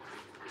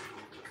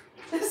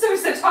 So we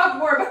said talk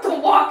more about the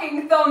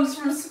walking thumbs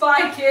from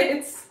Spy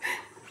Kids.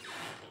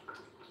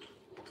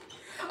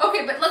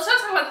 Okay, but let's not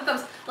talk about the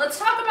thumbs. Let's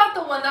talk about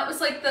the one that was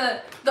like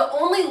the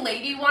only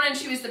lady one, and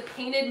she was the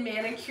painted,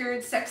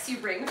 manicured, sexy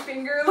ring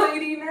finger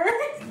lady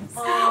nurse.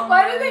 Oh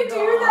Why did they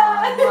do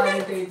that? Why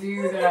did they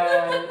do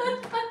that?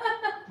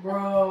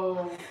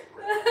 Bro.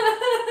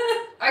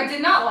 I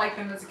did not like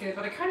them as a kid,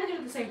 but I kind of did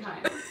at the same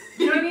time.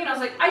 You know what I mean? I was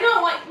like, I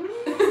don't like...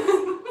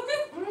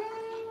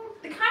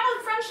 they kind of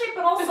look friendship,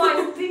 but also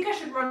I think I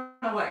should run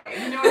away.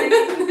 You know what I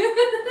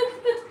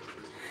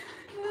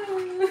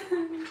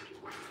mean?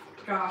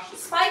 Gosh.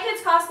 Spy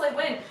Kids cosplay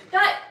win.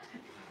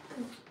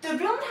 The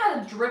villain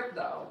had a drip,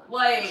 though.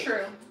 Like...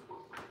 True.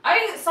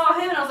 I saw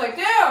him and I was like,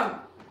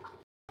 damn!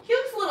 He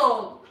looks a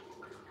little...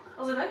 I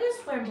was like, that is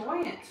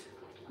flamboyant.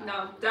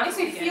 No, Makes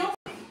me definitely feel...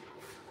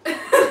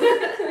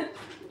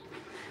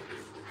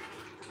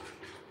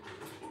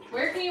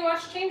 Where can you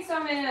watch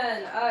Chainsaw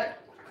Man?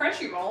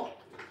 Crunchyroll.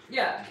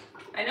 Yeah.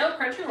 I know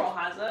Crunchyroll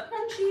has it.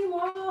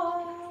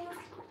 Crunchyroll.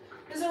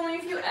 There's only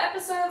a few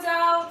episodes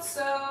out,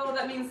 so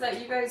that means that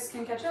you guys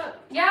can catch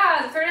up.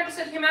 Yeah, the 3rd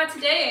episode came out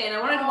today, and I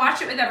wanted to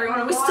watch it with everyone,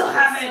 and we still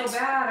haven't. So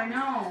bad, I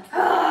know.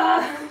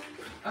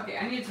 Okay,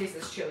 I need to taste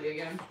this chili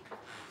again.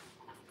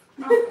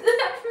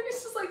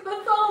 It's just like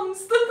the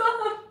thumbs.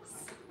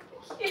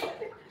 Yeah.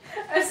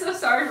 I'm so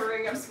sorry for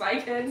bringing up Spy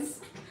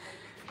Kids.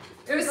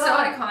 It was so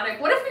iconic.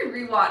 What if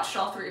we rewatched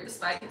all 3 of the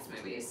Spy Kids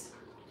movies?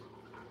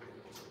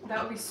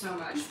 That would be so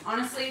much.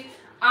 Honestly,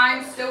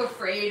 I'm so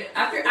afraid.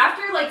 After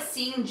like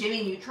seeing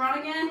Jimmy Neutron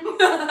again,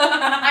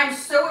 I'm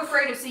so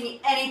afraid of seeing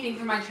anything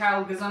from my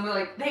childhood because I'm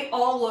like, they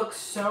all look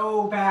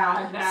so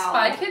bad now.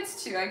 Spy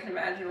Kids 2, I can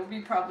imagine, will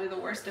be probably the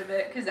worst of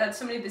it because it had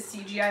so many of the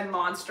CGI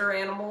monster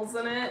animals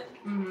in it.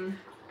 Mm-hmm.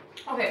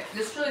 Okay,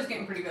 this chili's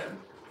getting pretty good.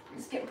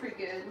 It's getting pretty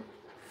good.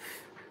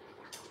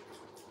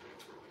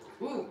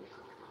 Ooh.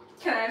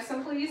 Can I have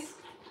some, please?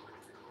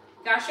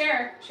 Gotta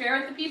share. Share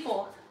with the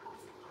people.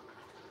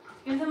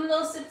 Give them a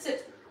little sip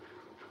sip.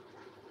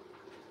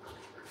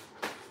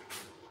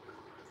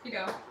 Here you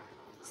go.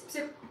 Sip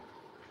sip.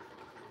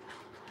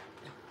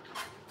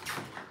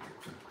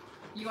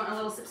 You want a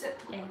little sip sip?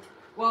 Yeah.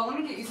 Well, let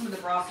me get you some of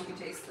the broth so you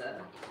can taste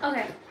the...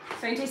 Okay.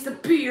 So I can taste the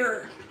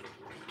beer.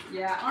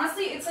 Yeah,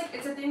 honestly, it's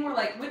a thing where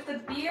like with the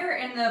beer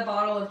and the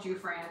bottle of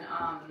Jufran,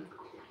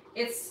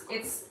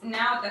 it's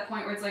now at that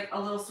point where it's like a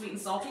little sweet and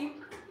salty,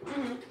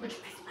 which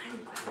I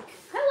like.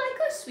 I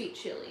like a sweet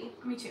chili.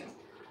 Me too.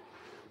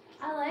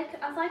 I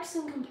like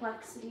some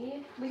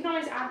complexity. We can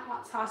always add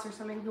hot sauce or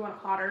something if you want it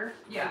hotter.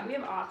 Yeah. We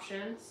have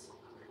options.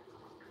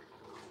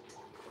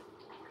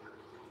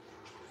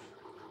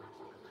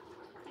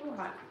 Ooh,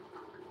 hot.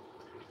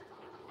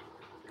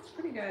 It's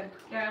pretty good.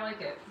 Yeah, I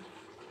like it.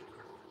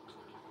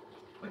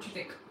 What you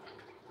think?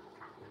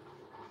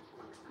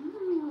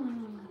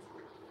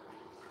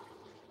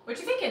 What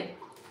you thinking?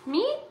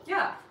 Me?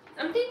 Yeah.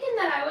 I'm thinking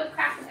that I would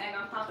crack an egg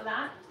on top of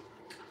that.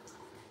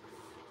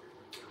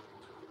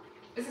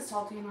 Is it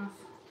salty enough?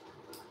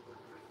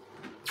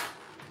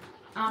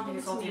 I don't think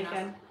it's salty enough. I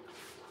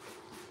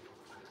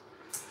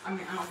don't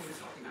think it's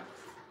salty enough.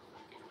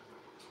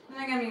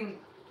 I mean,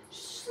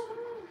 just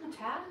a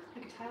tad?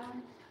 Like a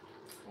tad?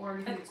 Or do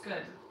you think it's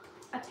good?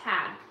 A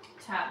tad.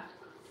 Tad.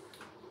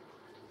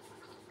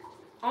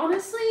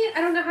 Honestly, I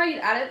don't know how you'd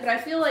add it, but I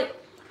feel like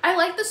I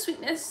like the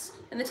sweetness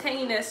and the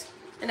tanginess,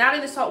 and adding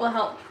the salt will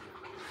help.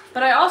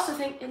 But I also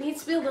think it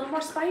needs to be a little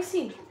more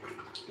spicy.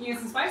 You need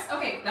some spice?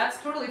 Okay, that's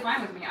totally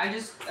fine with me. I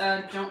just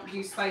don't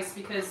use spice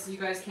because you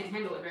guys can't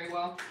handle it very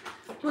well.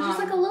 Well, just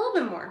like a little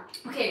bit more.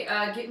 Okay,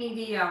 get me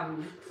the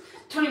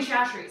Tony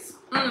Chachere's.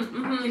 Give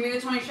me the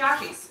Tony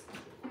Chachere's.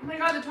 Oh my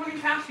god, the Tony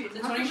Chachere's. The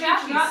Tony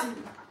Chachere's.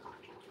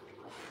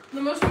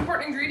 The most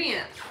important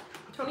ingredient.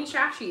 Tony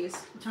Chachere's.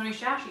 Tony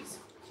Chachere's.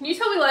 Can you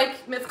tell we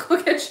like Mythical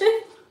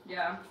Kitchen?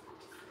 Yeah.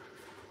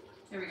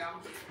 Here we go.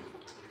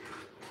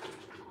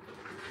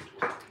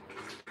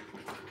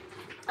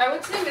 I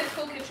would say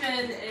Mythical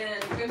Kitchen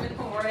and Good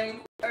Mythical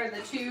Morning are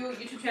the 2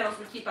 YouTube channels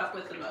we keep up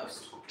with the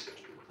most.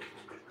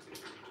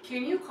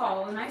 Can you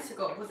call an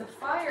icicle with a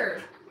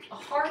hard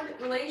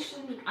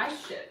relation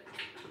ice ship?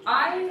 Oh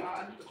my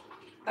god.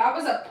 That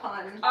was a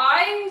pun.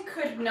 I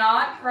could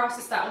not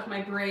process that with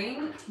my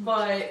brain,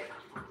 but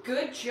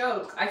good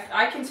joke.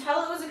 I can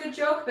tell it was a good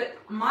joke, but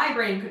my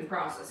brain couldn't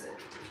process it.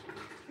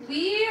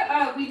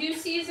 We do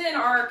season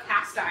our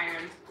cast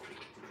iron.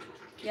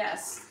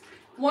 Yes.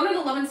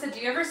 111 said, do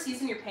you ever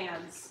season your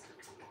pans?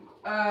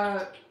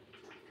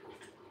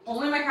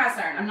 Only my cast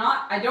iron.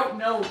 I don't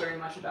know very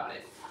much about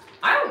it.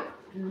 I don't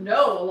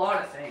know a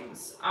lot of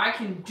things. I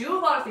can do a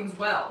lot of things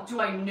well.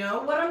 Do I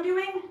know what I'm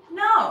doing?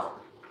 No.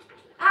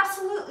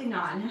 Absolutely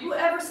not. And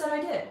whoever said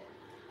I did?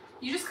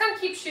 You just kind of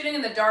keep shooting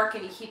in the dark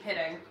and you keep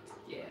hitting.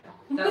 Yeah.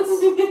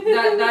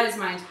 That is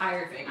my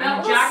entire thing.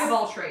 I'm a jack of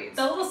all trades.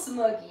 The little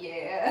smug,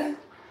 yeah.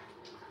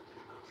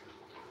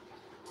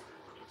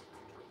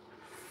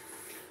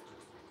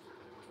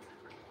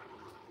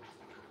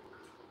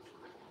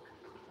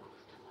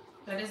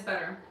 That is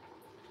better.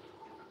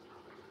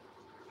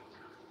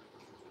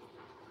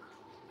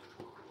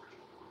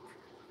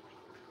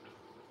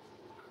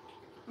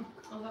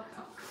 I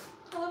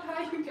love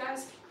how you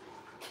guys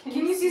can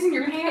you season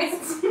your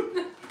pants?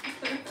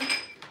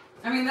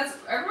 I mean, that's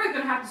everybody's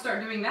gonna have to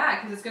start doing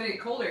that because it's gonna get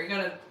colder. You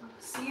gotta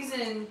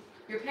season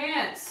your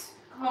pants.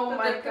 Oh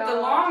my god. Put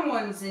the long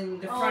ones in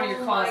the front of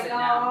your closet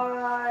now.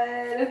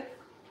 God.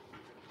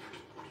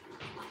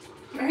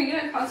 Are you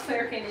gonna cosplay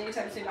Arcane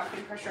anytime soon? Not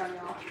putting pressure on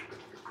y'all.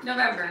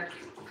 November.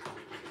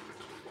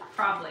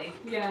 Probably.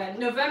 Yeah,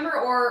 November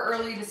or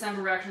early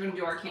December we're actually gonna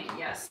do Arcane,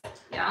 yes.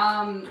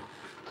 Yeah.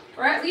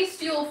 Or at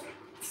least you'll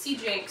see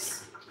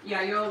Jinx.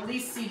 Yeah, you'll at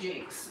least see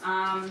Jinx.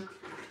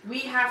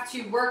 We have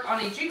to work on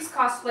a Jinx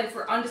cosplay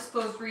for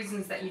undisclosed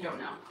reasons that you don't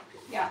know.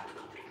 Yeah.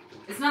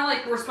 It's not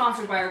like we're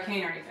sponsored by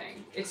Arcane or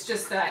anything. It's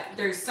just that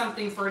there's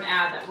something for an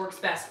ad that works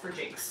best for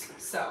Jinx.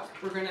 So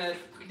we're gonna,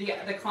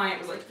 the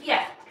client was like,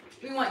 yeah,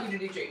 we want you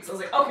to do Jinx. I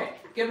was like, okay,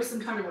 give us some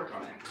time to work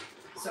on it.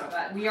 So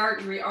that we are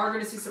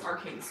gonna see some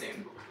Arcane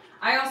soon.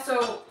 I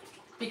also,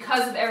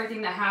 because of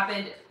everything that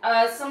happened,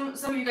 some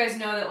of you guys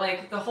know that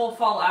like the whole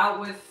fallout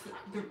with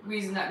the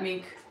reason that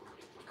Mink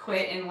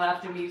quit and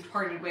left and we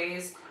parted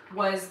ways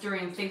was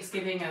during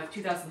Thanksgiving of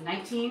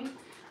 2019.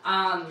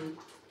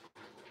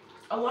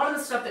 A lot of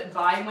the stuff that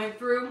Vi went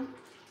through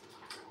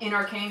in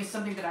Arcane is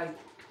something that I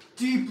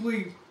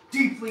deeply,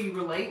 deeply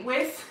relate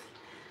with.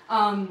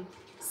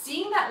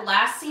 Seeing that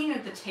last scene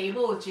at the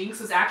table with Jinx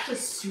was actually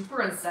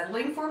super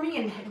unsettling for me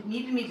and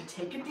needed me to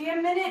take a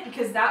damn minute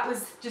because that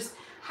was just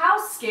how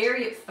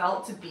scary it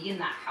felt to be in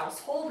that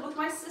household with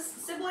my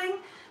sibling.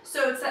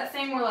 So it's that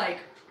thing where like,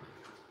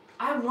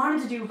 I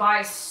wanted to do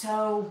Vi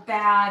so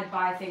bad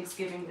by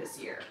Thanksgiving this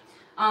year.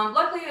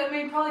 Luckily, I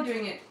mean, probably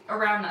doing it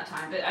around that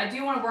time, but I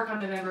do want to work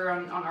on November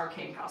on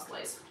Arcane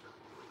cosplays.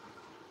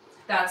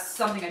 That's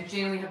something I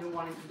genuinely have been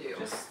wanting to do.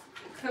 Just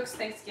cooks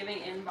Thanksgiving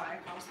in Vi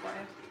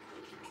cosplay.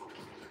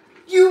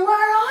 You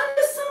are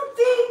onto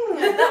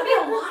something! That'd be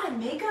a lot of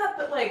makeup,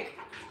 but like...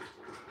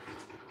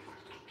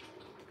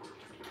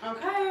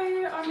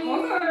 Okay, I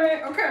mean...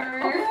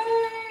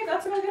 Okay,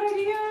 that's a good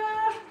idea.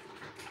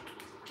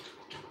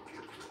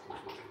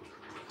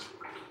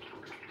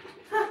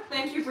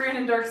 Thank you,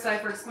 Brandon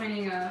Darkside, for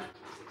explaining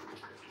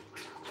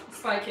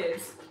Spy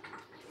Kids.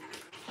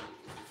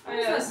 I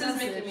know, this is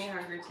making me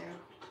hungry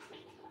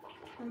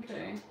too.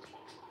 Okay.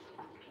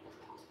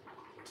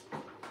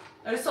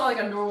 I just saw like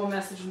a normal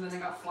message and then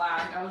it got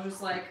flagged. I was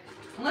just like,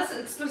 unless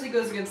it explicitly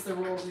goes against the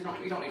rules, we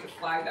don't need to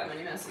flag that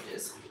many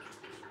messages.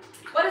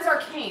 What is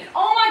Arcane?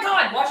 Oh my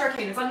god! Watch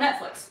Arcane, it's on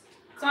Netflix.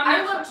 It's on Netflix.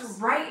 I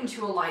looked right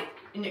into a light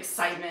in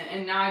excitement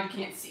and now I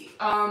can't see.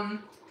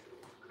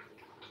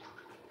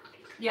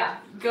 Yeah,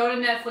 go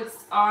to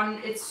Netflix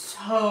it's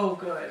so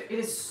good. It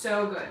is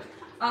so good.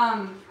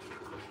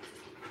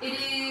 It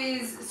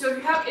is, so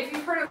if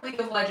you've heard of League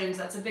of Legends,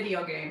 that's a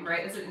video game,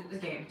 right? It's a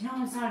game.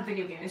 No, it's not a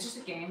video game, it's just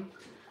a game.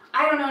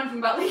 I don't know anything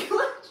about League of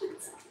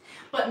Legends.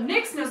 But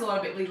Nyx knows a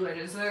lot about League of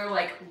Legends, so they were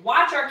like,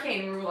 watch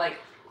Arcane, and we were like,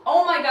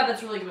 oh my god,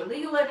 that's really good.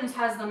 League of Legends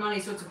has the money,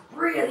 so it's a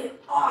really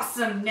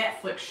awesome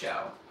Netflix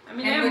show. I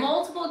mean, they have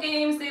multiple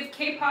games, they have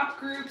K-pop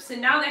groups, and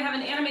now they have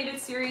an animated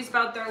series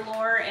about their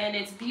lore, and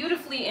it's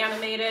beautifully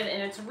animated,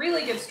 and it's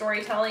really good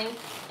storytelling,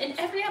 and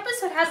every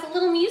episode has a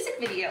little music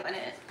video in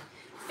it.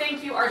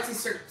 Thank you, Artsy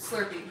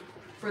Slurpee,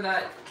 for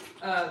that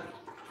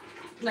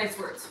nice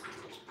words.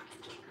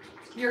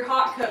 Your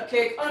hot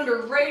cupcake,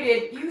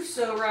 underrated, you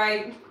so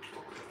right.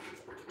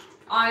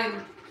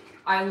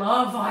 I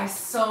love Vi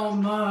so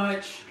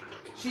much.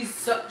 She's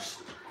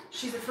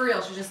for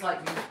real, she's just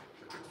like me.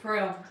 For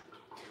real.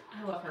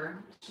 I love her.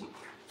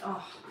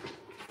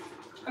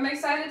 I'm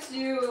excited to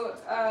do,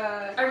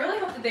 I really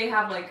hope that they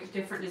have, like,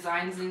 different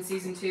designs in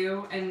Season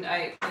 2, and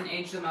I can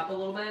age them up a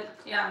little bit.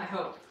 Yeah. I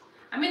hope.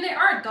 I mean, they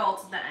are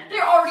adults then.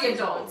 They're already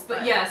adults,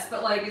 but yes,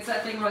 but, like, it's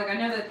that thing where, like, I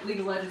know that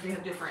League of Legends, they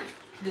have different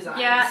designs.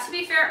 Yeah, to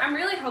be fair, I'm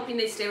really hoping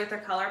they stay with their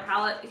color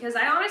palette, because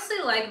I honestly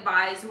like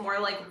Vi's more,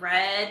 like,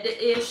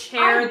 red-ish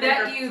hair. I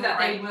bet you that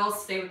they will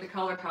stay with the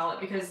color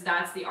palette, because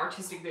that's the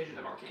artistic vision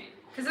of Arcane.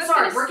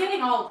 Sorry, we're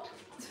getting all...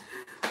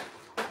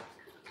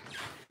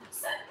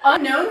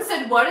 Unknown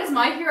said, what is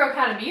My Hero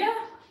Academia?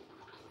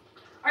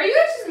 Are you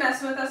guys just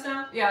messing with us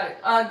now?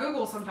 Yeah,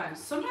 Google sometimes.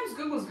 Sometimes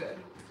Google's good.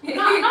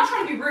 I'm not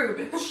trying to be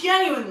rude.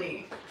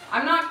 Genuinely.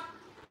 I'm not...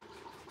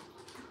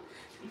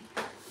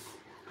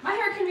 My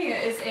Hero Academia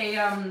is a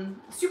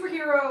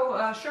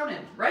superhero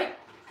shonen, right?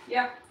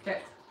 Yeah.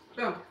 Okay.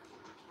 Boom.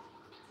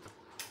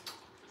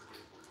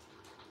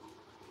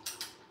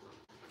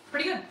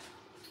 Pretty good.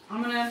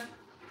 I'm gonna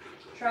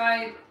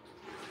try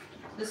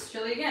this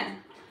chili again.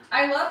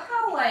 I love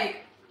how,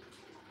 like,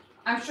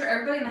 I'm sure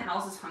everybody in the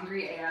house is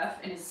hungry AF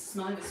and is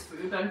smelling this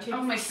food, but I'm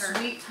taking my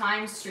sweet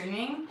time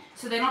streaming,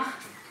 so they don't...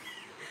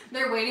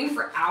 They're waiting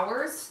for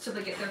hours till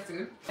they get their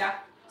food. Yeah.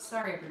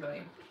 Sorry,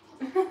 everybody.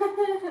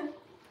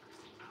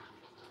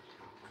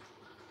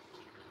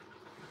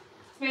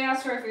 May I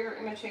ask her favorite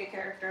Imache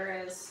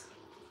character is?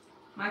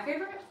 My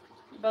favorite?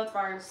 Both of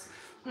ours.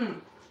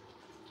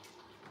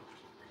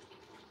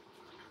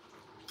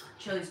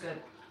 Chili's good.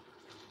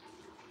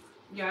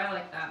 Yeah, I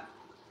like that.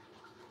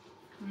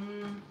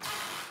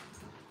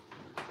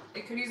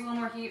 it could use a little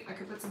more heat. I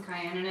could put some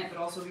cayenne in it, but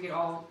also we could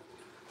all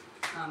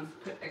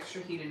put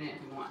extra heat in it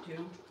if we want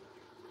to.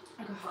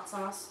 Like a hot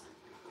sauce.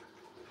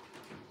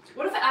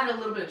 What if I added a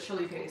little bit of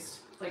chili paste?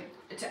 Like,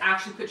 to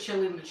actually put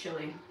chili in the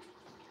chili.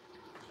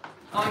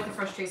 I like the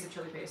fresh taste of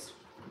chili paste.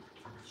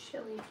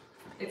 Chili.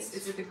 It's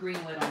with the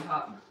green lid on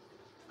top.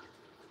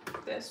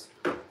 This.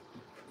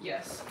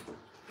 Yes.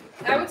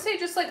 I would say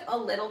just like a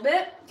little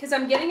bit, because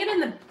I'm getting it in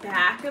the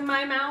back of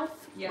my mouth.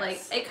 Yes.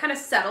 Like, it kind of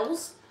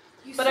settles.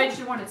 But I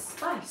just wanted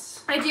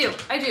spice. I do.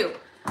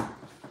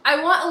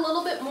 I want a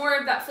little bit more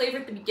of that flavor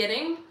at the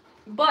beginning,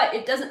 but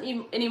it doesn't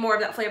need any more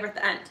of that flavor at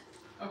the end.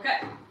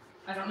 Okay.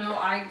 I don't know.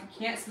 I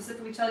can't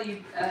specifically tell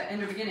you in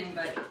the beginning,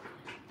 but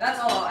that's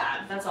all I'll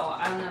add. That's all.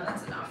 I don't know.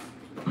 That's enough.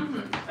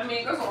 I mean,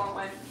 it goes a long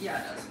way.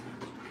 Yeah, it does.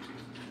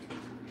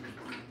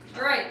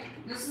 All right.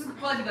 This is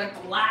probably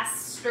like the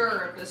last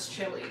stir of this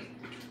chili,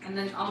 and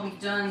then I'll be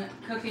done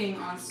cooking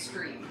on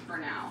stream for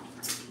now.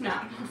 No,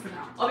 not for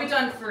now. I'll be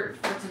done for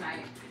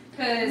tonight.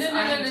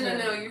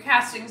 No. Your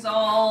casting's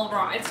all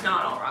wrong. It's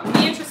not all wrong.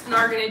 Me and Tristan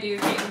are going to do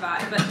Jake and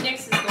Vi, but Nyx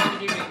is going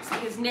to do Nyx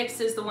because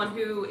Nyx is the one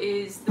who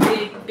is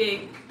the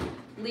big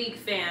League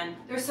fan.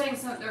 They're saying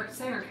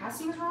our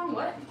casting is wrong.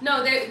 What?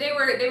 No, they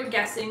were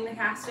guessing the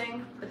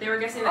casting, but they were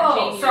guessing that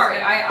Jamie. Oh,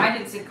 sorry. I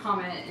didn't see the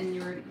comment, and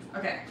you were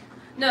okay.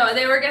 No,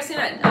 they were guessing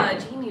that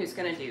Jamie was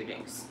going to do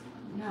Jinx.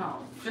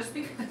 No, just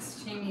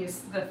because Jamie is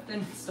the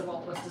thinnest of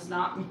all of us does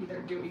not mean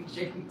they're doing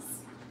Jinx.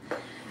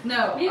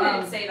 No, You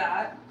didn't say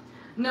that.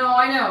 No,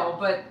 I know,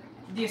 but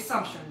the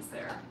assumption's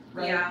there,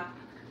 right? Yeah.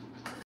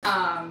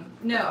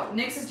 No,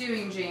 Nyx is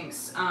doing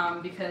Jinx,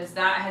 because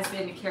that has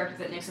been a character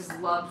that Nyx has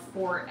loved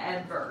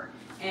forever.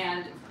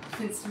 And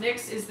since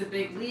Nyx is the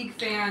big League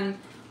fan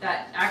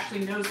that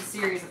actually knows the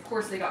series, of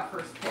course they got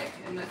first pick,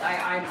 and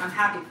I'm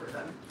happy for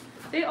them.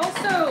 They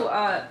also,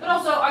 But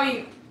also, I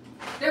mean,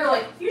 they were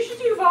like, you should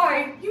do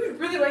Vi, you would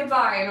really like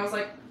Vi, and I was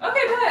like,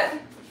 okay,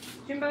 bet.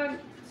 Jimbo,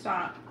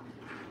 stop.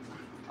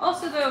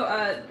 Also,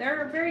 though,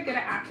 they're very good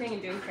at acting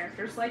and doing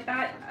characters like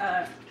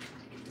that.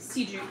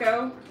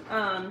 Suguru,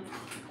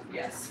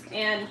 Yes.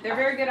 and they're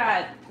very good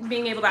at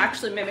being able to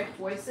actually mimic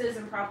voices,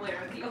 and probably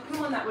are the only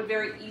one that would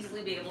very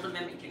easily be able to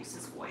mimic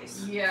Jinx's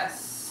voice.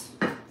 Yes.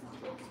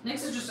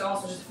 Nyx is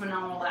also just a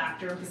phenomenal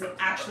actor because they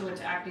actually went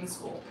to acting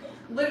school.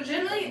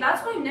 Legitimately,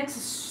 that's why Nyx is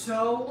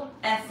so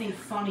effing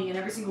funny in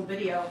every single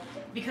video,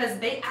 because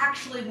they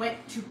actually went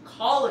to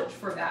college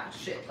for that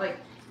shit, like,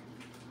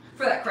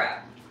 for that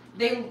crap.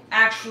 They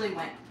actually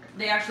went.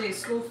 They actually had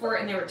school for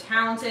it, and they were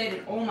talented,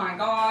 and oh my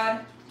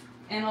god.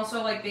 And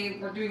also, like, they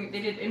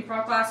did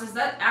improv classes.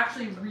 That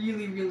actually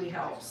really, really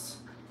helps.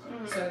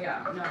 So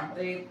yeah, no,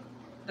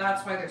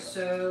 that's why they're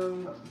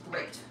so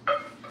great.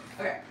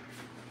 Okay.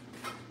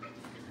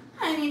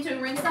 I need to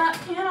rinse that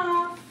pan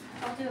off.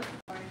 I'll do it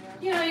for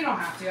you. You know, you don't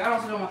have to. I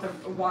also don't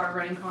want the water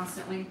running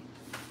constantly.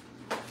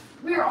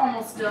 We're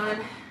almost done.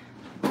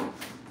 So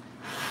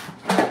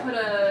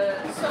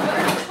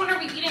which one are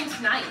we eating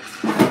tonight?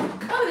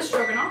 Oh, the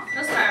stroganoff.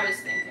 That's what I was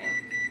thinking.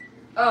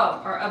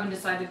 Oh, our oven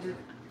decided to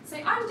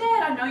say, I'm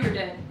dead. I know you're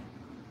dead.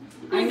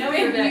 I know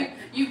you're dead.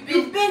 You've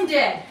been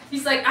dead.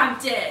 He's like, I'm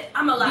dead.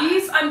 I'm alive.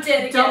 These I'm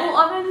dead again. double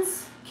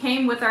ovens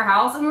came with our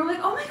house, and we were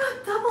like, oh my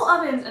god, double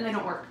ovens, and they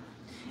don't work.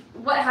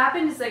 What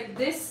happened is, like,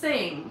 this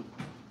thing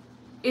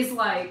is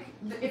like,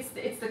 it's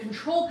the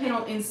control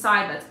panel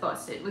inside that's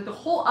busted. Like, the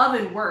whole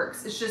oven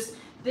works. It's just,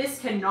 this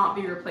cannot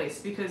be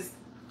replaced because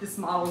this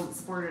model isn't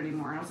supported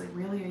anymore. And I was like,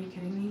 really? Are you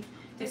kidding me?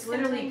 It's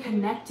literally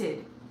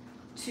connected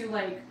to,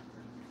 like,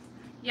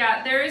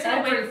 yeah, there is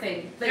no way.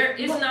 everything. There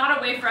is not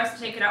a way for us to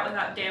take it out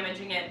without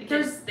damaging it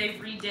because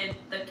they've redid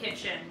the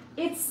kitchen.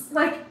 It's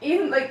like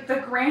in like the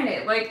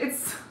granite. Like,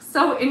 it's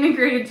so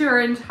integrated to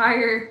our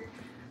entire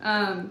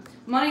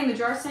money in the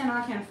jar stand.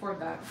 I can't afford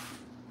that.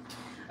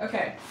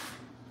 Okay.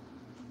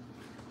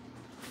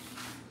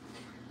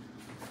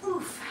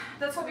 Oof.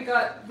 That's what we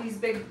got.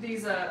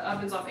 These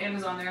ovens off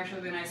Amazon. They're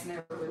actually really nice and they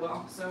work really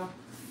well. So,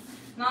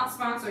 not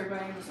sponsored by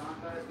Amazon,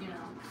 but you know.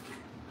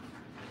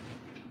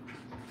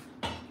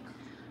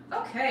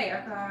 Okay,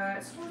 I've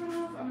got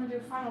stroganoff. I'm gonna do a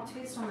final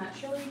taste on that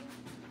chili.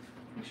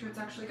 Make sure it's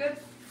actually good.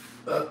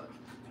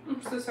 I'm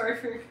so sorry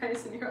for your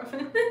guys in your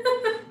oven.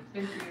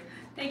 Thank you.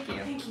 Thank you.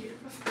 Thank you.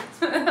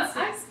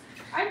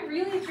 I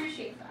really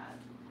appreciate that.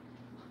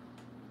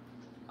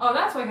 Oh,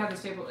 that's why I have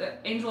this table.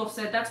 Angel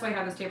said that's why I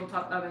have this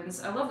tabletop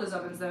ovens. I love those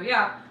ovens though.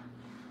 Yeah.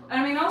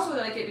 And I mean, I also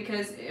like it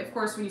because, of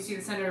course, when you see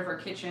the center of our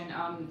kitchen,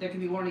 there can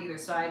be one on either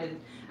side.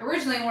 And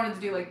originally I wanted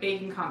to do like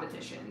baking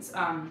competitions,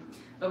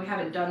 but we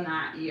haven't done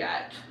that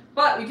yet.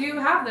 But we do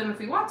have them if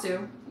we want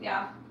to.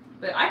 Yeah.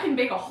 But I can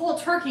bake a whole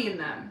turkey in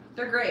them.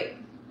 They're great.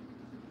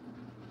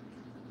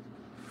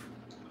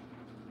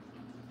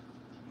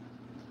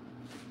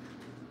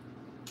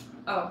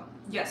 Oh,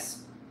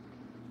 yes.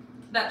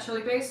 That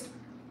chili paste.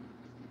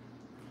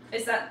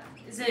 Is it?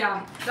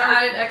 Yeah,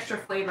 that added extra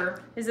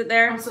flavor. Is it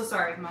there? I'm so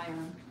sorry, my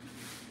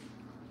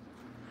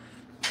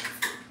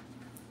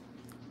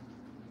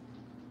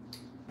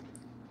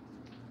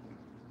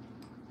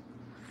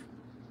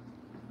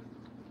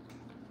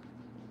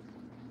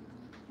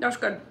That's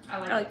good. I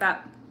like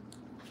that.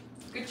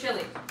 Good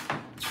chili.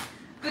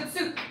 Good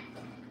soup.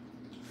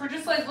 For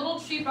just like little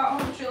cheap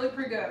at-home chili,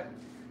 pretty good.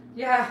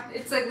 Yeah,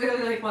 it's like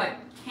literally like what?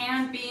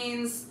 Canned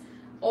beans,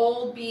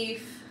 old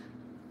beef,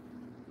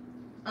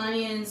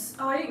 onions.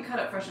 Oh, I didn't cut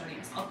up fresh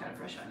onions. I'll cut up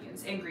fresh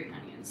onions and green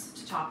onions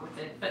to top with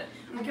it. But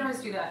I can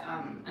always do that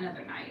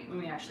another night when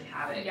we actually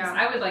have it. Yeah.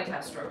 I would like to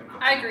have stroganoff.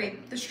 I agree.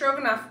 The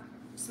stroganoff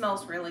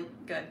smells really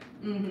good.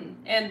 Mm-hmm.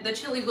 And the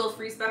chili will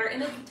freeze better,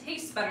 and it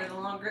tastes better the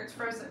longer it's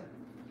frozen.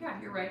 Yeah,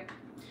 you're right.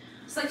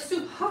 It's like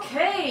soup.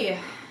 Okay.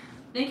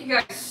 Thank you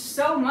guys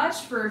so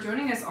much for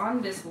joining us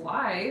on this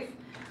live.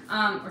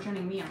 Or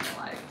joining me on the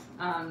live.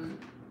 And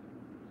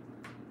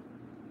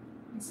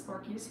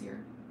Sparky's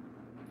here.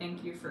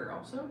 Thank you for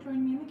also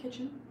joining me in the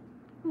kitchen.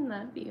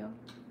 Love you.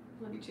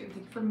 Love you too. Thank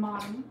you for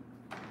modding.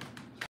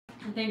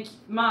 And thank you,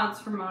 mods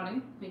for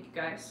modding. Thank you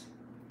guys.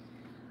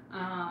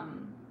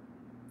 And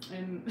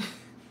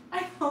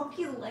I hope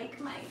you like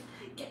my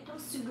Geto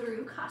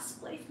Suguru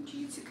cosplay from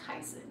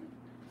JJK.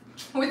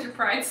 with your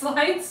pride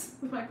slides?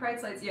 With my pride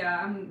slides,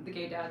 yeah, I'm the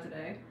gay dad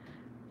today.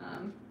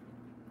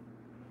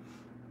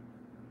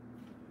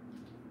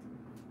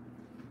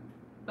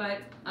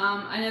 But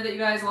I know that you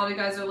guys, a lot of you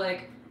guys are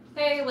like,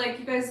 hey, like,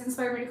 you guys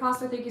inspired me to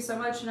cosplay, thank you so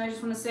much, and I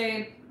just want to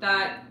say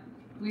that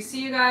we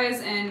see you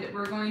guys, and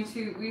we're going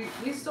to,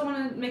 we still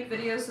want to make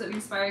videos so that we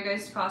inspire you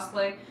guys to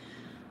cosplay.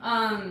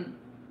 I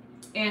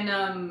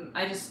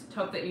just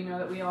hope that you know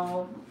that we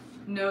all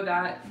know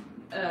that,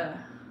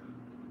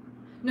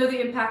 know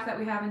the impact that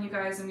we have on you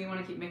guys, and we want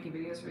to keep making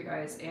videos for you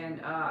guys,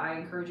 and I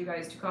encourage you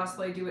guys to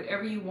cosplay, do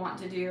whatever you want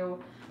to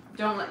do.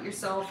 Don't let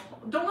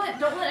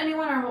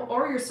anyone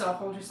or yourself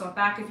hold yourself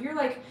back. If you're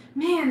like,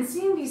 man,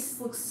 seeing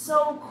these looks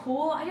so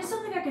cool, I just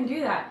don't think I can do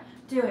that.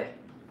 Do it.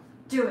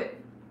 Do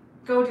it.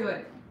 Go do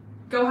it.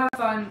 Go have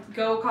fun.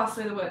 Go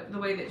cosplay the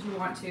way that you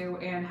want to,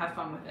 and have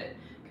fun with it.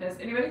 Because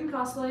anybody can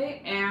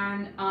cosplay,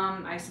 and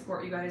I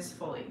support you guys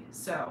fully.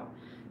 So,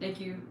 thank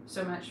you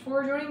so much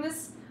for joining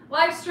this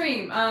live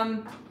stream.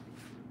 I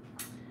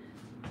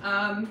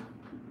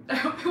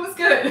hope it was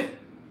good.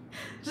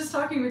 Just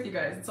talking with you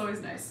guys, it's always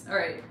nice.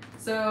 Alright,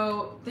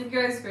 so thank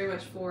you guys very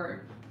much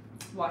for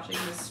watching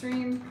this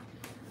stream,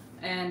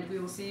 and we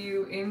will see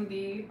you in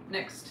the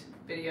next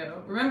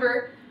video.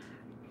 Remember,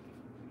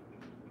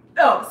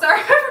 oh, sorry,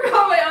 I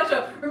forgot my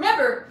outro.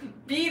 Remember,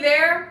 be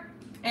there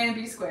and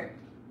be square.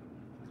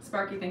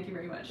 Sparky, thank you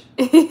very much.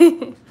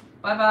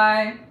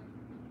 Bye-bye.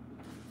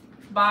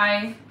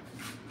 Bye.